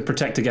know, to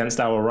protect against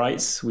our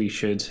rights, we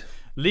should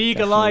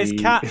legalize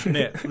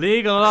catnip.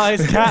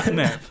 Legalize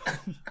catnip.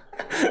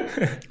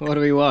 What do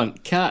we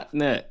want?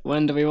 Catnip.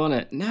 When do we want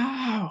it?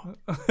 No.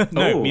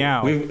 No,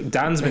 meow.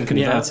 Dan's been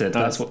converted.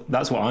 That's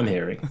what I'm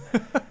hearing.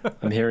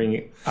 I'm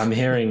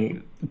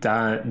hearing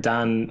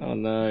Dan. Oh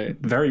no.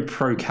 Very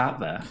pro cat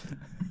there.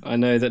 I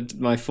know that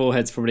my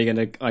forehead's probably going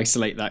to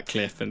isolate that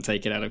clip and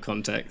take it out of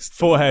context.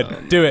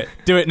 Forehead, do it.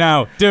 Do it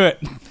now. Do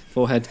it.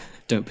 Forehead,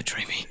 don't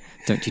betray me.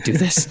 Don't you do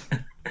this.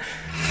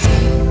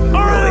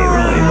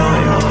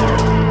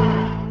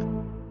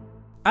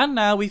 And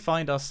now we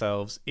find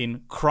ourselves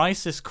in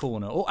Crisis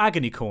Corner, or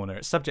Agony Corner.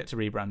 It's subject to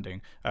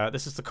rebranding.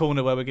 This is the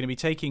corner where we're going to be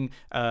taking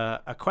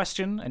a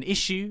question, an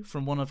issue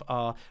from one of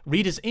our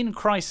readers in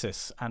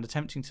crisis and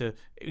attempting to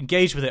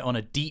engage with it on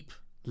a deep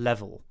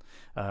level.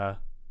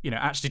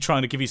 Actually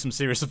trying to give you some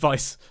serious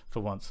advice for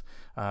once.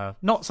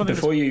 Not something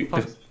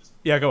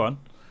yeah, go on.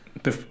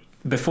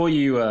 Before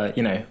you,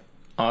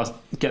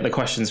 get the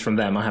questions from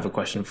them, I have a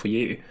question for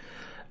you.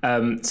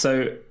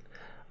 So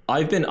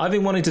I've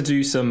been wanting to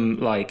do some,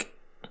 like,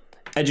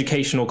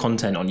 educational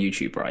content on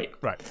YouTube, right?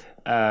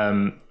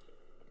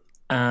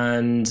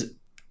 And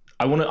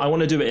I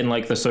want to do it in,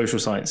 like, the social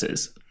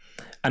sciences,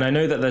 and I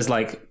know that there's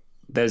like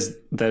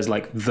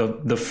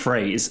the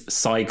phrase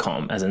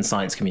SciComm, as in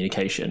science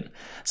communication.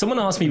 Someone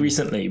asked me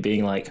recently,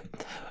 being like,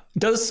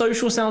 does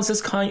social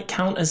sciences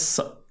count as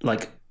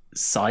like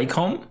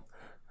SciComm?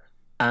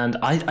 And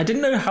I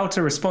didn't know how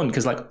to respond,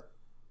 because like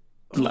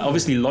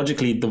obviously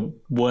logically the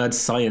word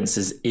science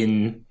is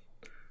in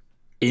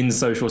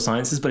social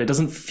sciences, but it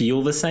doesn't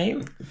feel the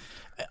same.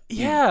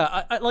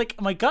 Yeah, I like,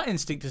 my gut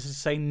instinct is to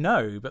say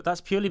no, but that's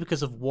purely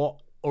because of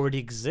what already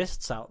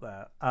exists out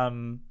there.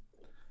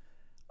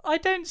 I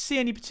don't see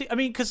any particular. I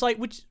mean, because like,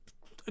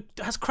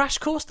 has Crash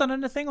Course done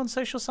anything on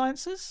social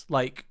sciences?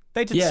 Like,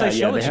 they did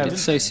sociology. They did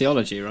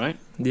sociology, right?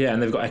 Yeah, and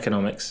they've got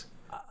economics.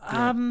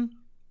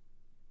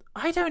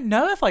 I don't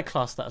know if I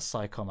class that as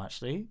SciComm.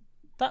 Actually,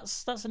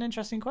 that's an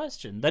interesting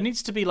question. There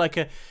needs to be like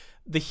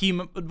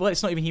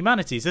it's not even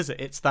humanities, is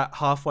it? It's that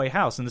halfway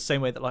house, in the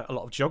same way that like a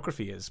lot of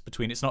geography is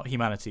between. It's not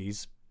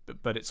humanities,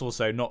 but it's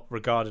also not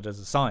regarded as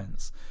a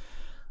science.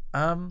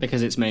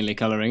 Because it's mainly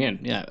colouring in,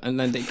 yeah, and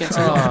then it gets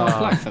a lot of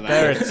flack for that.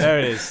 There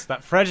it is.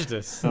 That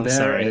prejudice. I'm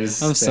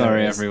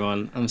sorry,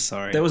 everyone. I'm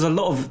sorry. There was a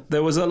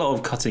lot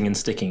of cutting and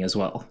sticking as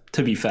well.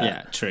 To be fair,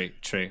 yeah,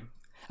 true.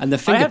 And the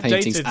finger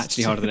painting's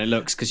actually harder than it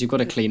looks, because you've got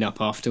to clean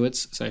up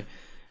afterwards. So,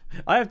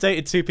 I have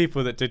dated two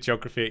people that did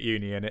geography at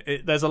uni, and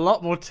there's a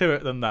lot more to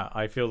it than that.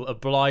 I feel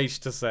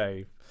obliged to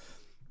say.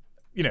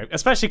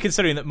 Especially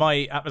considering that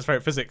my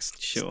atmospheric physics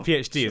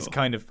PhD is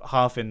kind of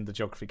half in the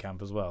geography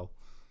camp as well.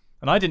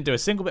 And I didn't do a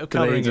single bit of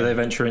colouring. Do they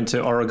venture into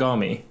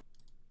origami?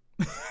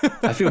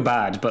 I feel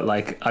bad, but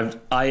like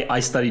I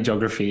studied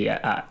geography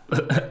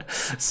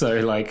so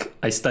like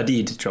I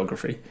studied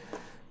geography.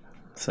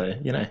 So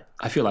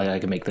I feel like I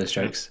can make those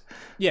jokes.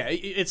 Yeah,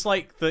 it's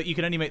like that. You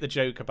can only make the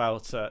joke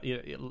about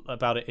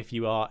it if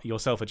you are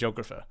yourself a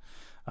geographer.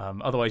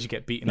 Otherwise, you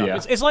get beaten up. Yeah.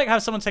 It's like how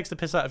someone takes the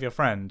piss out of your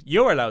friend.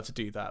 You're allowed to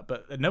do that,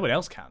 but no one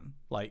else can.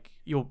 Like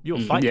you're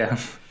fighting.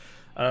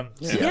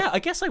 Yeah. I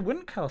guess I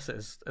wouldn't class it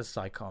as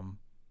SciComm.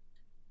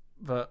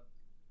 But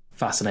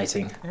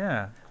fascinating.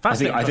 Yeah,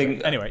 fascinating. I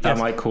think anyway, that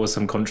might cause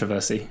some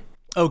controversy.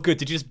 Oh, good.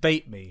 Did you just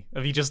bait me?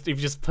 Have you just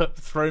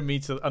thrown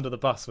me under the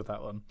bus with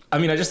that one? I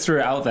mean, I just threw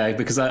it out there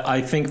because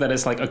I think that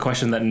it's like a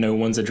question that no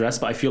one's addressed,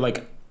 but I feel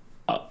like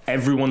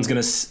everyone's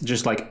gonna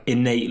just like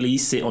innately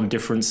sit on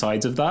different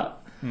sides of that.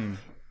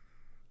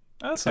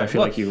 Okay. So I feel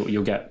like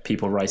you'll get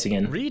people writing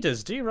in.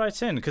 Readers, do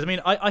write in, because I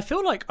mean, I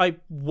feel like I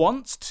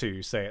want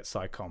to say it's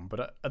SciComm,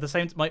 but at the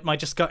same time, my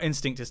just gut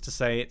instinct is to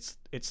say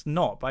it's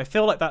not. But I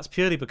feel like that's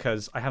purely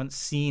because I haven't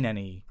seen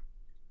any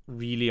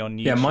really on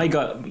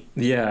YouTube.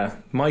 Yeah,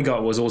 my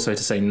gut was also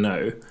to say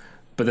no,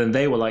 but then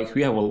they were like,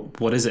 yeah, well,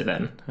 what is it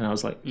then? And I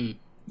was like,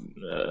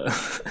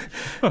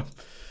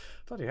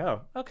 Bloody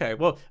hell. Okay,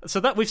 well, so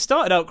that we've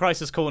started out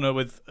Crisis Corner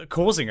with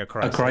causing a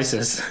crisis. A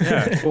crisis.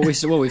 Yeah.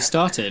 Well, we've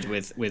started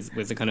with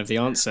the kind of the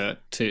answer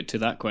to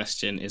that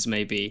question is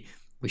maybe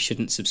we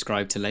shouldn't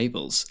subscribe to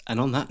labels. And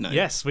on that note,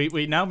 yes,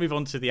 we now move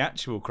on to the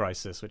actual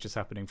crisis, which is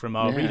happening from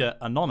our reader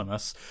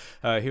Anonymous,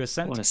 who has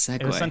sent us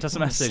a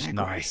message.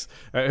 Nice.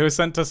 Who has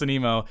sent us an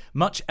email.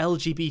 Much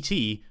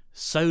LGBT,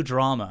 so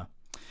drama.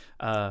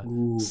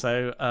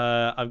 So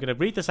I'm going to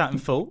read this out in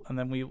full, and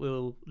then we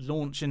will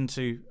launch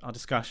into our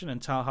discussion.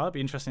 And Taha, it'd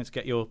be interesting to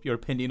get your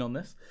opinion on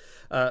this.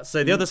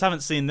 So the others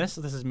haven't seen this,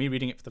 so this is me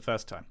reading it for the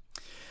first time.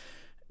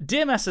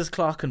 Dear Messrs.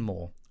 Clark and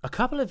Moore, a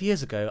couple of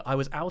years ago, I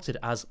was outed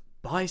as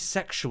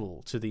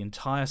bisexual to the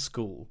entire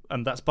school,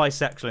 and that's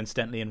bisexual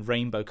incidentally in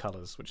rainbow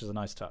colours, which is a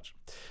nice touch.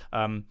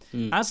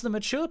 As the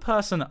mature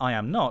person I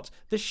am not,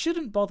 this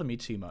shouldn't bother me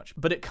too much,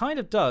 but it kind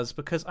of does,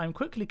 because I'm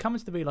quickly coming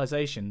to the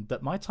realisation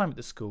that my time at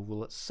the school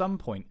will at some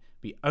point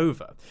be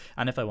over,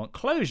 and if I want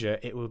closure,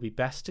 it will be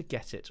best to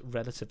get it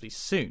relatively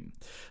soon.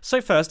 So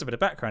first, a bit of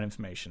background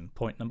information.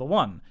 Point number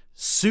 1,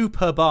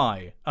 super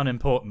bi,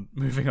 unimportant,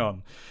 moving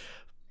on.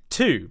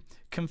 2,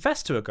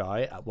 confessed to a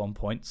guy at one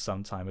point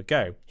some time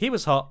ago. He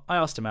was hot, I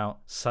asked him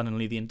out,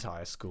 suddenly the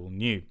entire school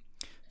knew.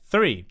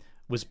 3,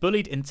 was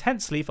bullied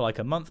intensely for like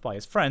a month by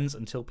his friends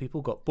until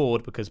people got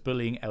bored because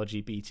bullying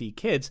LGBT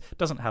kids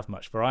doesn't have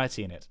much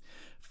variety in it.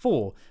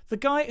 4, the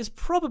guy is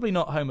probably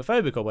not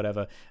homophobic or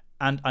whatever,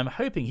 and I'm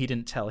hoping he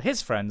didn't tell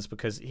his friends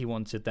because he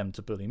wanted them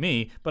to bully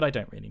me, but I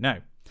don't really know.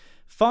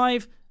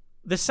 5,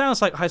 this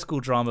sounds like high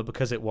school drama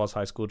because it was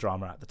high school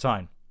drama at the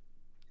time.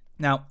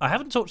 Now, I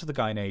haven't talked to the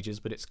guy in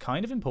ages, but it's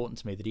kind of important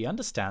to me that he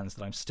understands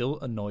that I'm still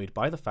annoyed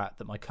by the fact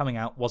that my coming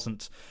out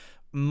wasn't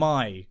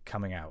my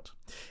coming out.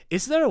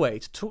 Is there a way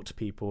to talk to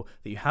people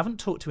that you haven't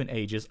talked to in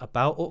ages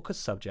about awkward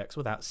subjects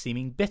without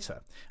seeming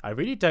bitter? I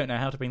really don't know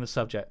how to bring the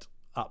subject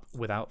up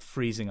without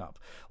freezing up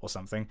or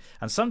something,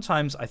 and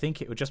sometimes I think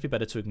it would just be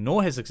better to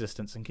ignore his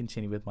existence and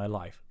continue with my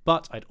life.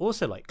 But I'd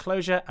also like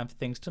closure and for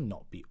things to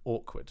not be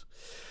awkward.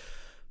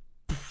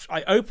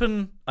 I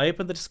open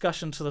the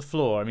discussion to the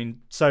floor. I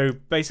mean, so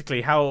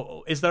basically,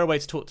 how is there a way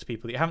to talk to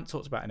people that you haven't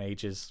talked about in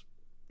ages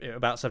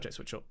about subjects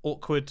which are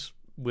awkward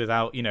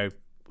without,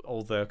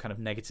 all the kind of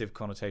negative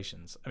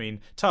connotations? I mean,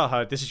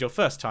 Taha, this is your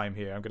first time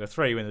here. I'm going to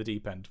throw you in the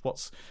deep end.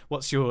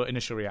 What's your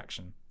initial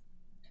reaction?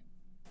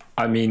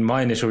 I mean,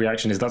 my initial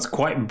reaction is that's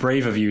quite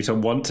brave of you to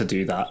want to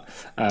do that.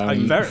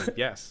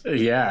 Yes.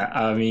 Yeah,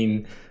 I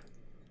mean,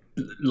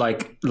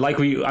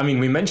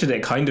 we mentioned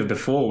it kind of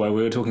before, where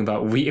we were talking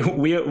about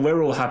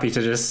we're all happy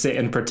to just sit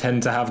and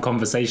pretend to have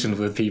conversations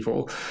with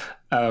people.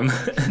 So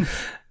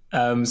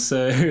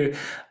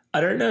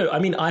I don't know. I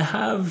mean, I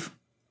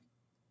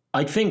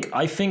think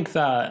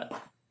that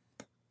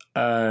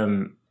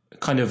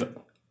kind of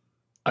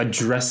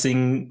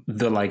addressing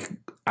the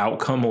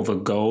outcome or the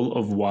goal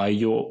of why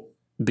you're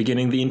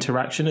beginning the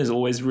interaction is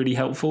always really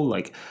helpful.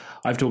 Like,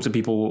 I've talked to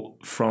people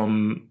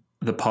from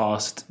the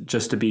past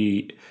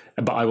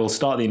but I will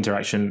start the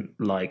interaction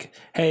like,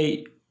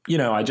 hey,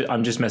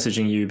 I'm just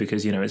messaging you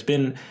because it's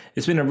been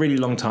a really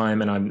long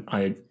time, and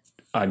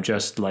I'm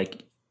just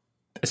like,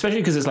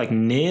 especially because it's like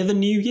near the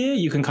new year,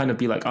 you can kind of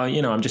be like, oh,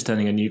 I'm just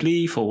turning a new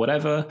leaf or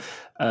whatever,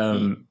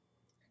 and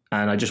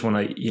I just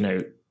want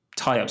to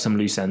tie up some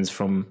loose ends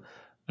from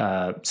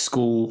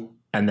school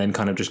and then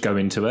kind of just go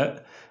into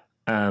it.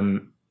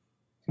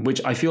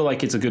 Which I feel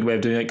like it's a good way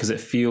of doing it because it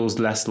feels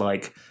less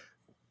like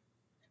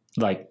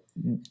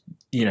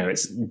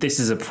this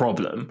is a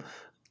problem,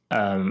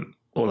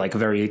 or like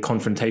very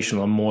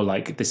confrontational, and more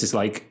like this is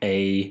like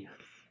a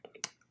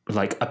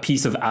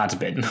piece of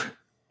admin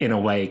in a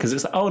way, because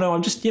it's like, oh no,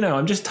 I'm just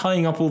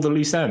tying up all the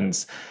loose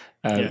ends.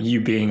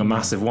 You being a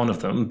massive one of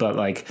them, but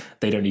like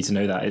they don't need to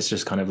know that. It's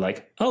just kind of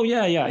like, oh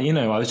yeah,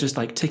 I was just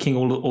like ticking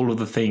all of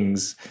the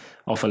things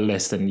off a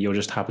list, and you'll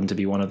just happen to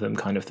be one of them,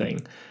 kind of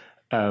thing.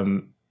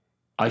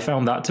 I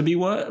found that to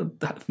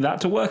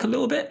work a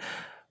little bit.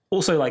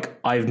 Also, like,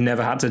 I've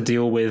never had to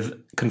deal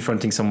with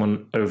confronting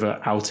someone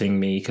over outing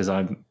me because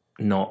I'm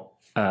not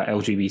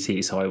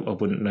LGBT, so I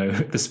wouldn't know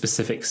the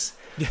specifics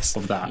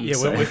of that. Yeah,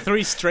 we're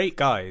three straight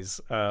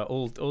guys,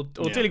 all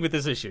dealing with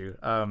this issue.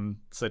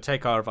 So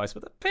take our advice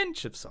with a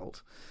pinch of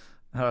salt.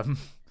 I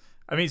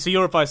mean, so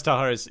your advice,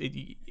 Taha, is,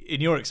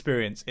 in your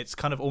experience, it's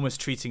kind of almost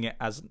treating it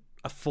as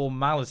a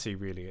formality,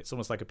 really. It's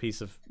almost like a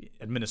piece of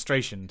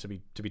administration to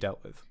be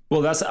dealt with.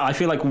 Well, I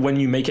feel like when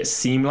you make it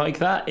seem like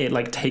that, it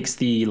like takes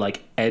the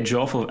edge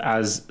off of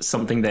as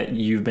something that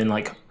you've been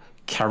like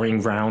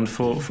carrying around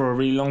for a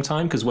really long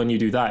time. Because when you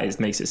do that, it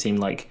makes it seem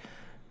like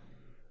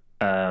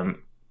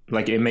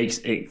it makes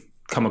it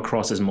come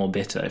across as more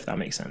bitter, if that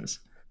makes sense.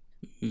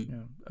 Mm-hmm.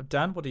 Yeah.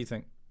 Dan, what do you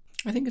think?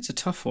 I think it's a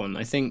tough one.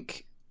 I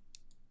think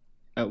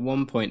at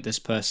one point this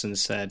person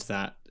said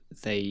that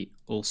they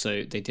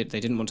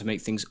didn't want to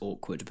make things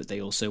awkward, but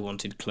they also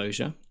wanted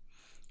closure.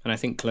 And I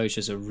think closure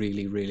is a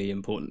really, really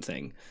important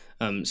thing.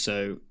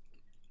 So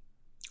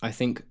I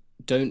think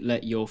don't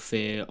let your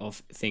fear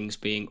of things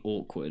being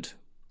awkward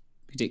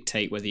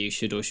dictate whether you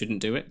should or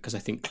shouldn't do it, because I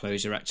think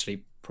closure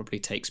actually probably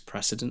takes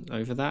precedent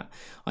over that.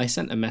 I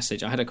sent a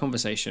message. I had a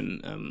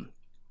conversation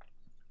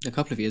a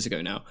couple of years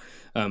ago now,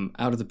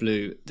 out of the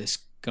blue. This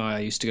guy I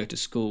used to go to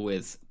school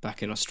with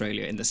back in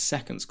Australia in the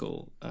second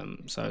school.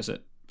 So I was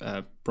at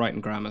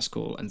Brighton Grammar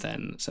School and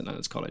then St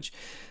Leonard's College.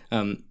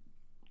 Brighton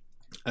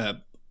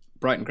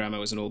Grammar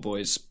was an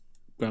all-boys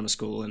grammar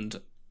school, and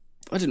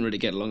I didn't really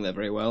get along there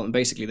very well. And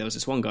basically there was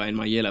this one guy in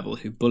my year level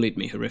who bullied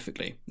me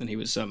horrifically, and he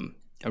was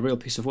a real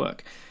piece of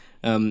work.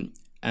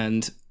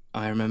 And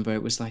I remember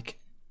it was like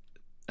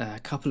a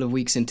couple of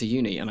weeks into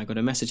uni, and I got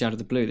a message out of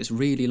the blue, this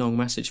really long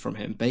message from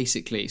him,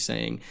 basically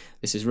saying,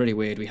 this is really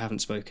weird, we haven't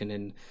spoken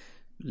in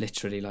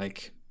literally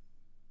like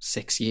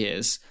 6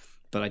 years,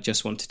 but I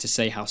just wanted to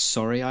say how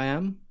sorry I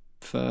am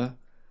for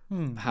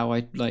how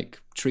I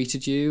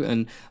treated you.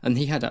 And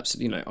he had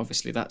absolutely,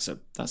 obviously that's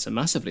a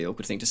massively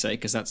awkward thing to say,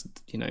 because that's,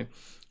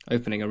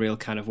 opening a real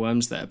can of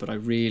worms there. But I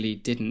really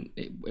didn't,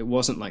 it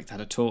wasn't like that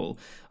at all.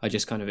 I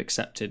just kind of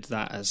accepted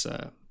that as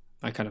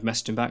I kind of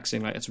messaged him back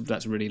saying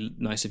that's really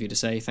nice of you to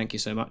say, thank you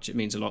so much, it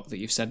means a lot that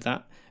you've said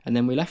that. And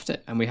then we left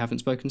it, and we haven't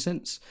spoken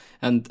since,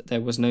 and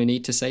there was no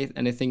need to say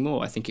anything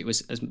more. I think it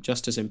was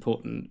just as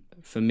important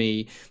for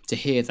me to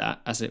hear that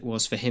as it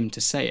was for him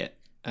to say it.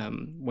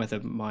 Whether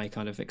my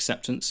kind of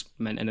acceptance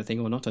meant anything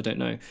or not, I don't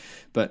know.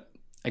 But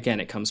again,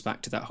 it comes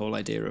back to that whole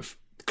idea of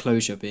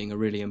closure being a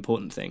really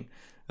important thing.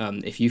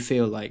 If you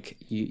feel like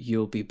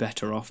you'll be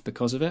better off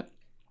because of it,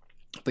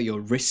 but you're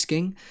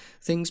risking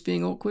things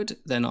being awkward,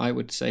 then I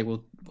would say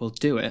we'll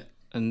do it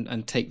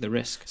and take the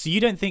risk. So you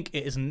don't think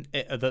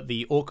that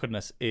the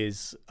awkwardness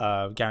is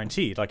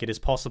guaranteed? Like, it is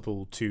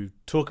possible to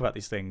talk about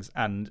these things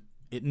and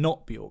it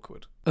not be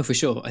awkward? Oh, for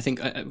sure. I think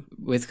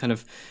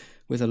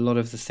with a lot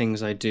of the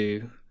things I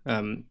do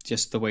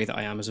just the way that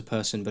I am as a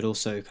person, but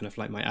also kind of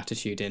like my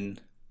attitude in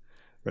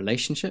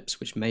relationships,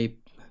 which may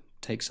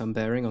take some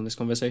bearing on this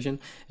conversation,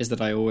 is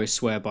that I always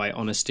swear by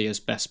honesty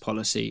as best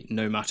policy,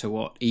 no matter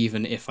what,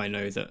 even if I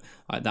know that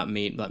that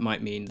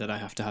might mean that I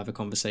have to have a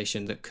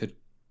conversation that could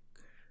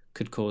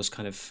cause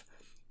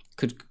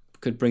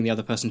could bring the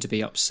other person to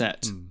be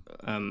upset.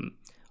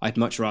 I'd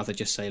much rather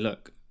just say,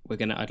 look,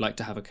 I'd like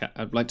to have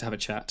a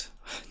chat.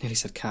 I nearly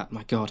said cat.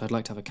 My God, I'd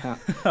like to have a cat.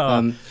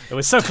 It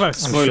was so close.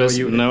 Spoilers.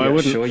 I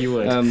wouldn't. Sure you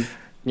would.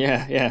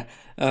 Yeah.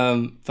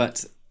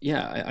 But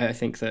yeah, I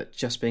think that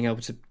just being able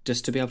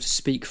to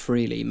speak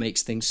freely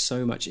makes things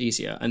so much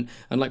easier. And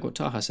like what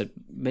Taha said,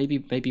 maybe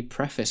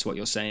preface what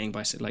you're saying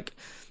by saying, like,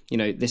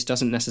 this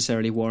doesn't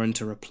necessarily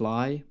warrant a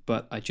reply,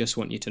 but I just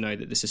want you to know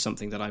that this is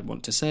something that I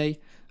want to say,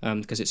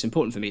 because it's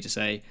important for me to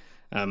say,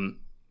 and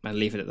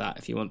leave it at that.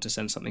 If you want to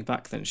send something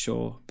back, then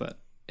sure. But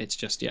it's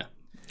just,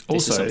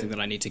 this is something that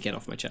I need to get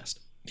off my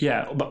chest.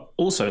 Yeah, but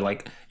also,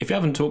 like, if you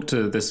haven't talked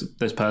to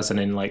this person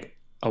in like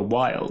a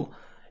while,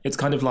 it's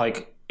kind of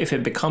like, if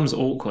it becomes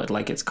awkward,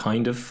 like, it's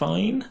kind of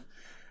fine.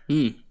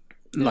 Yeah,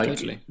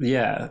 totally.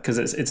 Yeah, because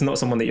it's not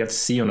someone that you have to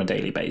see on a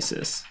daily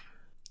basis.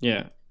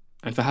 Yeah.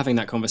 And for having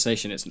that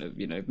conversation, it's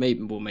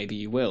maybe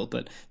you will,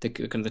 but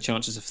the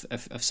chances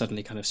of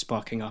suddenly kind of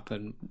sparking up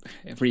and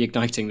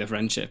reigniting the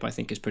friendship, I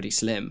think, is pretty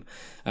slim.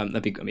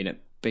 It'd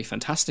be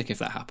fantastic if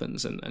that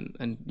happens,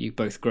 and you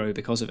both grow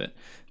because of it.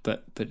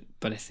 But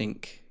I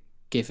think,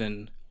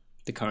 given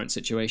the current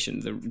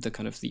situation, the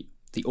kind of the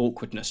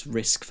awkwardness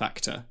risk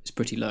factor is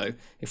pretty low.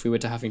 If we were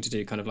to having to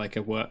do kind of like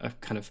a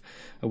work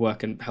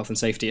and health and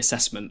safety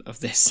assessment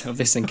of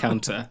this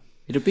encounter,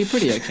 it'd be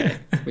pretty okay.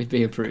 We'd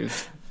be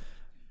approved.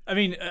 I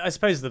mean, I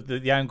suppose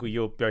the angle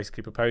you're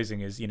basically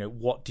proposing is,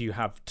 what do you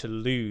have to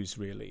lose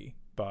really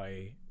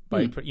by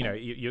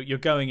you're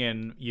going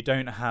in, you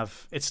don't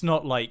have, it's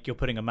not like you're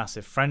putting a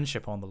massive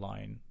friendship on the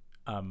line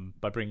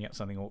by bringing up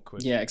something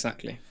awkward. Yeah,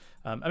 exactly.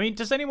 I mean,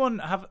 does anyone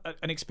have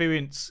an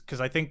experience,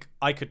 because I think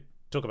I could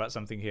talk about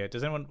something here.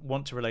 Does anyone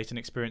want to relate an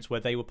experience where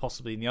they were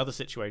possibly in the other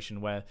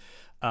situation where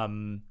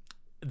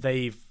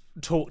they've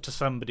talked to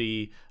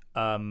somebody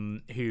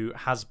who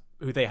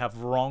they have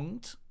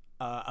wronged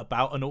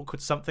about an awkward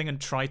something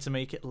and try to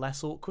make it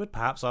less awkward,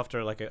 perhaps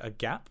after like a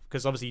gap?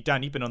 Because obviously,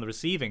 Dan, you've been on the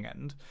receiving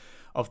end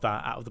of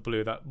that, out of the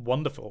blue, that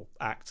wonderful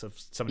act of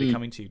somebody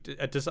coming to you.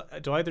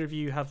 Do either of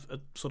you have a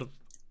sort of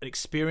an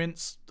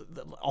experience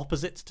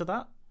opposite to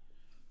that?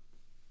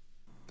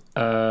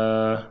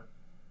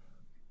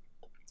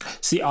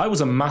 See, I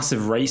was a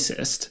massive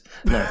racist.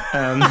 No.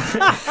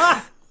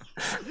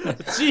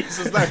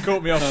 Jesus, that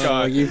caught me off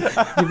guard. You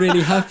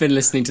really have been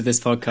listening to this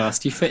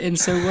podcast. You fit in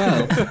so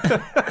well.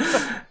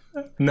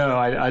 No,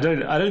 I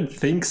don't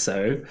think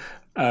so.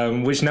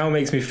 Which now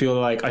makes me feel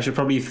like I should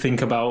probably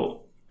think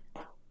about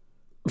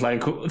what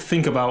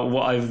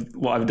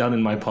I've done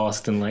in my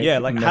past and like,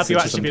 have you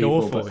actually been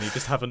awful and you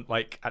just haven't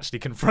like actually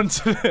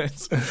confronted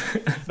it?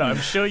 No, I'm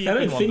sure you. I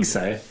don't think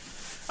so.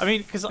 I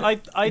mean, because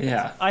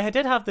I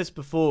did have this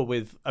before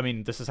with. I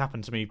mean, this has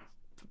happened to me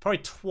probably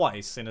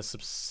twice in a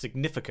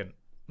significant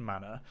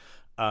manner.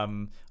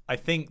 I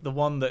think the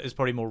one that is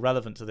probably more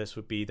relevant to this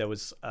would be there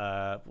was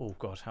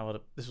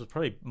this was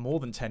probably more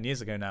than 10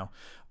 years ago now,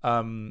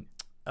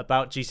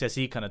 about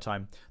GCSE kind of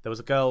time. There was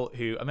a girl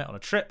who I met on a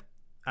trip,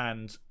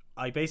 and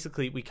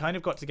we kind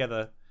of got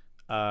together,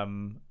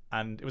 and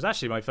it was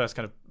actually my first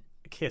kind of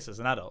kiss as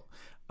an adult.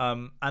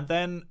 And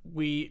then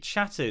we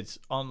chatted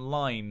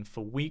online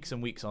for weeks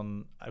and weeks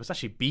on. It was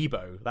actually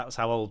Bebo. That was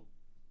how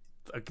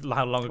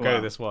long ago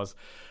this was.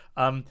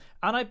 And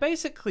I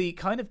basically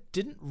kind of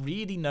didn't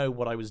really know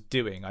what I was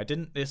doing.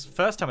 This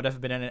first time I'd ever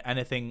been in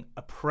anything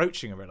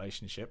approaching a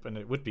relationship, and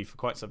it would be for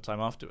quite some time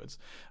afterwards.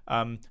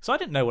 So I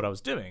didn't know what I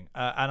was doing.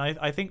 And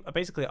I think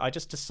basically I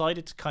just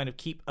decided to kind of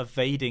keep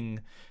evading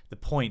the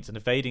point and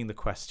evading the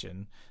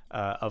question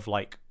of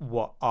like,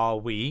 what are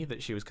we,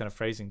 that she was kind of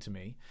phrasing to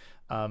me.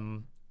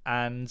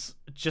 And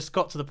just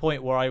got to the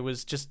point where I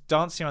was just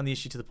dancing around the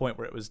issue to the point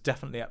where it was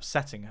definitely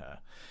upsetting her.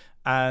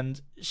 And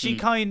she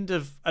kind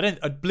of,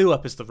 blew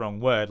up is the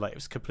wrong word, like it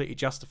was completely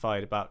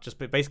justified about just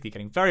basically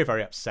getting very,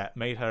 very upset,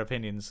 made her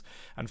opinions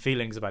and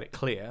feelings about it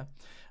clear.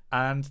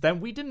 And then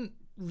we didn't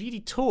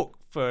really talk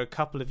for a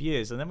couple of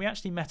years. And then we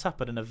actually met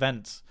up at an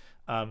event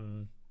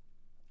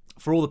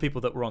for all the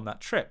people that were on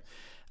that trip.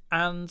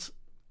 And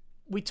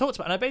we talked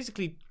about it, and I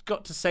basically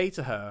got to say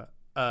to her,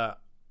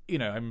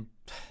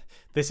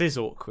 this is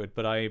awkward,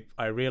 but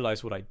I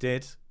realized what I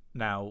did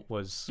now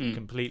was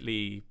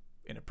completely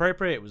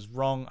inappropriate. It was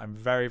wrong. I'm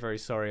very, very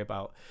sorry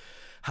about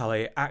how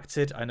I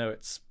acted. I know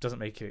it doesn't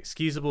make it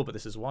excusable, but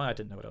this is why. I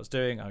didn't know what I was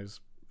doing. I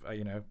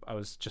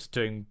was just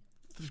doing,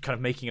 kind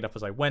of making it up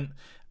as I went,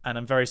 and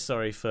I'm very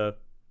sorry for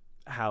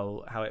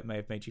how it may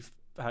have made you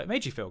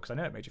feel, because I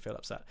know it made you feel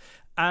upset.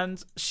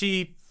 And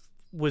she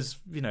was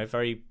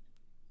very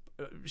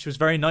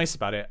nice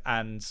about it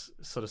and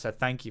sort of said,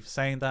 thank you for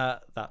saying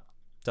that. That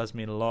does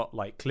mean a lot.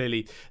 Like,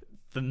 clearly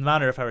the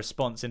manner of her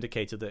response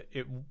indicated that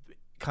it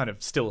kind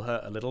of still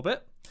hurt a little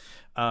bit,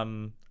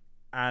 and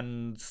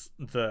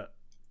that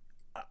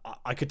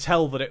I could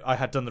tell that I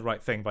had done the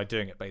right thing by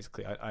doing it.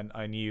 Basically,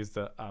 I knew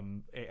that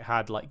it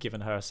had like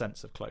given her a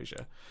sense of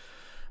closure,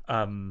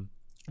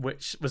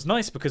 which was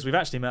nice because we've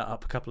actually met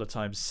up a couple of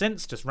times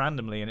since, just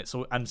randomly,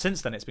 and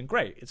since then it's been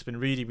great. It's been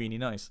really, really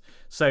nice.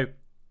 So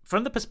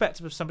from the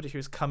perspective of somebody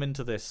who's come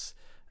into this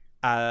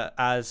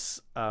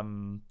as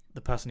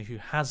the person who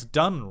has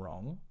done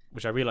wrong,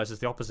 which I realise is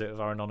the opposite of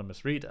our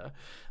anonymous reader,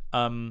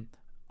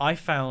 I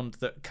found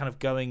that kind of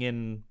going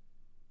in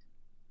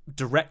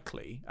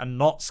directly and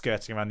not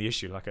skirting around the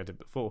issue like I did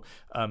before,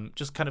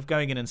 just kind of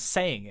going in and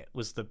saying it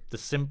was the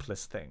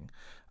simplest thing.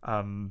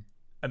 I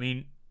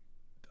mean,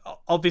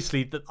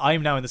 obviously that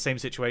I'm now in the same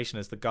situation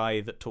as the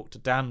guy that talked to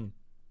Dan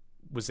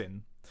was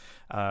in,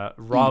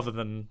 rather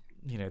than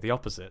the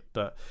opposite.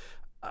 But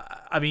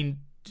I mean,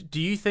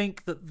 do you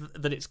think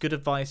that it's good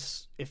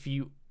advice if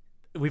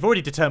we've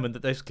already determined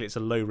that basically it's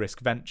a low risk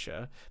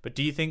venture, but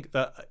do you think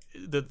that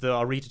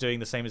our reader doing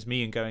the same as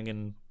me and going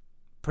in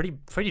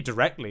pretty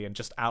directly and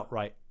just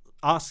outright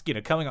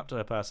coming up to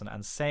a person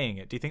and saying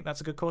it, do you think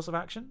that's a good course of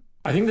action?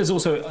 I think there's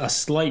also a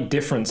slight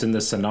difference in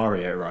the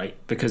scenario, right?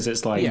 Because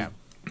it's like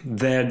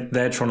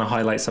they're trying to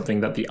highlight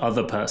something that the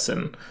other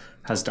person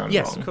has done wrong.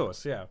 Yes, of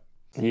course, yeah.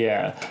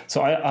 Yeah.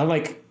 So I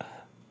like,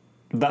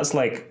 that's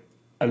like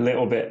a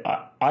little bit,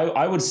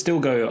 I would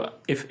still go,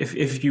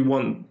 if you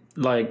want,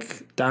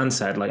 like Dan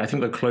said, like I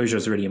think the closure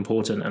is really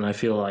important, and I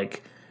feel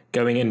like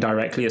going in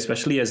directly,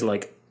 especially as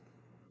like,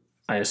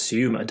 I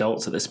assume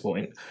adults at this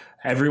point,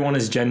 everyone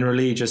is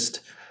generally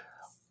just,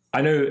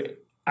 I know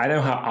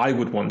how I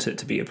would want it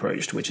to be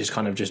approached, which is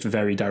kind of just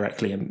very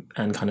directly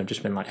and kind of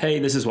just been like, hey,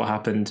 this is what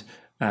happened.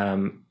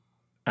 And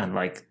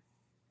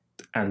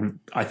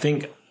I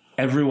think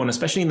everyone,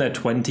 especially in their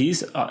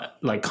 20s,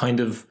 like kind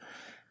of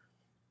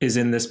is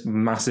in this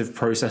massive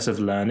process of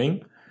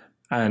learning.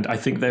 And I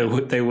think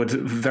they would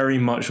very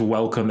much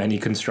welcome any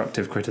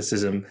constructive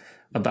criticism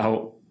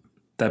about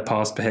their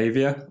past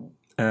behavior.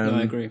 No,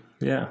 I agree.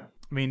 Yeah.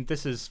 I mean,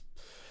 this is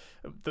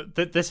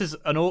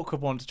an awkward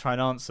one to try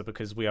and answer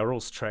because we are all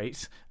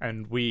straight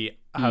and we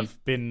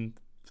have been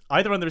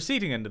either on the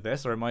receiving end of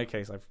this, or in my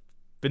case, I've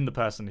been the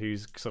person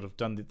who's sort of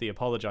done the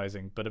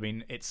apologizing. But I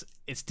mean, it's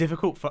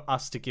difficult for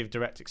us to give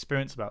direct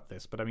experience about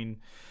this. But I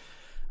mean,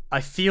 I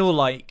feel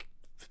like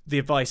the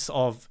advice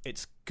of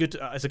it's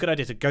a good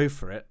idea to go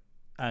for it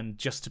and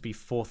just to be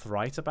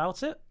forthright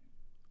about it,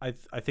 I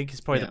think is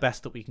probably the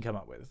best that we can come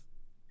up with.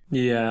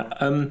 Yeah.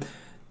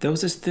 There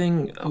was this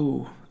thing.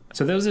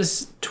 So there was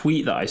this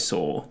tweet that I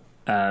saw,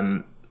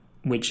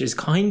 which is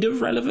kind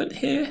of relevant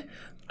here,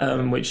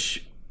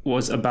 which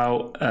was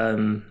about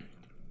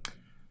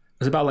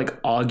like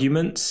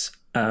arguments,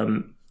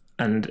 and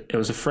it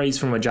was a phrase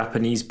from a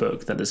Japanese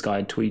book that this guy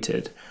had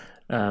tweeted,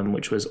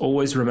 which was,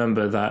 always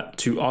remember that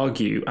to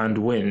argue and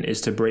win is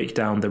to break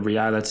down the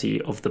reality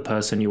of the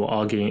person you are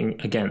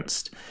arguing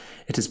against.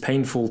 It is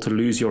painful to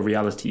lose your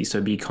reality,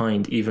 so be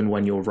kind even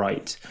when you're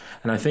right.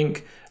 And I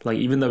think, like,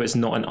 even though it's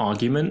not an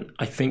argument,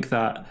 I think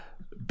that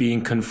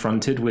being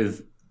confronted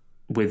with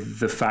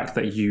the fact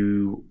that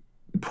you've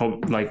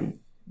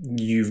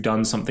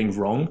done something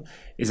wrong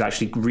is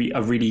actually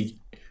a really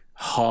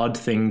hard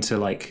thing to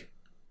like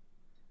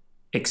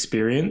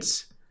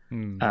experience.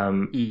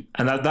 And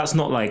that's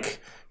not like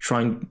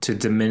trying to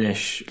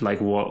diminish like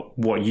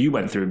what you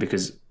went through,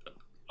 because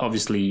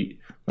obviously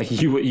like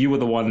you were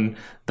the one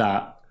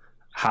that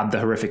had the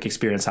horrific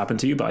experience happen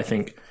to you. But I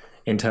think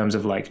in terms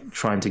of like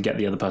trying to get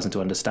the other person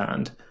to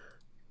understand,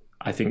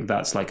 I think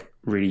that's like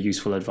really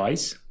useful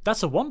advice.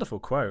 That's a wonderful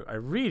quote. I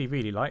really,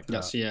 really like that.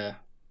 That's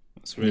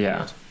really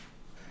good.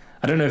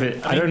 I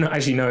don't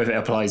actually know if it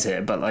applies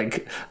here, but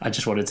like I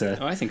just wanted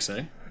to. Oh, I think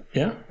so.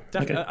 Yeah,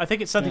 definitely. Okay. I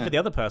think it's something for the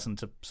other person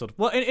to sort of.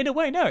 Well, in a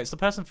way, no. It's the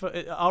person for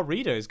our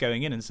reader is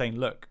going in and saying,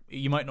 "Look,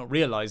 you might not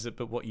realize it,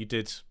 but what you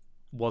did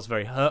was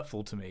very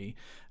hurtful to me,"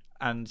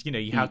 and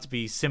you have to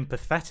be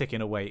sympathetic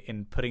in a way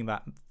in putting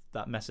that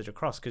message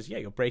across, because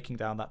you're breaking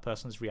down that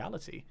person's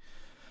reality.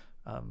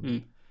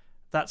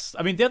 That's.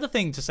 I mean, the other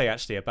thing to say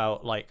actually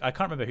about, like, I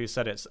can't remember who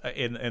said it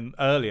in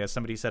earlier.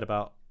 Somebody said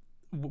about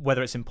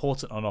whether it's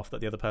important or not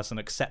that the other person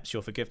accepts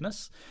your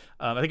forgiveness.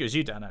 I think it was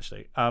you, Dan,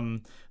 actually.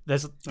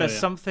 There's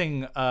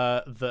something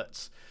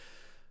that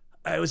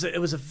it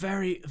was a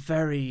very,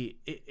 very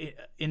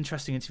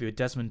interesting interview with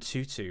Desmond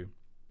Tutu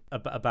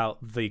about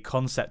the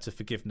concept of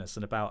forgiveness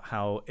and about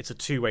how it's a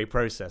two-way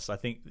process. I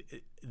think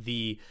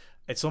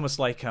it's almost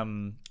like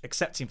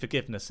accepting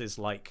forgiveness is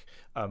like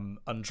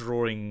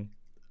undrawing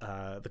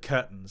the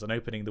curtains and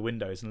opening the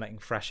windows and letting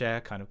fresh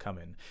air kind of come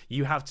in.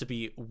 You have to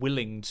be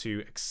willing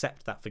to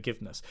accept that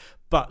forgiveness.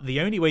 But the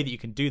only way that you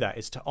can do that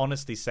is to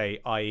honestly say,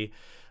 I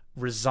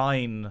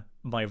resign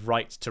my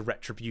right to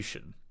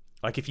retribution.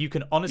 Like, if you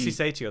can honestly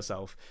say to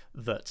yourself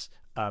that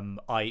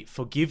I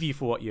forgive you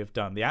for what you have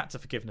done, the act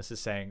of forgiveness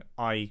is saying,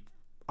 I'm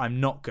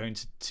not going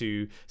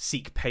to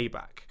seek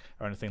payback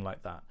or anything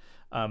like that.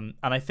 And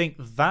I think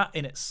that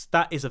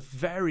is a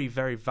very,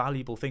 very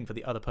valuable thing for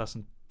the other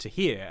person to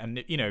hear.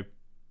 And,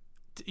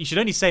 you should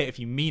only say it if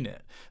you mean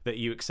it, that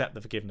you accept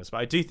the forgiveness. But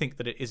I do think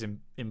that it is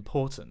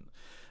important.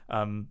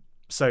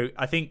 So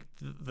I think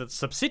the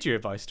subsidiary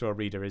advice to our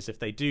reader is if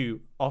they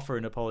do offer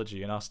an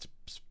apology and ask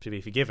to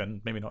be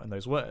forgiven, maybe not in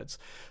those words,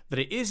 that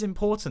it is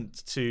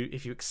important to,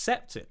 if you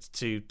accept it,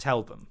 to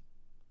tell them.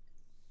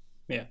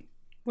 Yeah.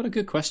 What a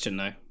good question,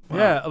 though. Wow.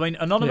 Yeah, I mean,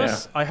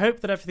 Anonymous, I hope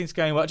that everything's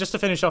going well. Just to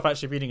finish off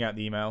actually reading out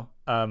the email,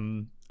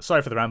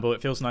 sorry for the ramble.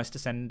 It feels nice to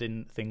send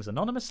in things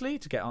anonymously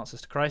to get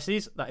answers to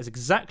crises. That is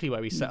exactly why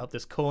we set up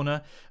this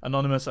corner.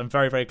 Anonymous, I'm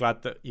very, very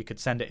glad that you could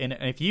send it in.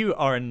 And if you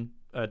are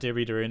dear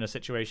reader, in a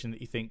situation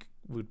that you think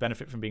would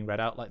benefit from being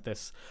read out like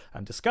this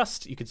and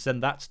discussed, you could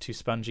send that to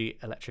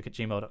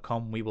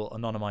spongyelectric@gmail.com. We will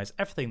anonymize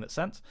everything that's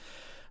sent.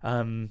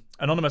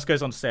 Anonymous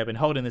goes on to say, I've been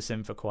holding this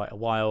in for quite a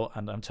while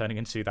and I'm turning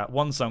into that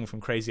one song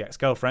from Crazy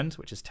Ex-Girlfriend,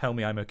 which is Tell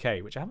Me I'm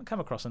Okay, which I haven't come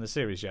across in the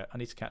series yet. I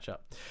need to catch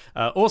up.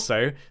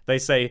 Also, they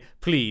say,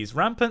 please,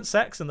 rampant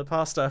sex in the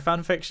past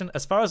fan fiction.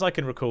 As far as I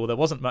can recall, there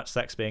wasn't much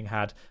sex being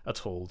had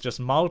at all, just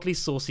mildly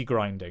saucy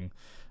grinding.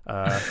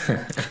 I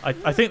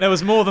think there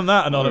was more than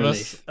that,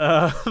 Anonymous.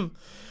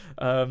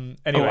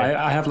 Anyway,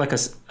 I have like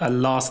a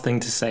last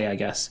thing to say, I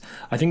guess.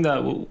 I think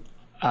that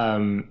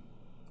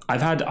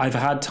I've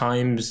had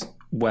times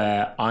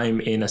where I'm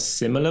in a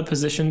similar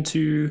position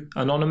to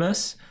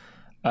Anonymous,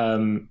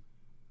 and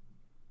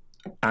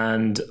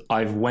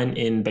I've went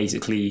in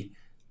basically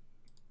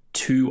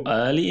too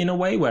early in a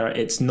way where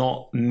it's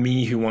not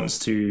me who wants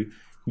to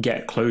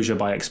get closure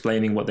by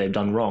explaining what they've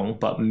done wrong,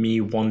 but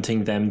me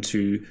wanting them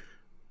to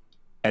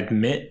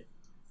admit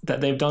that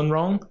they've done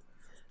wrong.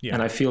 Yeah.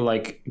 And I feel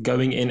like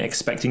going in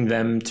expecting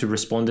them to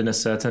respond in a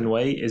certain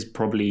way is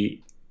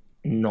probably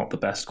not the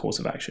best course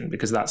of action,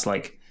 because that's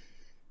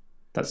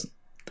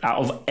out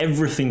of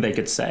everything they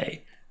could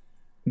say,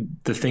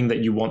 the thing that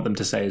you want them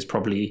to say is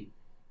probably,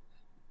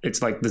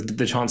 it's like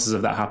the chances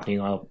of that happening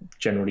are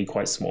generally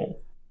quite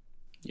small.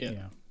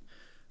 Yeah.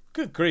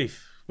 Good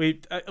grief.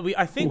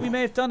 I think we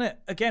may have done it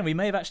again. We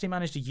may have actually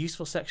managed a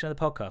useful section of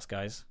the podcast,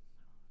 guys.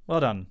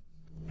 Well done.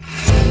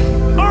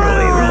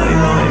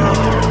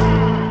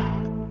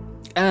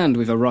 And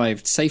we've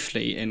arrived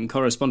safely in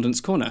Correspondence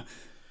Corner.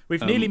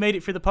 We've nearly made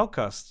it through the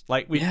podcast.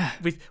 Like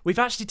we've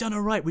actually done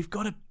all right. We've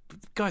got to,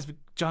 guys,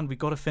 John, we've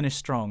got to finish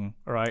strong.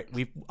 All right,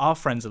 our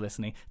friends are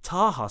listening.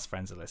 Taha's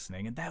friends are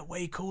listening, and they're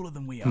way cooler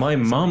than we are. My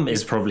mum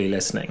is probably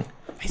listening.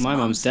 My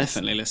mum's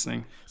definitely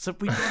listening. So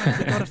we've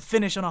got to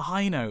finish on a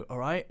high note. All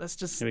right, let's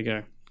just. Here we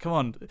go. Come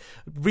on,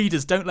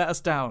 readers, don't let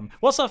us down.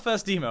 What's our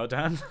first email,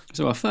 Dan?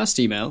 So our first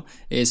email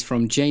is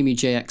from Jamie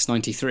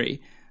JX93.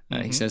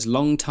 He says,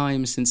 long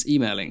time since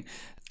emailing.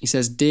 He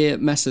says, Dear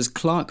Messrs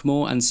Clark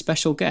Moore and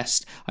special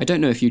guest, I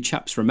don't know if you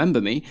chaps remember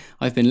me.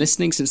 I've been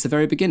listening since the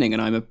very beginning and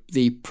I'm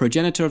the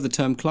progenitor of the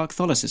term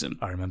Clarktholicism.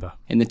 I remember.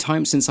 In the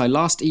time since I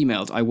last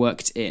emailed, I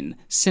worked in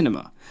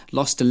cinema.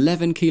 Lost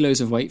 11 kilos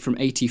of weight from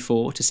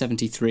 84 to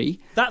 73.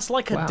 That's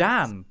like a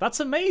Dan. That's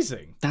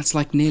amazing. That's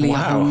like nearly a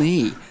whole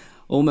me.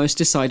 Almost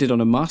decided on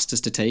a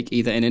master's to take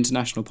either in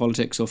international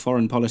politics or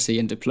foreign policy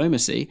and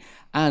diplomacy,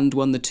 and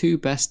won the 2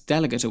 Best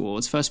Delegate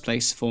Awards, first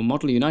place for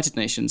Model United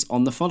Nations,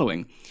 on the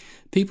following.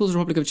 People's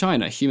Republic of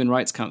China, Human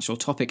Rights Council.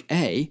 Topic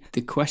A,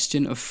 the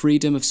question of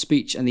freedom of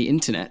speech and the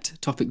internet.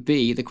 Topic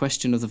B, the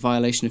question of the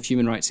violation of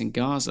human rights in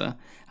Gaza.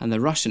 And the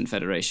Russian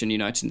Federation,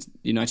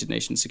 United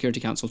Nations Security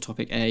Council.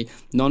 Topic A,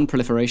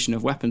 non-proliferation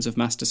of weapons of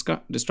mass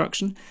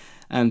destruction.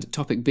 And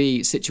topic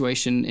B,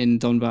 situation in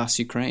Donbass,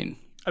 Ukraine.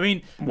 I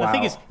mean, the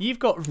thing is, you've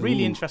got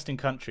really interesting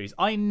countries.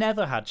 I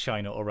never had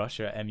China or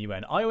Russia at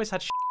MUN. I always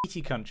had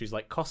shitty countries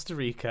like Costa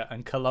Rica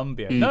and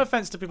Colombia. No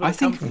offense to people that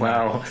come from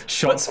wow,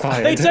 shots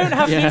fired. They don't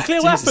have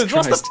nuclear weapons.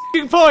 What's the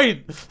f***ing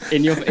point?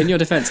 In your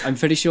defense, I'm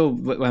pretty sure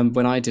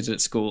when I did it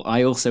at school,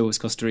 I also was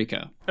Costa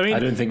Rica. I mean, I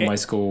don't think my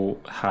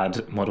school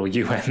had Model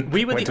UN.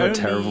 We went to a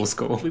terrible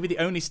school. We were the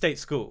only state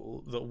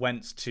school that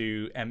went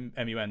to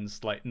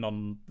MUN's like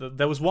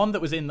There was one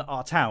that was in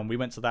our town. We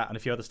went to that, and a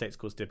few other state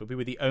schools did, but we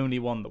were the only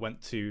one that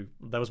went to.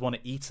 There was one at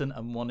Eton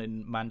and one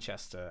in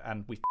Manchester,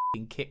 and we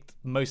f***ing kicked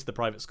most of the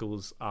private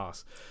schools'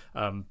 arse.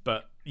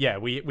 But yeah,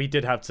 we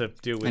did have to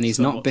deal with. And he's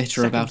not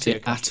bitter about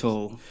it at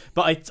all.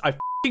 But I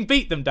f***ing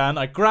beat them, Dan.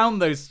 I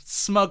ground those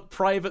smug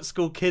private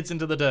school kids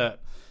into the dirt.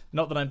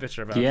 Not that I'm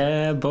bitter about it.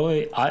 Yeah,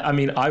 boy. I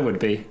mean, I would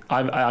be.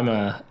 I'm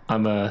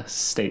a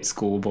state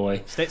school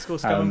boy. State school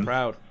scum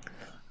proud.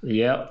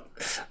 Yep.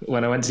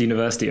 When I went to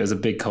university, it was a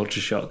big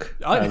culture shock,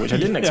 which I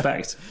didn't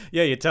expect.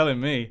 Yeah, you're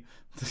telling me.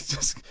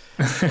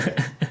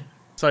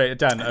 Sorry,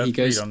 Dan. He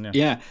goes on.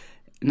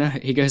 No,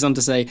 he goes on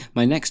to say,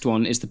 my next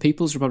one is the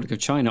People's Republic of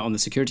China on the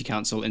Security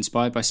Council,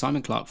 inspired by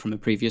Simon Clarke from a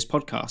previous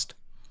podcast.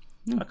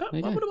 I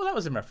wonder what that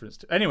was in reference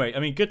to. Anyway, I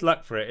mean, good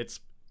luck for it.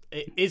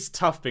 It is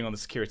tough being on the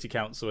Security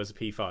Council as a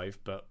P5,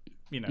 but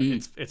you know,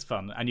 it's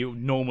fun, and you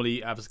normally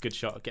have a good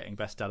shot at getting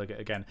Best Delegate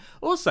again.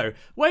 Also,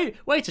 way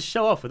to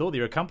show off with all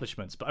your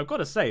accomplishments. But I've got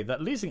to say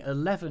that losing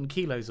 11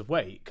 kilos of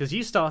weight, because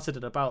you started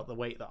at about the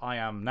weight that I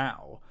am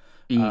now.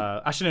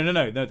 Actually,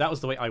 no, that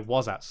was the weight I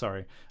was at,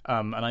 sorry.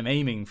 And I'm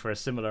aiming for a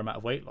similar amount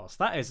of weight loss.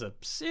 That is a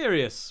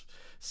serious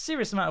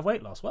amount of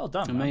weight loss. Well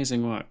done.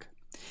 Amazing work.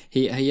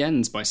 He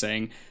ends by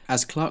saying,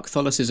 as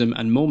Clark-Catholicism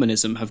and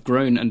Mormonism have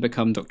grown and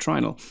become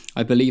doctrinal,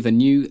 I believe a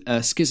new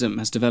schism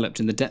has developed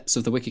in the depths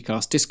of the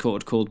Wikicast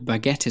Discord called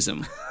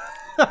Baguettism.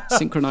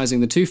 Synchronizing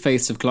the two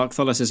faiths of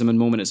Clark-Catholicism and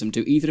Mormonism,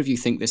 do either of you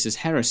think this is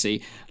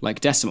heresy, like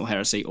decimal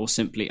heresy, or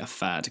simply a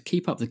fad?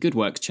 Keep up the good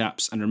work,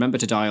 chaps, and remember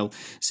to dial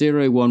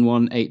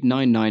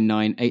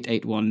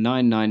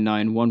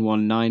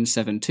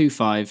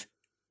 011-8999-881-999-119-725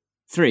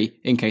 3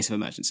 in case of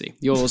emergency.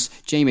 Yours,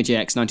 Jamie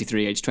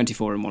JX93, age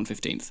 24 and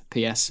 1/15.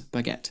 P.S.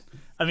 Baguette.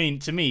 I mean,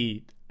 to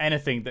me,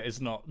 anything that is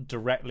not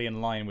directly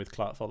in line with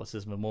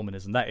Clark-Catholicism and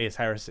Mormonism, that is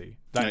heresy.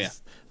 That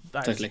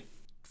Totally. is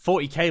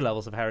 40k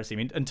levels of heresy. I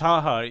mean, and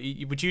Taha,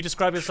 would you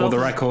describe yourself? For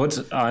the record,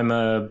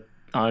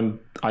 I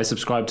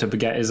subscribe to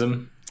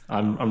Baguettism.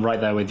 I'm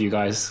right there with you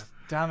guys.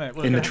 Damn it!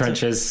 In the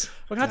trenches.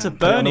 We're going to have to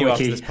burn you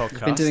after this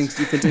podcast.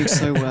 You've been doing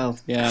so well.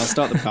 Yeah, I'll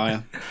start the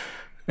fire.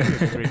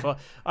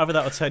 Either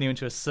that will turn you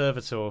into a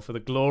servitor for the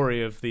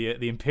glory of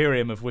the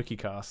Imperium of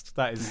Wikicast.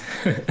 That is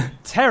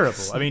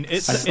terrible. I mean,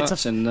 it's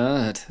such a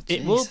nerd.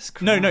 It will.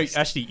 No.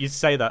 Actually, you'd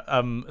say that.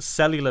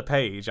 Cellular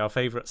Page, our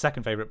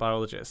second favorite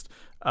biologist,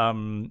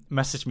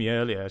 messaged me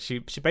earlier. She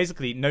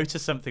basically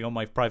noticed something on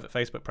my private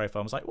Facebook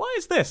profile. I was like, "Why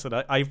is this?" And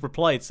I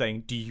replied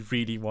saying, "Do you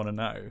really want to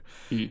know?"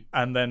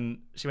 And then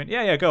she went,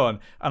 "Yeah, go on."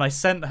 And I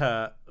sent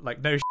her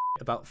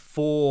about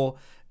 4.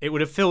 It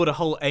would have filled a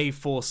whole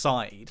A4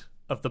 side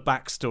of the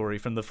backstory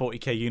from the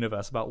 40k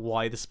universe about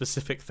why the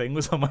specific thing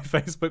was on my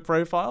Facebook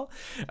profile,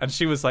 and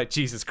she was like,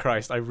 Jesus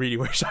Christ, I really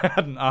wish I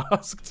hadn't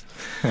asked.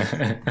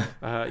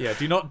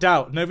 Do not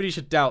doubt. Nobody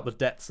should doubt the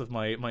depths of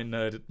my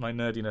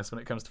nerdiness when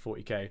it comes to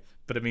 40k.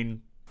 But I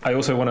mean, I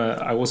also want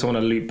to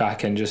loop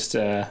back and just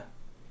I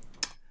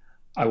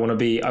want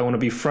to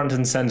be front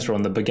and center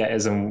on the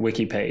Baguettism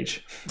wiki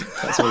page.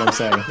 That's all I'm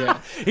saying. Yeah.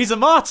 He's a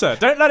martyr.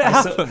 Don't let it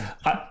happen.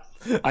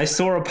 I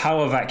saw a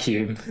power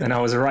vacuum and I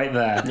was right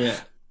there. Yeah.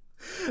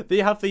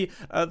 You have the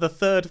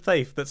third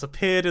faith that's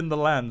appeared in the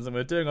lands, and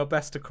we're doing our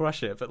best to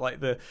crush it. But like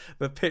the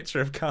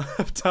picture of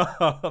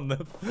Taha on the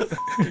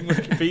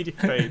Wikipedia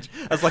page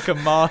as like a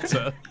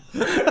martyr.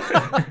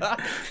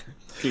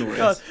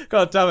 Glorious.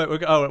 God damn it! We're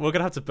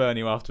gonna have to burn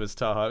you afterwards,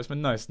 Taha. It's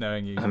been nice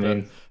knowing you. I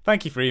mean,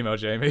 thank you for email,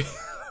 Jamie.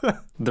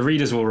 The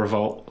readers will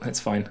revolt. It's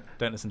fine.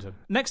 Don't listen to him.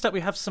 Next up, we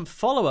have some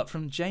follow-up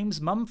from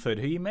James Mumford,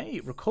 who you may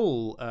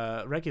recall,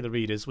 regular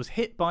readers, was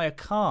hit by a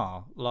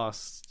car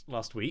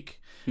last week,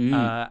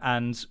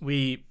 and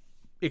we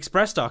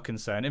expressed our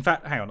concern. In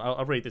fact, hang on,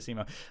 I'll read this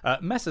email.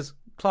 Messrs.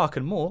 Clark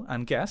and Moore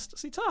and guest,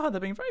 see, Taha, they're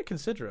being very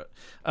considerate.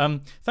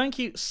 Thank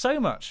you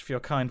so much for your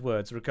kind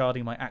words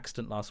regarding my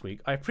accident last week.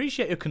 I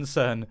appreciate your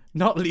concern,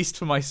 not least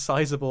for my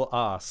sizable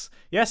arse.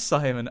 Yes,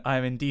 Simon, I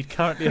am indeed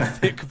currently a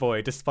thick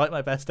boy, despite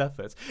my best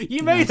efforts.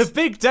 You made a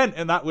big dent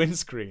in that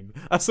windscreen.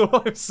 That's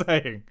all I'm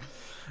saying.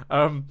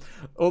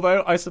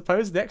 Although I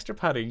suppose the extra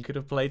padding could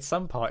have played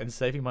some part in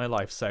saving my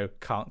life, so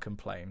can't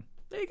complain.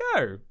 There you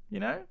go. You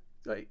know,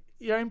 like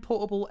your own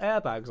portable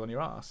airbags on your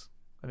arse.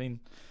 I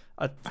mean,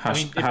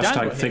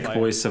 hashtag thick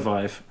boys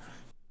survive.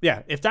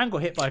 Yeah, if Dan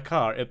got hit by a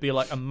car, it'd be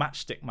like a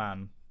matchstick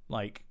man.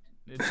 Like,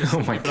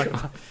 oh my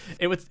god,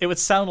 it would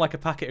sound like a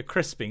packet of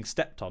crisps being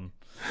stepped on.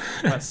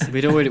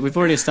 We've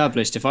already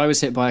established if I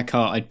was hit by a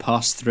car, I'd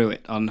pass through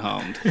it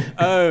unharmed.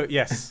 Oh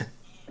yes.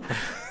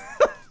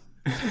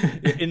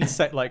 Your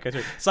insect-like go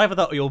through. It's either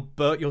that or your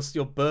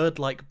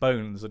bird-like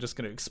bones are just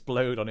going to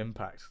explode on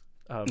impact.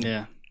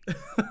 Yeah.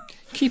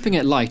 Keeping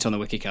it light on the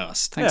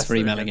Wikicast. Thanks for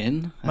emailing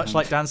in. Much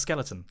like Dan's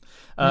skeleton.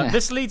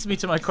 This leads me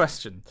to my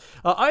question.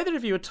 Are either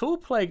of you at all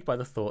plagued by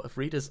the thought of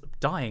readers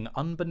dying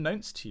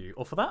unbeknownst to you,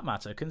 or for that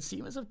matter,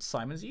 consumers of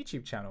Simon's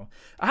YouTube channel?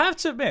 I have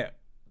to admit,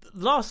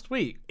 last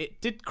week, it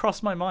did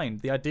cross my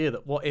mind, the idea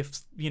that what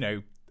if,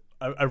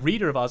 a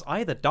reader of ours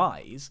either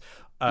dies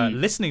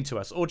listening to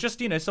us, or just,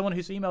 someone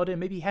who's emailed in,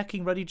 maybe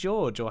Hecking Ruddy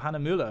George or Hannah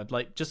Muller,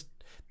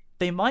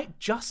 they might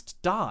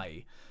just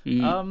die.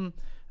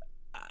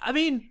 I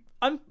mean,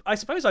 I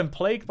suppose I'm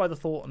plagued by the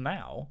thought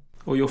now.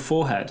 Or your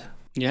forehead.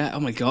 Yeah. Oh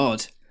my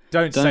god.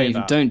 Don't say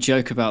that. Don't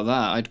joke about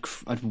that.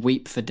 I'd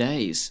weep for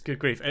days. Good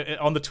grief!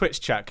 On the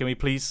Twitch chat, can we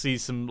please see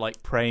some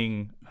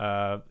praying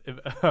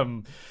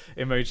emojis?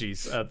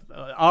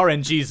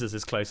 RNGesus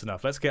is close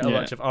enough. Let's get a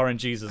bunch of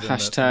RNGesus.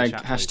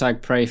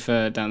 Hashtag pray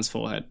for Dan's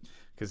forehead.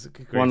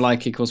 One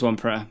like equals one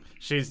prayer.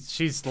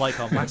 She's like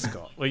our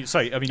mascot. Well,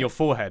 sorry, I mean your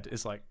forehead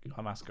is like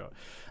our mascot.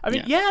 I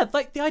mean,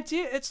 the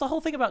idea. It's the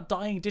whole thing about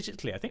dying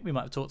digitally. I think we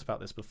might have talked about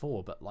this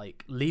before, but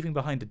leaving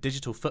behind a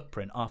digital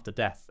footprint after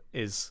death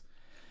is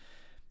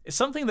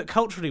something that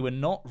culturally we're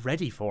not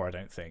ready for. I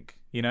don't think.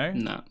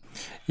 No.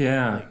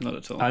 Yeah, not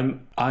at all.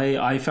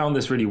 I found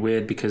this really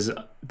weird because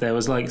there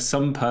was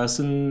some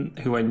person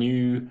who I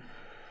knew.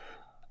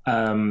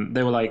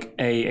 They were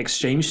a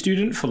exchange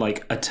student for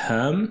a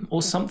term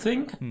or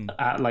something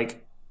at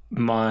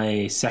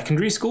my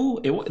secondary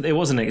school. It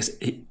wasn't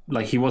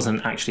he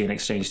wasn't actually an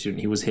exchange student.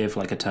 He was here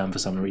for a term for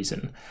some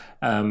reason.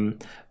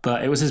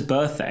 But it was his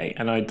birthday,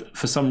 and I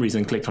for some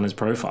reason clicked on his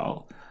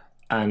profile,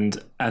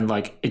 and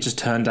it just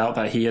turned out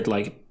that he had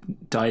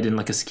died in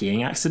a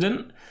skiing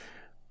accident.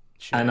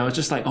 Sure. And I was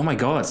just like, oh my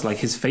God, like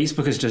his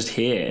Facebook is just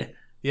here.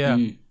 Yeah.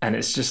 And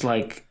it's just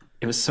like,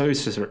 it was so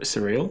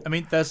surreal. I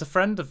mean, there's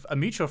a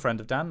mutual friend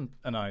of Dan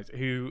and I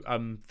who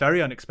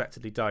very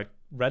unexpectedly died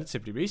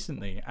relatively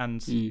recently,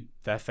 and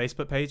their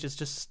Facebook page is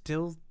just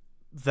still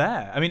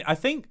there. I mean, I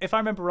think if I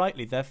remember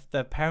rightly,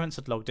 their parents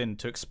had logged in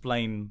to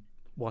explain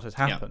what had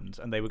happened,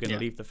 and they were going to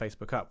leave the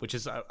Facebook up, which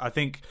is, I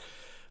think,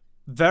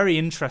 very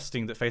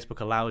interesting that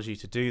Facebook allows you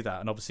to do that,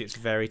 and obviously it's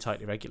very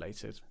tightly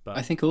regulated. But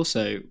I think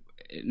also,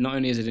 not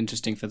only is it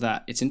interesting for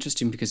that, it's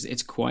interesting because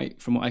it's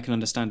quite, from what I can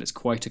understand, it's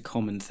quite a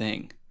common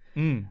thing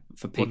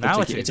for people. Well,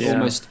 now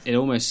it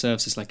almost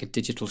serves as like a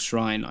digital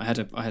shrine. I had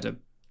a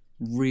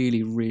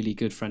really, really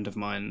good friend of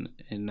mine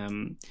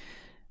in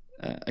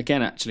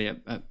again actually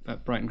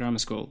at Brighton Grammar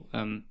School,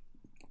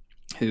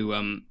 who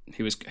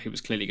was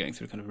clearly going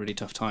through a kind of really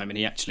tough time, and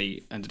he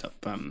actually ended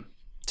up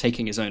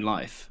taking his own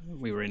life.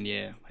 We were in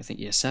year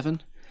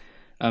 7,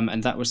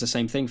 and that was the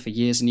same thing for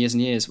years and years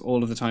and years.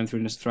 All of the time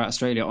throughout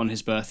Australia, on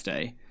his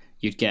birthday,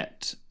 you'd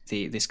get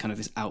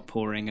this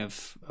outpouring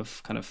of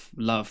kind of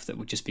love that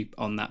would just be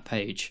on that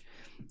page,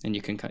 and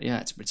you can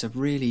it's a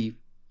really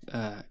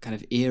kind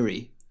of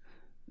eerie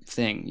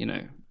thing, you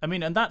know. I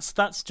mean, and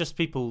that's just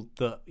people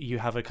that you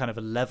have a kind of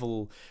a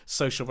level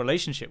social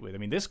relationship with. I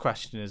mean, this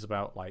question is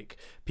about like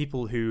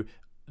people who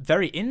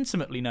very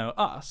intimately know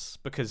us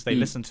because they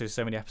listen to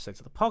so many episodes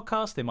of the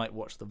podcast, they might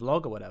watch the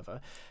vlog or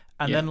whatever,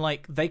 and then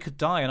like they could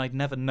die and I'd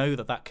never know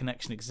that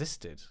connection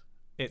existed.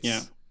 It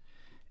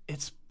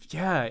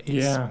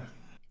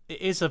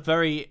is a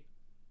very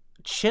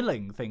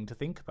chilling thing to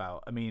think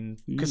about. I mean,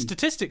 because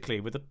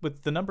statistically,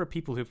 with the number of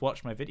people who've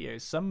watched my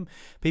videos, some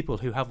people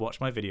who have watched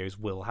my videos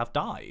will have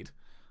died.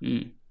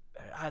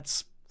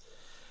 It's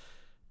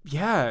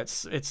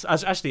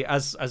actually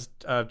as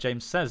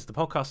James says, the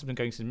podcast has been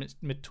going since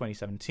mid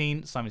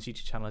 2017. Simon's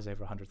YouTube channel has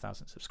over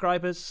 100,000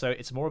 subscribers, so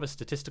it's more of a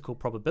statistical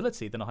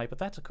probability than a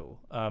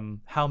hypothetical.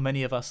 How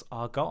many of us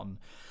are gone?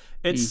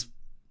 It's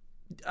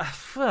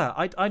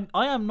I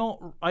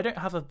don't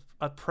have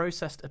a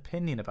processed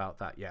opinion about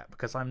that yet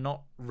because I'm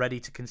not ready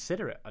to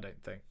consider it. I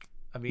don't think.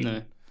 I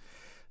mean,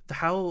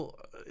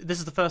 this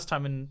is the first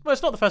time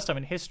it's not the first time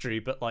in history,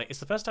 but like it's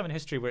the first time in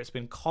history where it's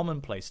been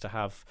commonplace to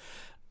have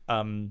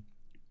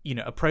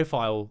a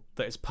profile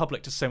that is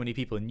public to so many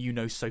people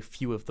and so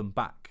few of them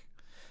back.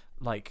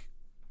 Like,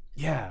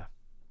 I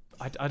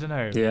don't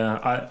know.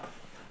 Yeah,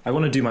 I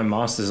want to do my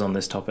master's on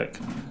this topic.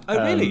 Oh,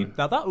 really?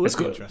 Now that would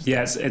be interesting.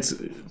 Yes,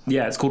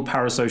 it's called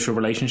parasocial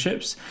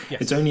relationships.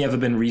 Yes. It's only ever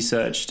been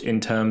researched in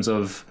terms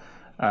of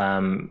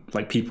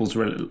like people's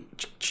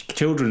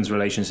children's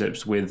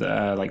relationships with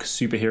like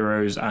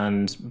superheroes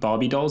and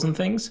Barbie dolls and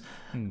things.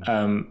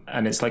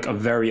 And it's like a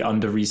very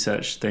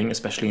under-researched thing,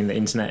 especially in the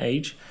internet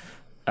age.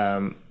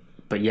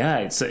 But yeah,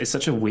 it's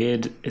such a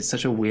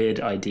weird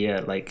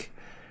idea. Like,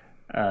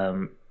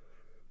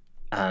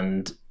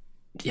 and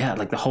yeah,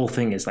 like the whole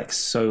thing is like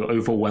so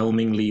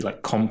overwhelmingly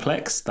like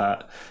complex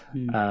that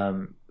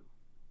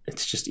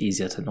it's just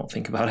easier to not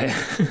think about it.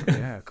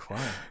 Yeah, quite.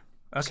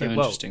 Okay, so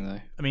interesting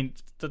though. I mean,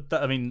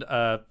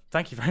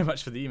 thank you very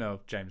much for the email,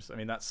 James. I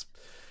mean, that's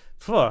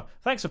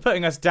thanks for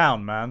putting us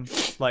down, man.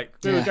 Like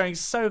we were going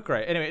so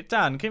great. Anyway,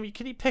 Dan, can you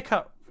pick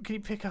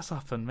us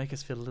up and make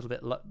us feel a little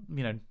bit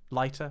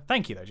lighter?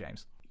 Thank you though,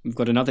 James. We've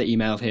got another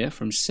email here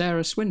from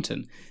Sarah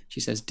Swinton.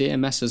 She says, Dear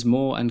Messrs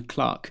Moore and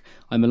Clark,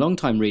 I'm a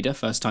long-time reader,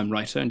 first-time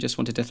writer, and just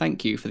wanted to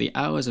thank you for the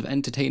hours of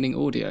entertaining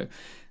audio.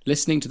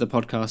 Listening to the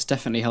podcast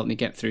definitely helped me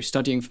get through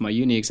studying for my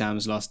uni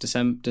exams last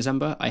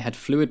December. I had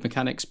fluid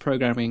mechanics,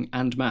 programming,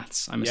 and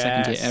maths. I'm a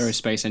second-year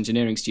aerospace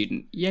engineering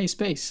student. Yay,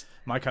 space.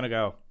 My kind of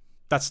girl.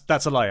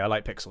 That's a lie. I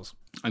like pixels.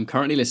 I'm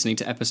currently listening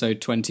to episode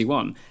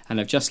 21, and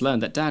I've just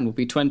learned that Dan will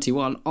be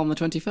 21 on the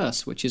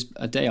 21st, which is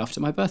a day after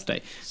my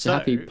birthday. So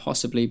happy,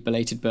 possibly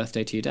belated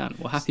birthday to you, Dan.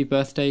 Well, happy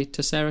birthday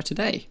to Sarah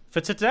today.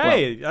 For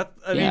today? Well,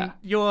 I mean,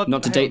 you're...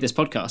 Not to date this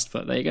podcast,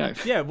 but there you go.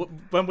 Yeah,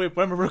 when we're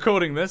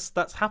recording this,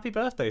 that's happy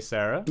birthday,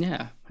 Sarah.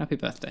 Yeah, happy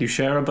birthday. You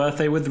share a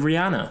birthday with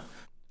Rihanna.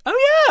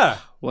 Oh, yeah!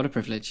 What a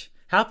privilege.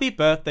 Happy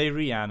birthday,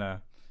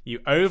 Rihanna. You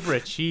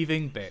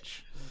overachieving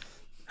bitch.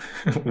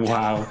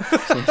 Wow.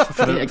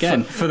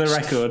 Again, for the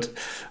record,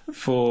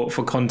 for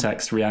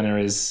context,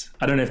 Rihanna is...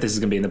 I don't know if this is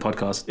going to be in the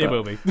podcast. It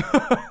will be.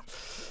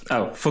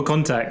 For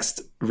context,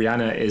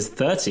 Rihanna is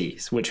 30,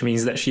 which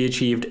means that she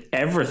achieved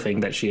everything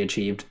that she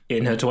achieved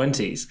in her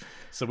 20s.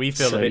 So we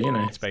feel a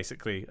bit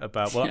basically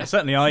about... Well,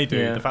 certainly I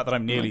do. The fact that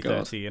I'm nearly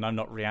 30 and I'm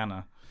not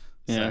Rihanna.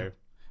 Yeah. So,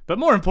 but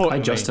more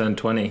importantly... I just turned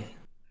 20.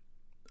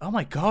 Oh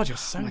my God, you're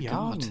so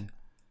young. God.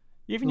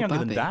 You're even younger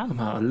than Dan. I'm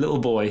a little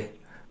boy.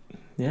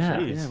 Yeah.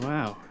 Jeez. Yeah,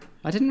 wow.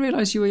 I didn't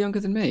realise you were younger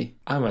than me.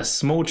 I'm a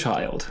small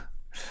child.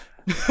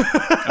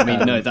 I mean,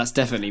 no, that's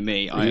definitely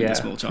me. I am the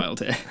small child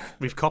here.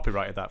 We've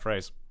copyrighted that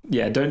phrase.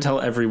 Yeah, don't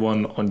tell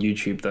everyone on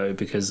YouTube, though,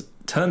 because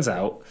turns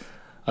out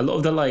a lot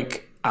of the,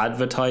 like,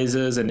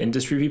 advertisers and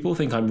industry people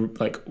think I'm,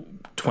 like,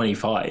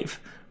 25,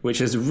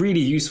 which is really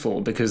useful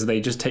because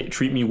they just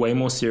treat me way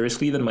more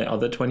seriously than my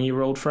other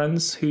 20-year-old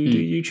friends who do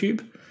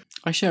YouTube.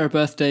 I share a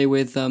birthday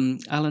with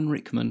Alan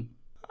Rickman.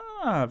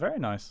 Ah, very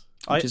nice.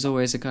 which is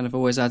always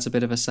always adds a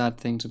bit of a sad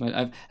thing to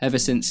my. Ever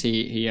since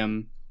he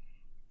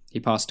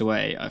passed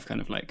away, I've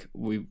kind of like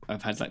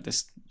I've had like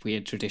this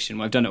weird tradition.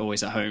 Well, I've done it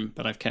always at home,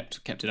 but I've kept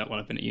it up while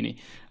I've been at uni.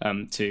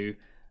 I'll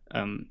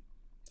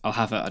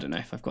have I don't know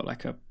if I've got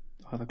like I'll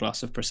have a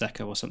glass of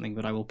prosecco or something,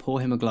 but I will pour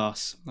him a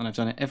glass, and I've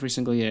done it every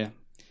single year,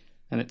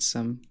 and it's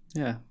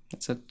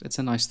it's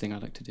a nice thing I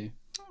like to do.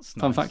 Nice.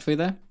 Fun fact for you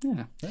there.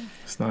 Yeah.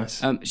 It's nice.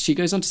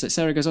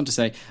 Sarah goes on to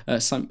say,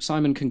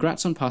 Simon,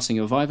 congrats on passing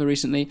your Viva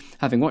recently.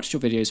 Having watched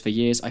your videos for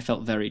years, I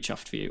felt very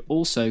chuffed for you.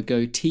 Also,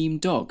 go Team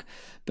Dog.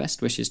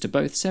 Best wishes to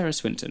both. Sarah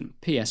Swinton.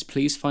 P.S.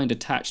 Please find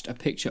attached a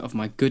picture of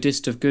my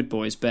goodest of good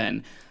boys,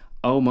 Ben.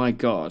 Oh my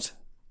God.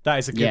 That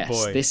is a good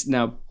boy.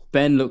 Now,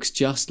 Ben looks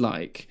just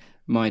like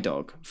my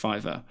dog,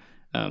 Fiver.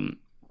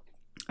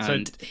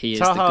 And he is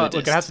Taha, the goodest. we're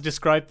going to have to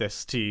describe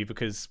this to you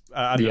because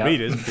and the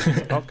readers, because it's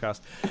a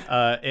podcast.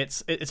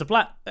 It is a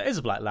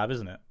black lab,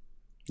 isn't it?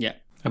 Yeah,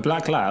 a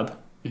black lab.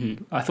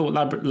 Mm-hmm. I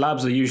thought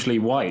labs are usually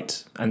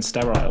white and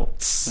sterile.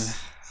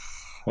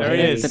 There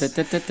he is.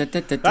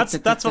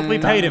 That's what we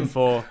paid him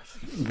for.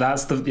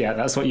 That's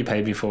what you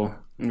paid me for.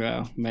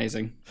 Wow,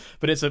 amazing.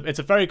 But it's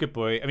a very good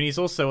boy. I mean, he's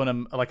also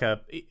on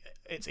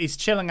he's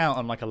chilling out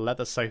on like a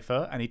leather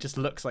sofa, and he just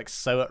looks like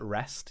so at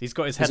rest. He's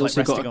got his head like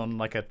resting on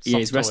like a soft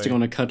he's toy. Resting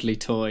on a cuddly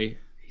toy.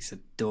 He's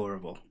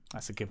adorable.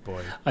 That's a good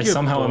boy. I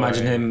somehow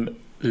imagine him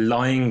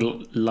lying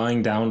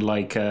down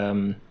like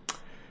you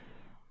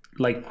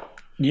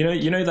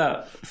know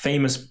that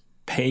famous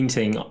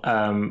painting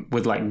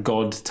with like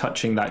God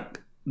touching that.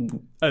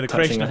 Oh, the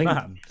creation of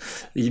man.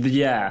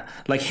 Yeah,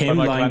 like him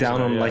lying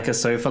down on like a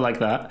sofa like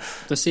that.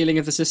 The ceiling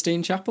of the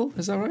Sistine Chapel,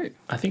 is that right?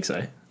 I think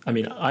so. I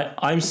mean,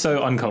 I'm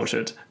so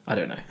uncultured. I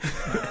don't know.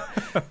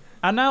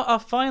 And now our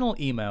final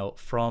email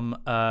from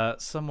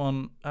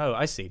someone. Oh,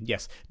 I see.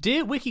 Yes.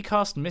 Dear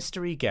Wikicast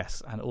mystery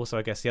guest, and also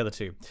I guess the other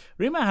two.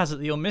 Rumour has it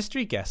that your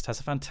mystery guest has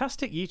a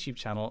fantastic YouTube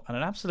channel and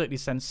an absolutely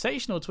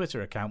sensational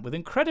Twitter account with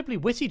incredibly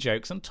witty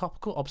jokes and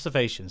topical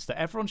observations that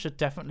everyone should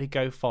definitely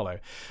go follow.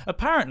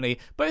 Apparently,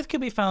 both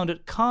can be found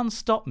at Can't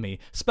Stop Me,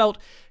 spelt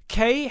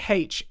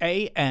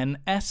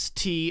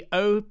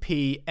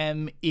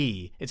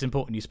KHANSTOPME. It's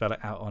important you spell it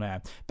out on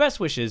air. Best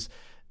wishes,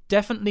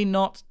 definitely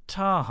not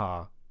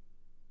Taha.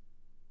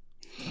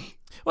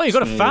 Well, you've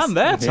got a fan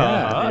there,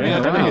 Taha. I mean, I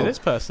don't know who this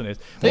person is.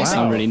 They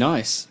sound really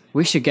nice.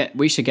 We should get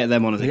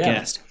them on as a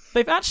guest.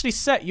 They've actually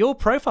set your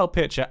profile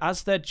picture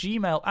as their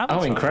Gmail avatar.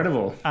 Oh,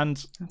 incredible!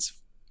 And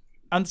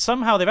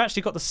somehow they've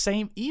actually got the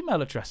same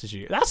email address as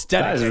you. That's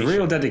dedication. That is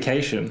real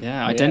dedication.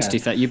 Yeah, identity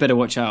theft. You better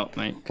watch out,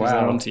 mate. Wow.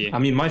 They're onto you. I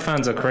mean, my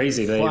fans are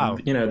crazy.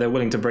 They're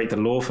willing to break the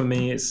law for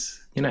me. It's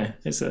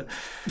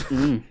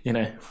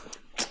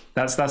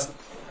that's.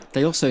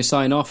 They also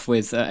sign off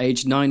with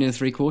age 9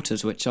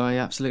 3/4, which I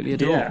absolutely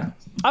adore. Yeah.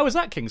 I was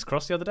at King's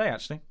Cross the other day,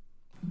 actually.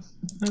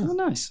 Oh,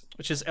 nice.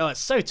 Which is it's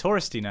so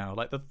touristy now.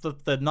 Like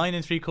the 9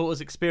 3/4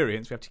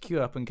 experience, we have to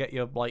queue up and get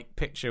your like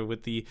picture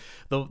with the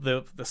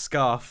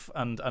scarf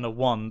and a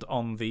wand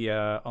on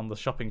the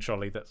shopping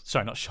trolley.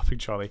 Sorry, not shopping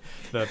trolley.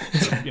 The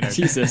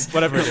Jesus,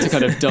 whatever it is. To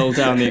kind of dull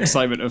down the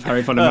excitement of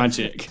Harry Potter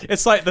magic.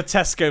 It's like the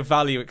Tesco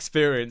value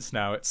experience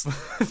now. It's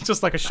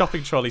just like a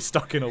shopping trolley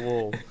stuck in a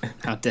wall.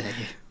 How dare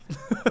you?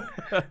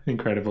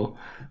 Incredible.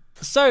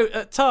 So,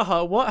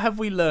 Taha, what have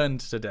we learned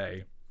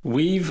today?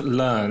 We've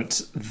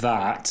learnt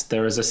that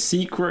there is a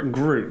secret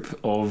group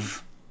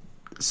of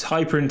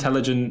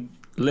hyper-intelligent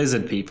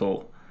lizard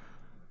people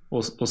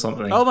or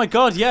something. Oh my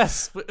God,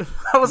 yes.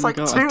 That was like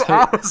 2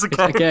 hours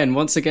ago.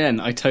 Once again,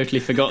 I totally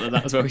forgot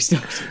that was where we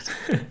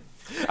started.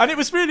 And it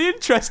was really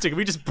interesting.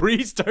 We just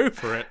breezed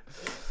over it.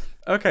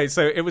 Okay,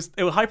 so it was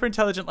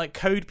hyper-intelligent like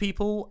code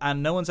people,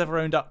 and no one's ever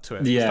owned up to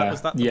it. Yeah,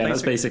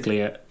 that's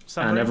basically it.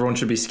 Summary? And everyone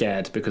should be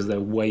scared because they're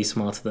way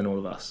smarter than all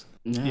of us.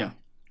 Yeah.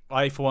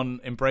 I, for one,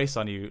 embrace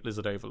our new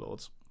lizard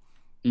overlords.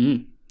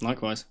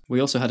 Likewise. We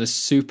also had a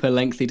super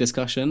lengthy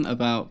discussion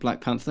about Black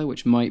Panther,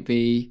 which might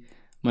be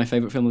my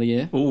favourite film of the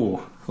year.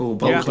 Ooh,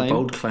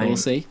 bold claim. We'll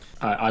see.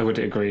 I would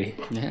agree.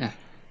 Yeah.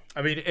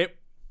 I mean,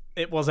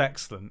 it was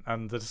excellent,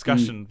 and the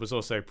discussion was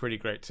also pretty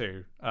great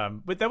too.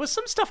 But there was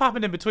some stuff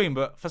happened in between,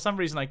 but for some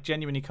reason I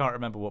genuinely can't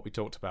remember what we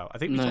talked about. I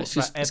think we talked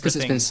about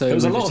everything. It's been so there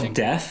was riveting. A lot of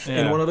death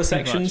in one of the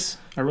sections.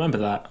 I remember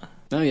that.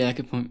 Oh yeah,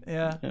 good point.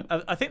 Yeah.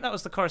 I think that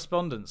was the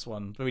correspondence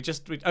one. But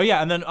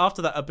and then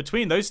after that,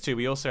 between those two,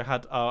 we also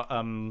had our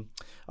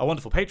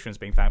wonderful patrons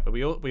being thanked. But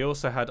we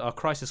also had our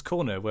crisis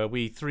corner where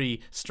we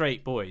 3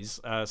 straight boys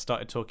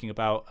started talking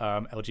about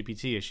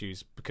LGBT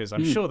issues, because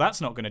I'm sure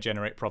that's not going to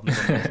generate problems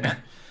on the internet.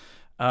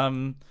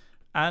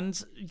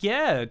 And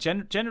yeah,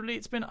 generally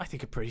it's been, I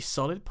think, a pretty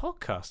solid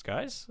podcast,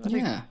 guys.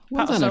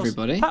 Well done,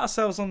 everybody. Pat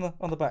ourselves on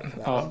the back for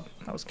that.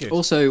 That was good.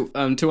 Also,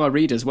 to our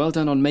readers, well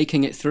done on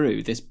making it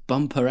through this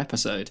bumper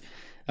episode.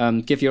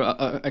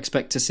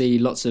 Expect to see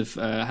lots of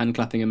hand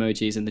clapping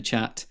emojis in the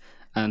chat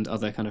and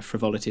other kind of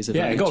frivolities of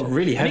it got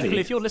really heavy. And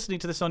equally, if you're listening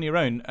to this on your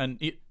own, and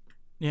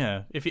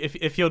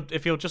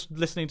if you're just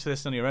listening to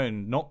this on your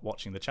own, not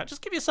watching the chat,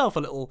 just give yourself a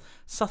little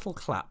subtle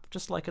clap,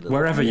 just like a little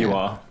wherever you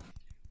are.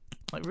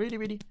 Like really,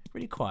 really,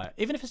 really quiet.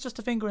 Even if it's just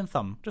a finger and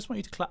thumb. Just want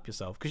you to clap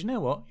yourself. Because you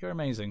know what? You're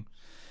amazing.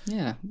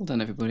 Yeah, well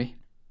done, everybody.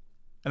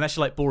 Unless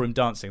you like ballroom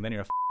dancing, then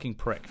you're a fucking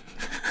prick.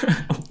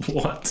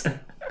 What?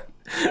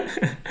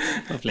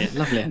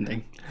 Lovely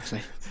ending.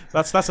 Lovely.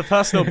 That's a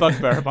personal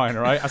bugbear of mine,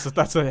 all right?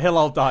 That's a hill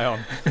I'll die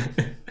on.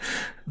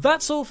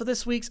 That's all for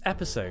this week's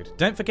episode.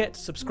 Don't forget to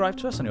subscribe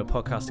to us on your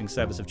podcasting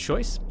service of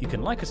choice. You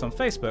can like us on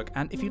Facebook,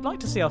 and if you'd like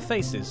to see our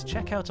faces,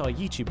 check out our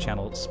YouTube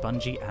channel,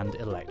 Spongy and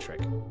Electric.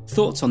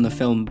 Thoughts on the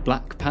film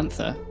Black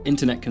Panther,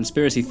 internet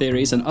conspiracy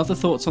theories, and other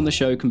thoughts on the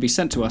show can be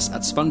sent to us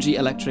at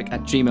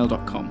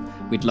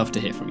spongyelectric@gmail.com. We'd love to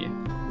hear from you.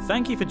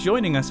 Thank you for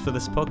joining us for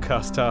this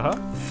podcast, Taha.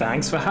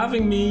 Thanks for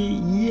having me.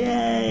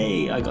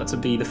 Yay! I got to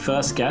be the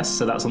first guest,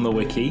 so that's on the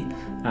wiki.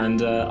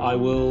 And I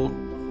will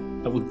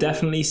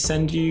definitely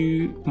send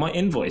you my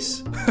invoice.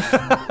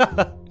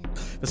 The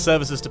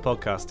services to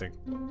podcasting.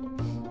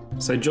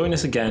 So join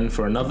us again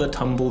for another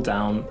tumble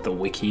down the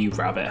wiki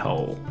rabbit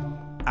hole.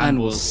 And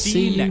we'll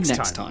see you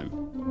next time.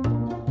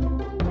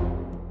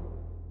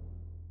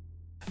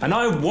 And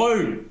I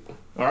won't.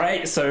 All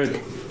right, so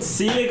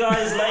see you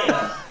guys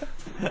later.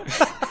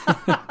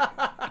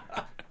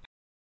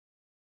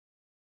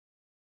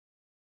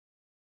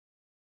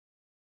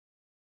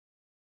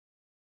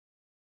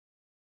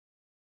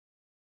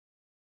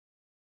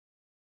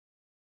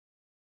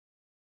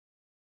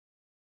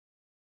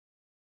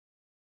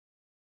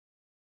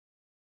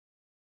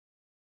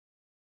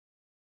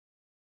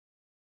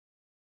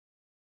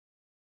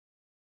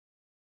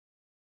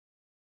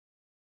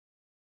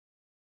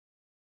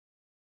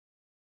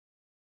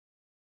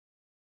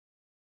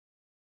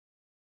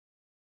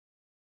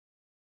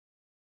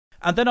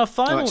 And then our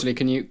final... Oh, actually,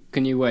 can you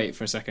wait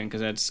for a second,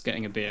 because Ed's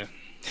getting a beer.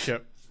 Sure.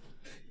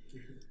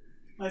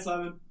 Hi,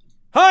 Simon.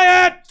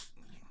 Hi, Ed!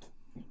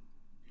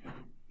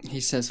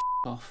 He says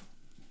off.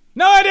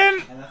 No, I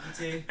didn't! I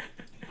love you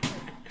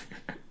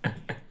too.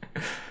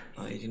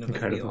 Oh, you didn't have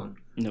Incredible. on?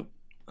 Nope.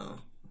 Oh, I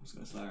was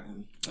going to swear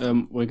at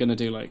him. We're going to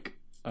do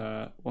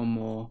one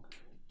more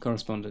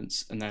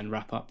correspondence and then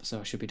wrap up,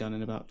 so I should be done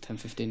in about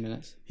 10-15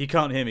 minutes. He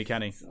can't hear me,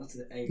 can he?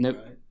 Started at 8, Nope.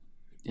 right?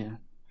 Yeah.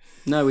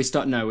 No, we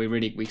started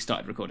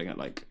recording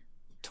at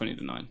 20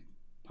 to 9.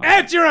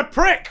 Ed, you're a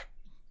prick!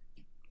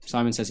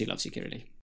 Simon says he loves you, Kirili.